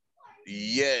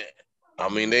yet. I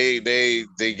mean, they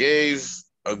gave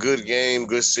a good game,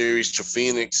 good series to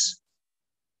Phoenix.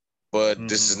 But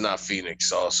this is not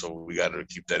Phoenix also. We got to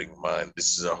keep that in mind.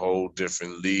 This is a whole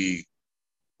different league.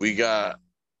 We got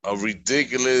a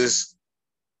ridiculous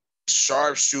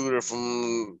sharpshooter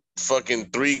from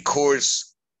fucking 3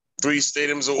 courts, 3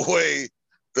 stadiums away.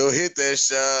 They'll hit that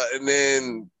shot. And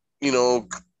then, you know,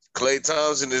 Klay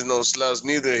Thompson is no slouch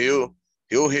neither.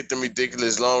 He'll hit them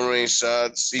ridiculous long-range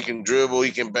shots. He can dribble.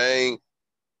 He can bang.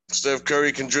 Steph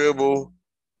Curry can dribble.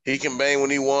 He can bang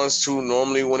when he wants to.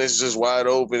 Normally when it's just wide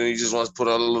open and he just wants to put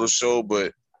on a little show.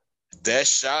 But that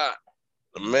shot,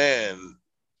 man.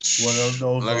 Those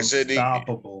like I said,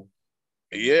 unstoppable.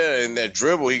 And that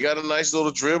dribble. He got a nice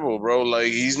little dribble, bro. Like,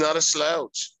 he's not a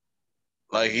slouch.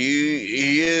 Like,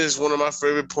 he is one of my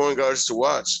favorite point guards to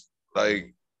watch.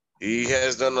 Like, he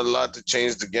has done a lot to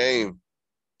change the game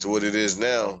to what it is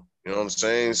now. You know what I'm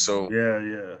saying? So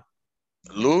yeah.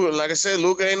 Luka, like I said,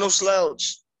 Luka ain't no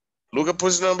slouch. Luka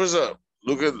puts numbers up.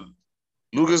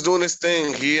 Luka's doing his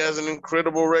thing. He has an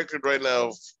incredible record right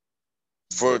now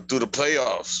through the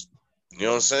playoffs. You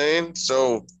know what I'm saying?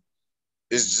 So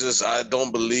it's just I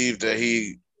don't believe that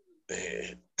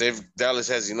Dallas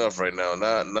has enough right now.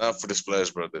 Not for the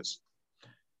Splash Brothers.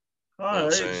 All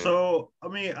right. So I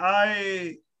mean,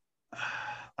 I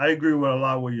agree with a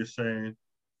lot of what you're saying.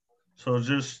 So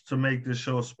just to make this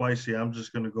show spicy, I'm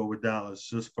just gonna go with Dallas,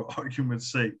 just for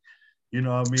argument's sake. You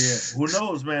know what I mean? Who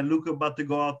knows, man? Luka about to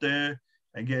go out there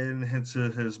and get into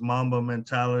his Mamba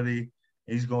mentality.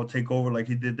 He's gonna take over like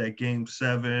he did that Game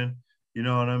 7. You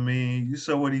know what I mean? You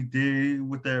saw what he did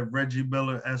with that Reggie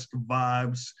Miller-esque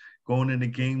vibes, going into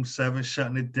Game 7,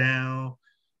 shutting it down.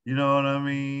 You know what I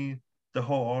mean? The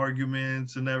whole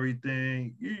arguments and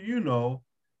everything. You know.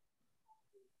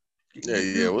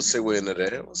 Yeah. We'll segue into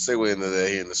that. We'll segue into that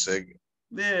here in a second.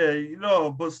 Yeah, you know,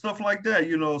 but stuff like that,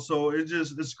 you know. So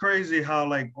it's crazy how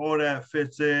like all that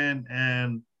fits in,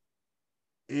 and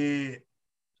it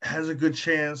has a good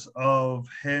chance of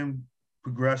him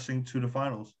progressing to the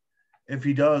finals. If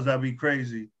he does, that'd be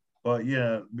crazy. But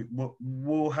yeah,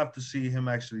 we'll have to see him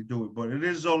actually do it. But it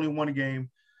is only one game.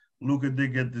 Luka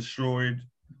did get destroyed,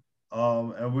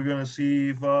 and we're gonna see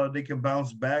if they can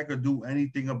bounce back or do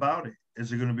anything about it.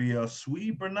 Is it gonna be a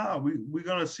sweep or not? We're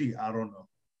gonna see. I don't know.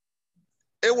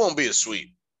 It won't be a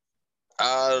sweep.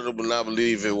 I will not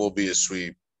believe it will be a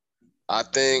sweep. I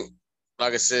think,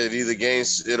 like I said,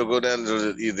 it'll go down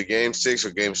to either game 6 or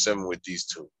game 7 with these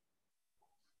two.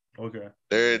 Okay.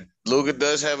 Luka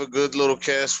does have a good little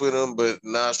cast with him, but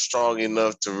not strong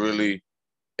enough to really,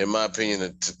 in my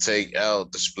opinion, to take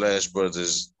out the Splash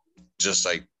Brothers just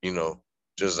like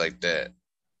that.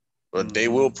 But they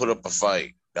will put up a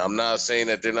fight. I'm not saying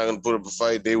that they're not going to put up a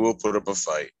fight. They will put up a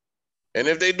fight. And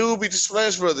if they do beat the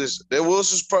Splash Brothers, it will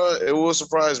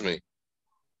surprise me.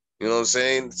 You know what I'm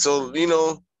saying? So,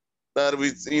 now that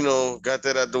we, got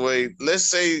that out the way, let's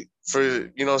say for,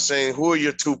 what I'm saying, who are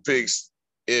your 2 picks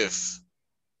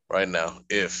right now,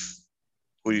 who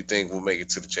do you think will make it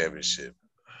to the championship?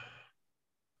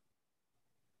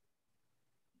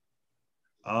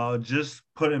 Just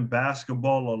putting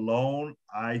basketball alone,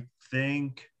 I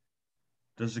think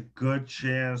there's a good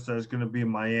chance that it's going to be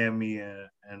Miami and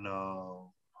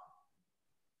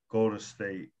Golden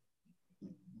State.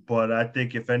 But I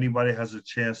think if anybody has a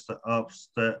chance to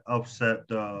upset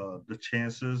the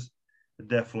chances, it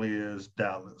definitely is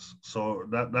Dallas. So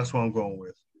that's what I'm going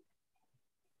with.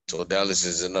 So Dallas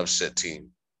is an upset team.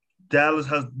 Dallas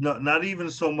has not even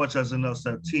so much as an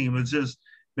upset team. It's just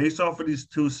based off of these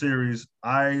 2 series,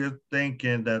 I'm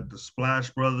thinking that the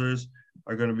Splash Brothers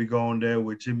are going to be going there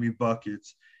with Jimmy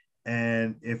Buckets.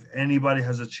 And if anybody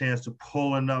has a chance to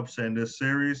pull an upset in this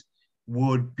series,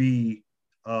 would be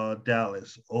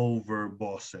Dallas over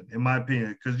Boston, in my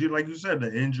opinion. Because like you said,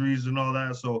 the injuries and all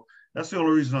that. So that's the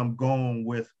only reason I'm going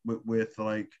with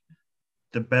like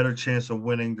the better chance of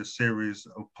winning the series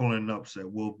of pulling an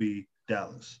upset will be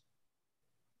Dallas.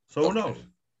 So who knows?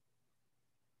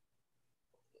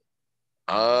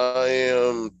 I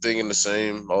am thinking the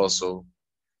same also.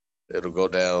 It'll go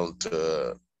down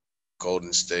to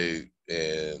Golden State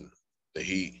and the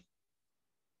Heat.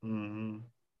 Mm-hmm.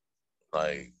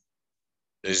 Like,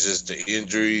 it's just the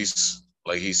injuries.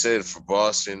 Like he said, for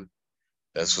Boston,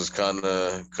 that's what's kind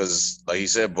of, because like he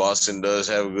said, Boston does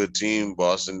have a good team.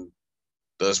 Boston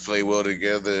does play well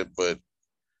together, but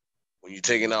when you're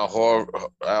taking out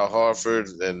Al Horford,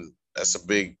 then that's a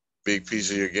big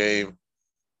piece of your game.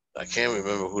 I can't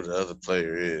remember who the other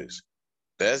player is.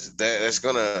 That's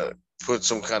gonna put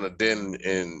some kind of dent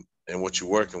in what you're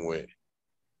working with.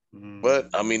 But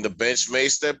I mean, the bench may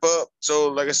step up. So,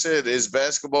 like I said, it's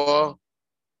basketball.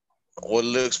 What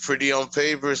looks pretty on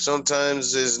paper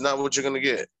sometimes is not what you're gonna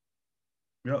get.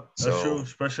 Yep, that's true.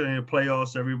 Especially in the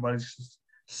playoffs, everybody's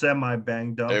semi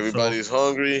banged up. Everybody's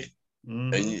hungry,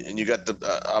 mm-hmm. and you got the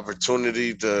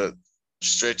opportunity to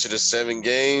stretch it to 7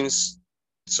 games.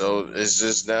 So it's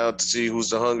just now to see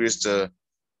who's the hungriest to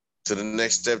the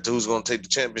next step to who's going to take the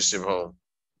championship home.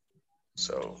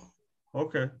 So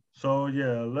okay, so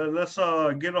yeah, let's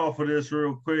get off of this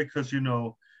real quick because we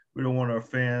don't want our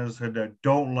fans that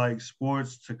don't like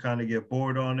sports to kind of get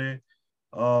bored on it.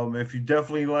 If you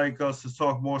definitely like us to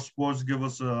talk more sports, give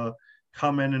us a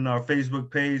comment in our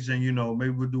Facebook page, and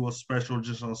maybe we'll do a special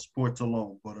just on sports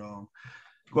alone. But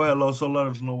go ahead, Lo. So let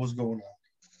us know what's going on.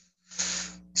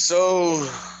 So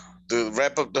to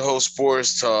wrap up the whole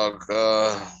sports talk,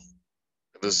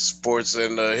 the sports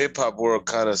and the hip hop world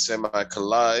kind of semi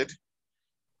collide.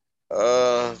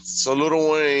 So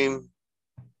Lil Wayne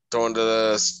during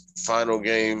the final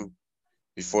game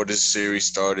before this series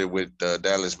started with the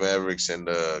Dallas Mavericks and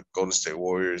the Golden State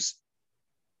Warriors.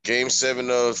 Game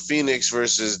 7 of Phoenix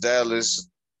versus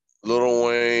Dallas. Lil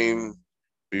Wayne,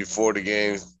 before the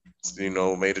game,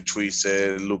 made a tweet,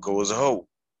 said Luka was a hoe.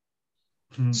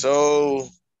 Mm-hmm. So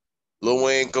Lil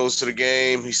Wayne goes to the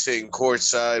game. He's sitting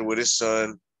courtside with his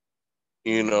son.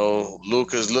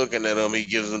 Luka's looking at him. He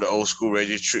gives him the old school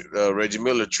Reggie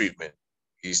Miller treatment.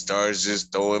 He starts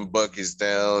just throwing buckets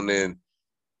down and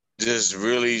just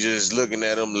really just looking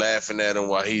at him, laughing at him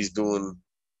while he's doing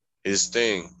his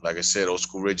thing. Like I said, old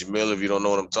school Reggie Miller. If you don't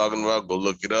know what I'm talking about, go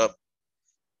look it up.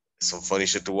 It's some funny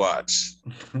shit to watch.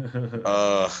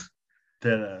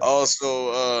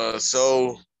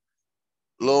 So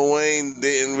Lil Wayne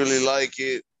didn't really like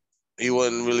it. He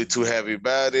wasn't really too happy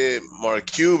about it. Mark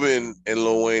Cuban and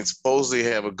Lil Wayne supposedly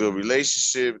have a good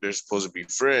relationship. They're supposed to be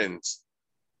friends.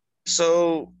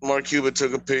 So Mark Cuban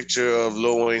took a picture of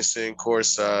Lil Wayne sitting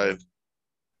courtside,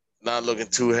 not looking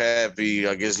too happy.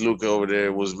 I guess Luca over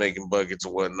there was making buckets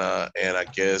and whatnot, and I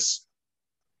guess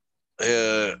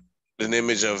an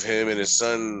image of him and his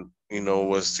son,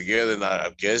 was together. And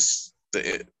I guess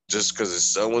just because his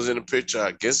son was in the picture,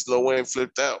 I guess Lil Wayne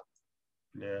flipped out.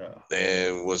 Yeah.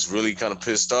 And was really kind of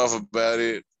pissed off about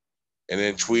it. And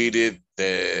then tweeted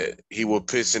that he would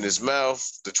piss in his mouth.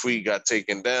 The tweet got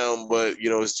taken down, but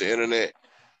it's the internet.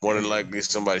 More than likely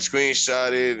somebody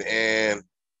screenshot it and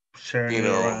sharing it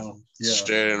around. Yeah.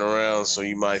 sharing it around. So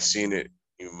you might have seen it.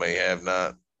 You may have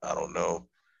not. I don't know.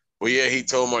 But yeah, he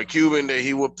told Mark Cuban that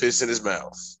he would piss in his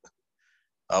mouth.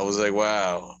 I was like,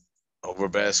 wow. Over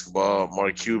basketball,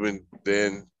 Mark Cuban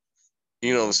then,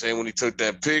 what I'm saying, when he took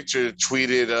that picture,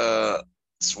 tweeted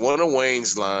it's one of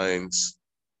Wayne's lines.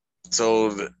 So,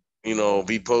 he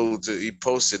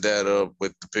posted that up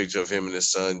with the picture of him and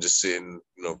his son just sitting,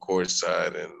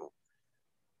 courtside, and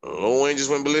Lil Wayne just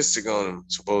went ballistic on him,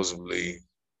 supposedly,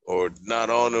 or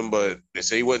not on him, but they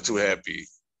say he wasn't too happy.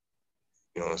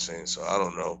 You know what I'm saying? So I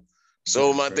don't know.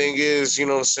 So my thing is, you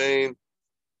know what I'm saying,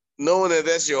 knowing that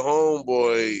that's your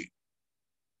homeboy,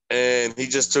 and he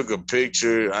just took a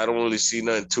picture, I don't really see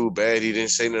nothing too bad. He didn't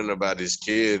say nothing about his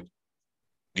kid.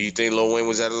 Do you think Lil Wayne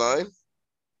was out of line?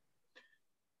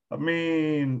 I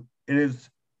mean, is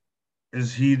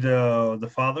he the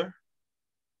father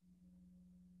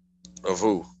of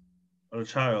who? Of the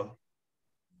child.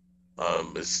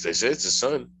 They said it's his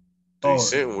son. No,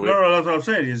 that's what I'm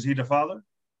saying. Is he the father?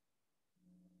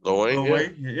 Lil Wayne,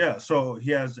 Wayne? Yeah. So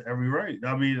he has every right.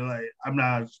 I mean, like,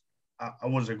 I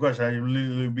wasn't question. I'm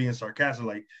literally being sarcastic.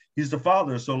 Like, he's the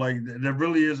father, so like there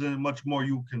really isn't much more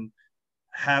you can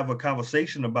have a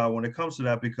conversation about when it comes to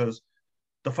that, because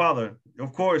the father,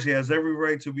 of course, he has every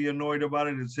right to be annoyed about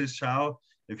it. It's his child.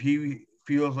 If he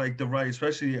feels like the right,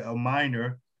 especially a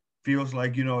minor, feels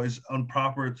like, it's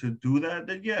improper to do that,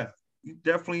 then yeah, he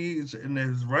definitely is in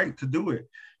his right to do it.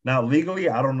 Now, legally,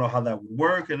 I don't know how that would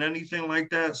work and anything like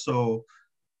that. So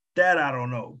that I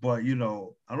don't know. But,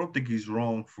 I don't think he's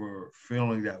wrong for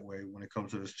feeling that way when it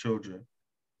comes to his children.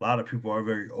 A lot of people are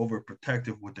very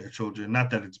overprotective with their children.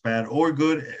 Not that it's bad or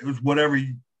good. It's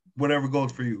whatever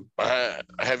goes for you.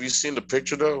 Have you seen the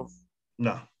picture though?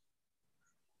 No.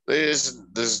 This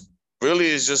really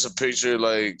is just a picture.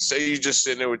 Like, say you just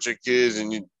sitting there with your kids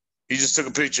and you just took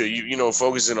a picture,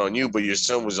 focusing on you, but your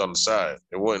son was on the side.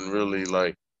 It wasn't really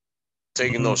like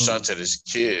taking no shots at his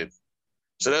kid.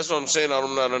 So that's what I'm saying.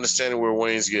 I'm not understanding where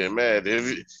Wayne's getting mad.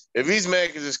 If he's mad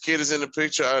because his kid is in the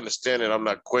picture, I understand it. I'm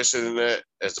not questioning that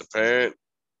as a parent.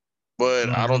 But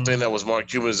I don't think that was Mark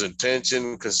Cuban's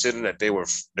intention, considering that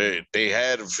they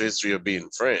had a history of being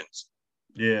friends.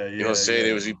 Yeah. You know what I'm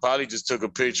saying? He probably just took a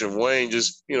picture of Wayne,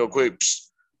 just quick,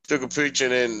 took a picture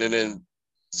and then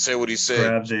said what he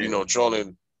said.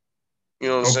 Trolling. You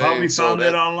know what I'm saying? Probably found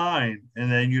it online,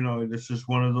 and then it's just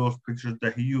one of those pictures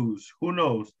that he used. Who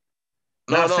knows?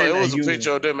 No, it was a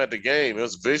picture of them at the game. It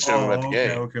was a picture of him at the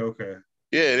game. Okay.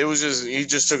 Yeah, it was he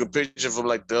just took a picture from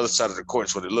like the other side of the court.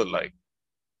 That's what it looked like.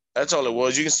 That's all it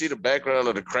was. You can see the background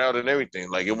of the crowd and everything.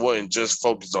 Like, it wasn't just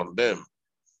focused on them.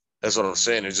 That's what I'm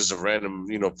saying. It's just a random,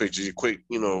 picture. You quick,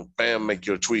 bam, make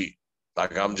your tweet.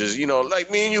 Like, I'm just,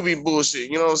 like me and you be bullshit.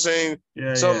 You know what I'm saying?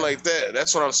 Yeah, something like that.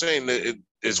 That's what I'm saying.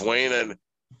 It's Wayne, and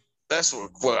that's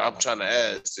what I'm trying to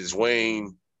ask. Is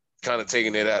Wayne kind of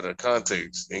taking it out of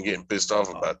context and getting pissed off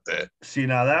about that? See,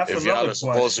 now that's if another y'all are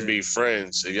supposed to be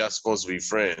friends,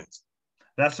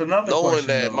 that's another knowing question,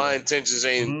 that though. my intentions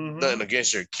ain't nothing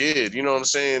against your kid. You know what I'm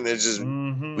saying? It's just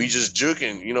we just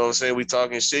juking. You know what I'm saying? We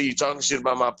talking shit. You talking shit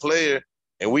about my player,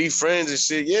 and we friends and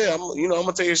shit. Yeah, I'm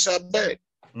gonna take a shot back.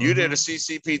 You there to see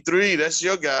CP3? That's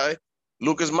your guy.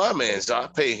 Luca's my man, so I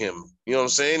pay him. You know what I'm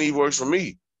saying? He works for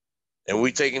me, and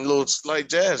we taking little slight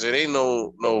jabs. It ain't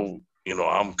no.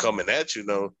 I'm coming at you.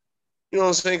 No. You know what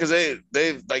I'm saying? Because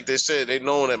they like they said, they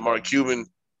know that Mark Cuban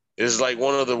is like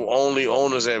one of the only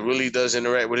owners that really does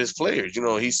interact with his players.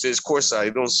 He sits courtside.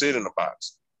 He don't sit in the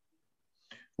box.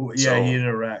 Well, yeah, he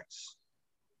interacts.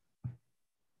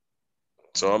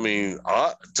 So, I mean,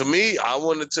 to me, I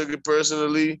wouldn't have took it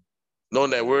personally,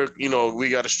 knowing that we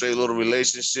got a straight little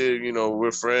relationship.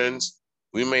 We're friends.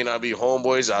 We may not be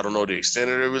homeboys. I don't know the extent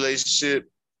of the relationship.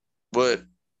 But,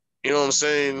 you know what I'm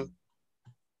saying?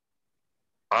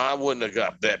 I wouldn't have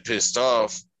got that pissed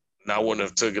off, and I wouldn't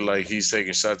have took it like he's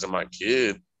taking shots at my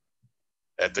kid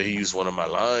after he used one of my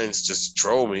lines just to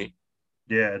troll me.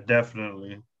 Yeah,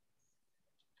 definitely.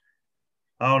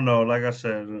 I don't know. Like I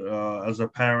said, as a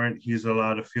parent, he's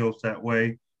allowed to feel that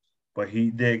way, but he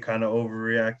did kind of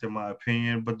overreact, in my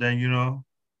opinion. But then,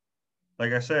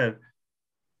 like I said,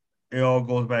 it all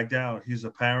goes back down. He's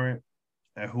a parent,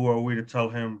 and who are we to tell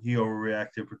him he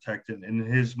overreacted, protecting in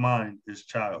his mind his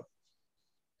child?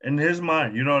 In his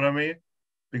mind, you know what I mean?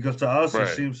 Because to us, it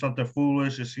Right. seems something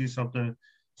foolish. It seems something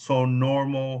so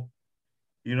normal,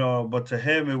 but to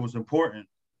him, it was important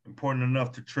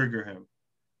enough to trigger him.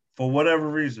 For whatever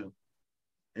reason,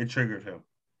 it triggered him.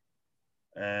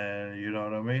 And you know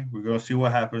what I mean? We're going to see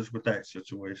what happens with that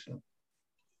situation.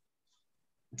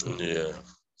 Yeah.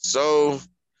 So,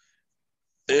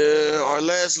 yeah, our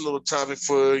last little topic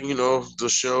for, the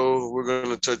show, we're going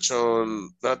to touch on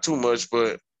not too much,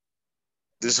 but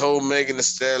this whole Megan Thee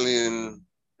Stallion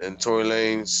and Tory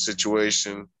Lanez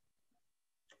situation.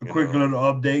 A quick little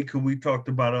update because we talked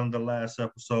about it on the last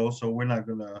episode, so we're not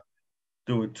going to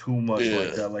do it too much like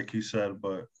Yeah. that, like you said,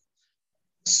 but.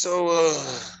 So,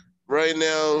 right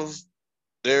now,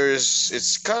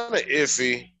 it's kind of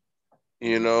iffy.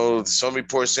 Some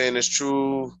reports saying it's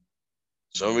true,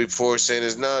 some reports saying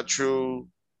it's not true.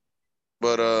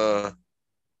 But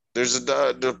there's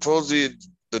supposedly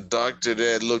the doctor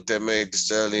that looked at Meg Thee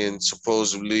Stallion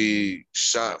supposedly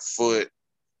shot foot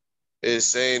is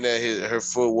saying that her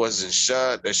foot wasn't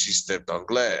shot, that she stepped on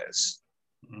glass.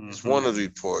 It's one of the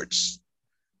reports.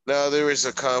 Now there is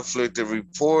a conflict of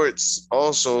reports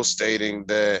also stating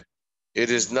that it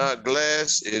is not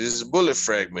glass, it is bullet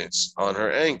fragments on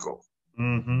her ankle.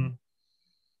 Mm-hmm.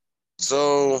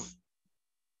 So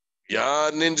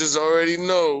y'all ninjas already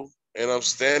know, and I'm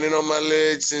standing on my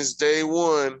leg since day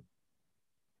one.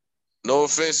 No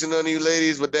offense to none of you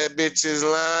ladies, but that bitch is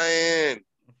lying.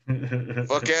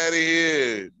 Fuck out of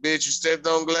here. Bitch, you stepped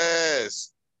on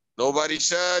glass. Nobody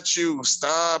shot you.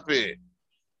 Stop it.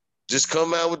 Just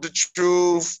come out with the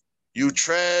truth. You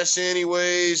trash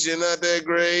anyways. You're not that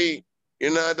great.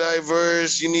 You're not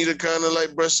diverse. You need to kind of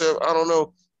like brush up. I don't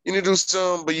know. You need to do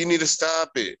something, but you need to stop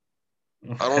it.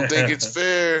 I don't think it's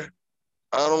fair.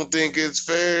 I don't think it's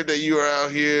fair that you are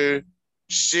out here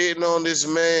shitting on this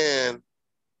man,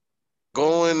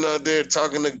 going out there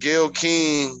talking to Gail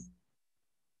King,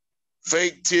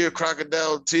 fake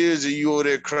crocodile tears, and you over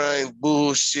there crying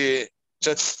bullshit.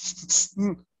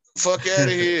 Fuck out of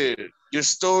here. Your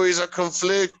stories are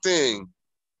conflicting.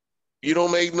 You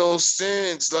don't make no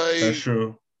sense. Like, that's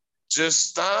true. Just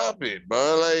stop it,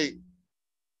 bro. Like,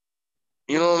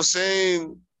 you know what I'm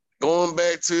saying? Going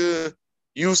back to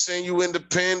you saying you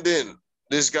independent.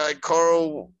 This guy,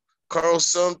 Carl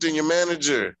something, your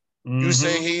manager. You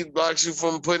saying he blocks you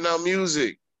from putting out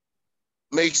music.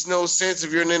 Makes no sense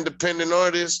if you're an independent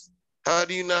artist. How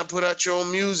do you not put out your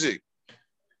own music?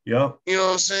 Yep. You know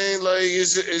what I'm saying? Like,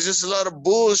 it's just a lot of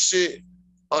bullshit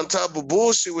on top of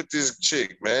bullshit with this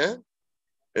chick, man.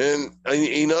 And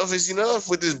enough is enough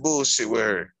with this bullshit with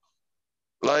her.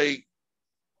 Like,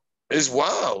 it's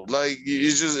wild. Like,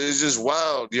 it's just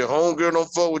wild. Your homegirl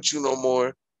don't fuck with you no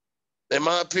more. In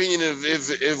my opinion,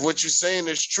 if what you're saying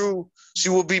is true, she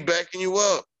will be backing you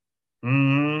up.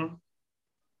 Mm-hmm.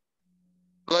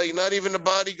 Like, not even the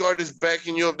bodyguard is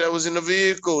backing you up that was in the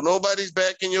vehicle. Nobody's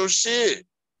backing your shit.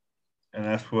 And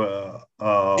that's what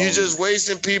You're just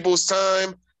wasting people's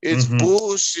time. It's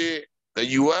bullshit that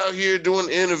you out here doing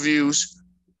interviews,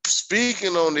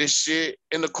 speaking on this shit,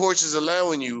 and the courts is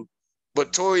allowing you.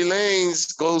 But Tory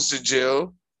Lanez goes to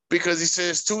jail because he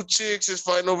says 2 chicks is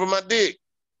fighting over my dick.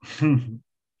 He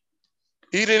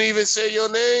didn't even say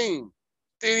your name.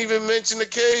 Didn't even mention the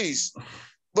case.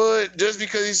 But just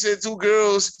because he said 2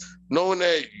 girls, knowing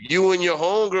that you and your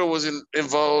homegirl was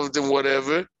involved in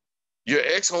whatever, your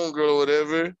ex-homegirl or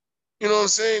whatever, you know what I'm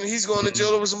saying? He's going to jail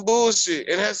over some bullshit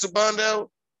and has to bond out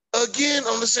again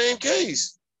on the same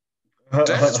case.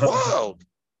 That's wild.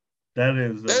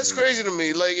 That's crazy to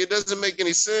me. Like, it doesn't make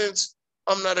any sense.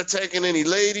 I'm not attacking any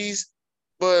ladies,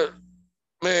 but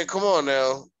man, come on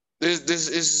now. This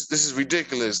is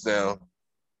ridiculous now.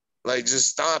 Like, just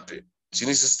stop it. She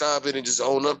needs to stop it and just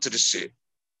own up to the shit.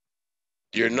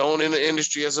 You're known in the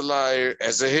industry as a liar,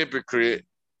 as a hypocrite.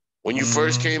 When you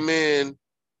first came in,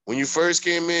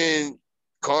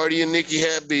 Cardi and Nicki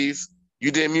had beef.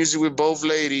 You did music with both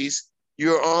ladies.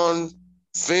 You're on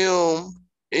film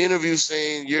interview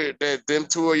saying that them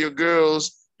 2 are your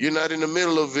girls. You're not in the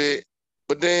middle of it.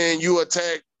 But then you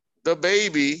attack the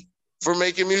baby for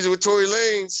making music with Tory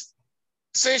Lanez.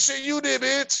 Same shit you did,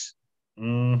 bitch.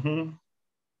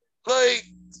 Like,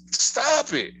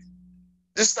 stop it.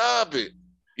 Just stop it.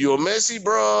 You a messy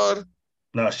broad.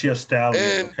 No, she a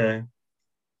stallion, okay?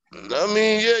 I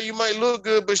mean, yeah, you might look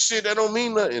good, but shit, that don't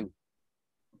mean nothing.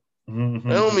 That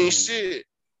don't mean shit.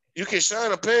 You can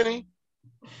shine a penny.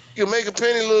 You can make a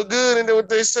penny look good, and then what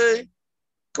they say.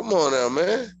 Come on now,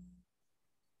 man.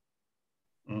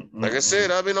 Like I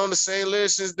said, I've been on the same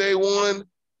list since day one.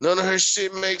 None of her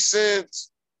shit makes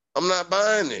sense. I'm not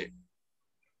buying it.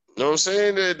 You know what I'm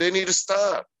saying? They need to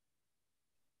stop.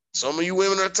 Some of you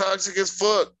women are toxic as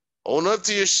fuck. Own up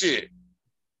to your shit.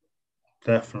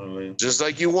 Definitely. Just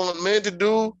like you want men to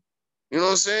do. You know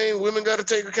what I'm saying? Women got to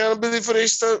take accountability for their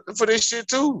stuff, for their shit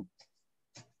too.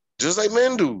 Just like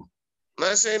men do. I'm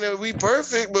not saying that we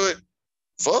perfect, but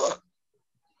fuck.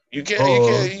 You can't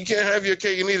have your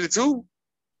cake and eat it too.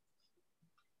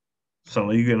 So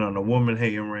you getting on a woman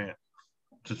hating rant.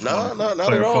 Just No, not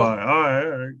clarify. at all. All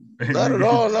right. Not at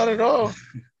all. Not at all.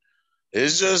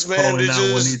 It's just, man, calling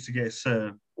out what needs to get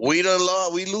said. We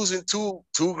losing two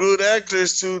good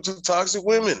actors to toxic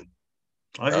women.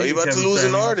 Now you about to lose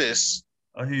an artist.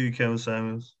 I hear you, Kevin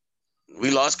Samuels.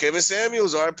 We lost Kevin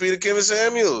Samuels. R.P. to Kevin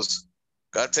Samuels.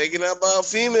 Got taken out by a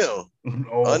female.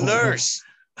 A nurse.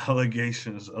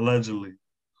 Allegations, allegedly.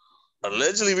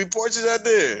 Allegedly, reports is out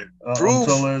there. Proof.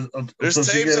 There's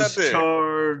tapes out there.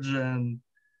 Charged and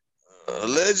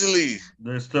allegedly.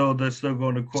 They're still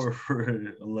going to court for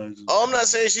it, allegedly. Oh, I'm not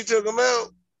saying she took him out.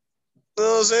 You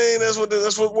know what I'm saying?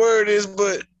 That's what word is,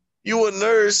 but you a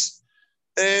nurse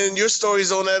and your stories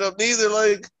don't add up neither.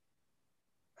 Like,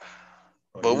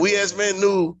 but we as men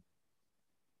knew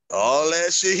all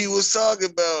that shit he was talking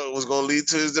about was gonna lead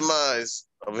to his demise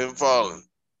of him falling.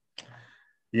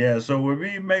 Yeah, so with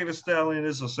me, Megan Thee Stallion,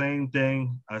 it's the same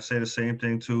thing. I say the same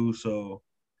thing too. So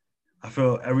I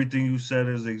feel everything you said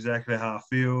is exactly how I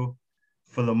feel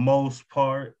for the most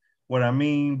part. What I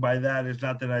mean by that is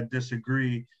not that I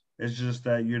disagree. It's just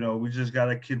that, we just got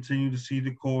to continue to see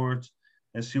the courts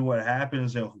and see what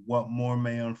happens and what more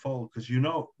may unfold. Because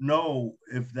know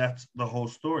if that's the whole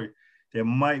story. There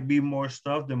might be more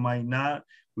stuff. There might not.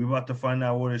 We're about to find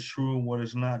out what is true and what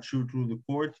is not true through the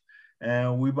courts.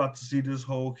 And we're about to see this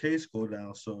whole case go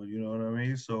down. So, you know what I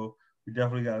mean? So we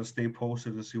definitely got to stay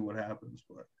posted and see what happens.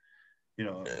 But,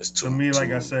 to me,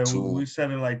 like I said, we said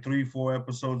it like 3-4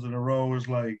 episodes in a row. It's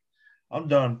like, I'm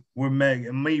done with Meg.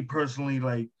 And me personally,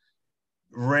 like,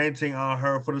 ranting on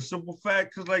her for the simple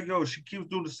fact, because, like, she keeps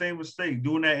doing the same mistake.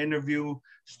 Doing that interview,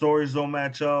 stories don't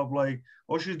match up. Like,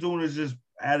 all she's doing is just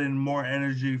adding more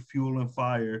energy, fuel, and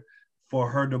fire for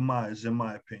her demise, in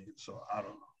my opinion. So, I don't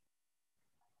know.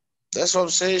 That's what I'm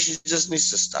saying. She just needs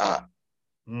to stop.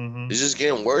 Mm-hmm. It's just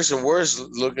getting worse and worse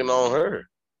looking on her.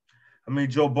 I mean,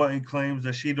 Joe Budden claims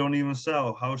that she don't even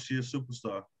sell. How is she a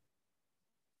superstar?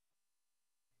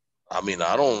 I mean,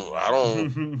 I don't.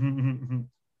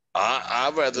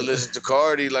 I'd rather listen to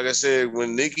Cardi. Like I said,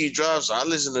 when Nicki drops, I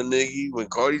listen to Nicki. When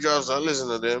Cardi drops, I listen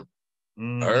to them.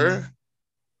 Mm-hmm. Her,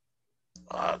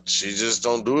 she just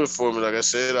don't do it for me. Like I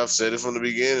said, I've said it from the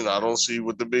beginning. I don't see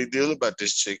what the big deal about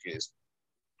this chick is.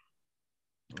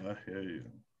 I hear you.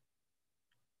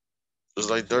 Just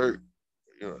like Dirt.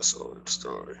 That's the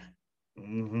story.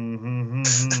 Mm-hmm.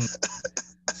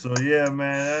 So, yeah,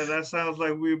 man, that sounds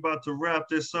like we're about to wrap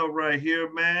this up right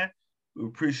here, man. We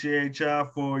appreciate y'all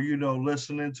for,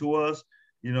 listening to us.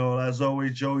 As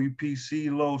always, Joey PC,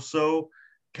 Loso.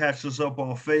 Catch us up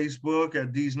on Facebook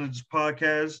at These Ninjas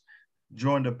Podcast.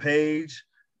 Join the page.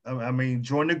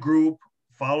 Join the group.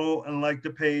 Follow and like the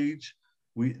page.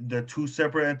 They're two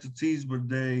separate entities, but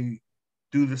they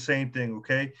do the same thing,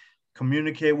 okay?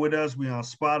 Communicate with us. We on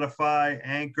Spotify,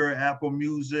 Anchor, Apple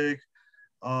Music,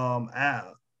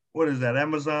 what is that?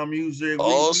 Amazon Music.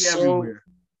 We everywhere.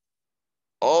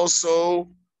 Also,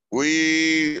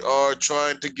 we are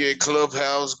trying to get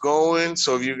Clubhouse going.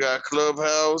 So if you got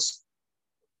Clubhouse,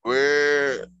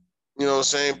 we're,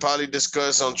 probably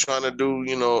discuss on trying to do,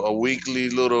 a weekly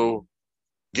little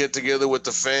get together with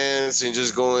the fans and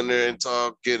just go in there and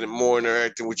talk, get more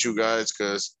interacting with you guys,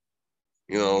 because,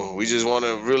 we just want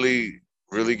to really,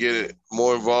 really get it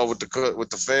more involved with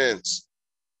the fans.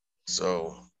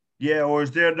 So. Yeah, or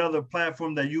is there another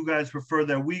platform that you guys prefer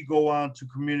that we go on to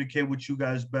communicate with you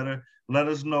guys better? Let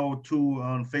us know, too,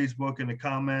 on Facebook in the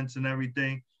comments and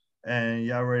everything. And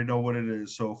y'all already know what it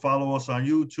is. So follow us on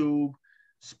YouTube,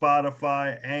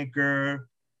 Spotify, Anchor,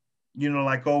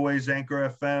 like always,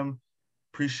 Anchor FM.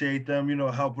 Appreciate them,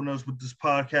 helping us with this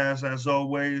podcast as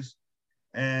always.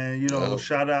 And,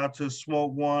 shout out to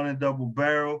Smoke One and Double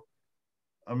Barrel.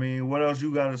 What else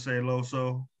you got to say,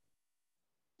 Loso?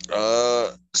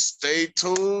 Stay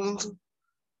tuned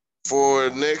for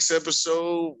next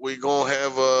episode. We're gonna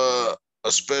have a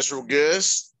special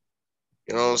guest.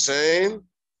 You know what I'm saying?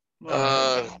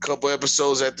 A couple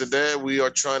episodes after that, we are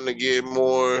trying to get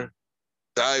more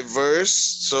diverse.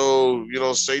 So,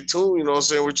 stay tuned. You know what I'm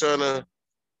saying? We're trying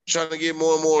trying to get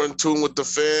more and more in tune with the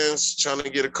fans, trying to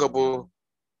get a couple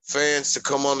fans to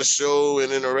come on the show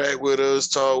and interact with us,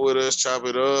 talk with us, chop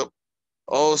it up.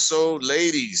 Also,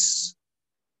 ladies,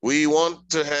 we want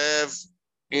to have,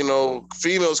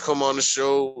 females come on the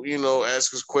show,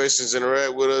 ask us questions,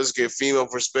 interact with us, get female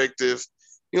perspective.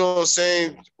 You know what I'm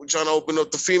saying? We're trying to open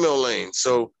up the female lane.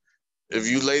 So if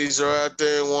you ladies are out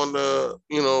there and want to,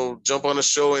 jump on the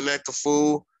show and act a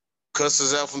fool, cuss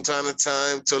us out from time to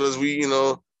time, tell us we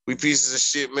pieces of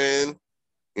shit, man.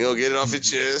 Get it off your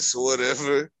chest or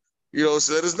whatever.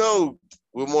 So let us know.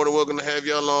 We're more than welcome to have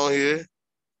y'all on here.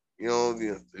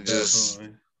 Just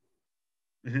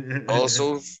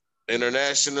also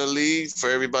internationally, for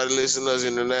everybody listening to us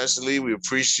internationally, we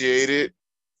appreciate it.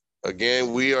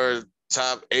 Again, we are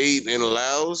top 8 in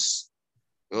Laos.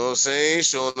 You know what I'm saying?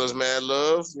 Showing us mad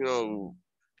love.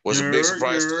 Was a big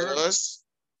surprise to us.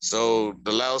 So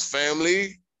the Laos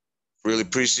family, really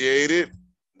appreciate it.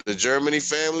 The Germany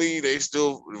family, they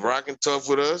still rocking tough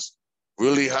with us.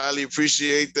 Really highly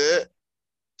appreciate that.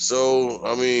 So,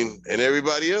 and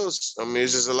everybody else.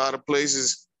 It's just a lot of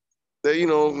places that,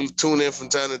 we tune in from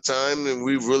time to time, and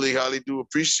we really highly do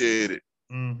appreciate it.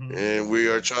 Mm-hmm. And we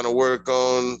are trying to work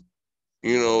on,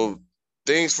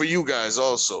 things for you guys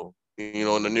also, in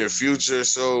the near future.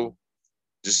 So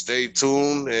just stay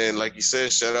tuned. And like you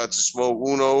said, shout out to Smoke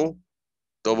Uno,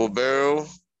 Double Barrel,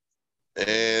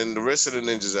 and the rest of the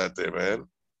ninjas out there, man.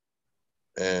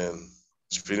 And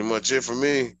that's pretty much it for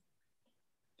me.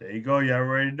 There you go. You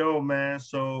already know, man.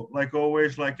 So, like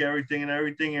always, like everything,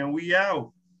 and we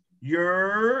out.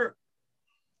 You're.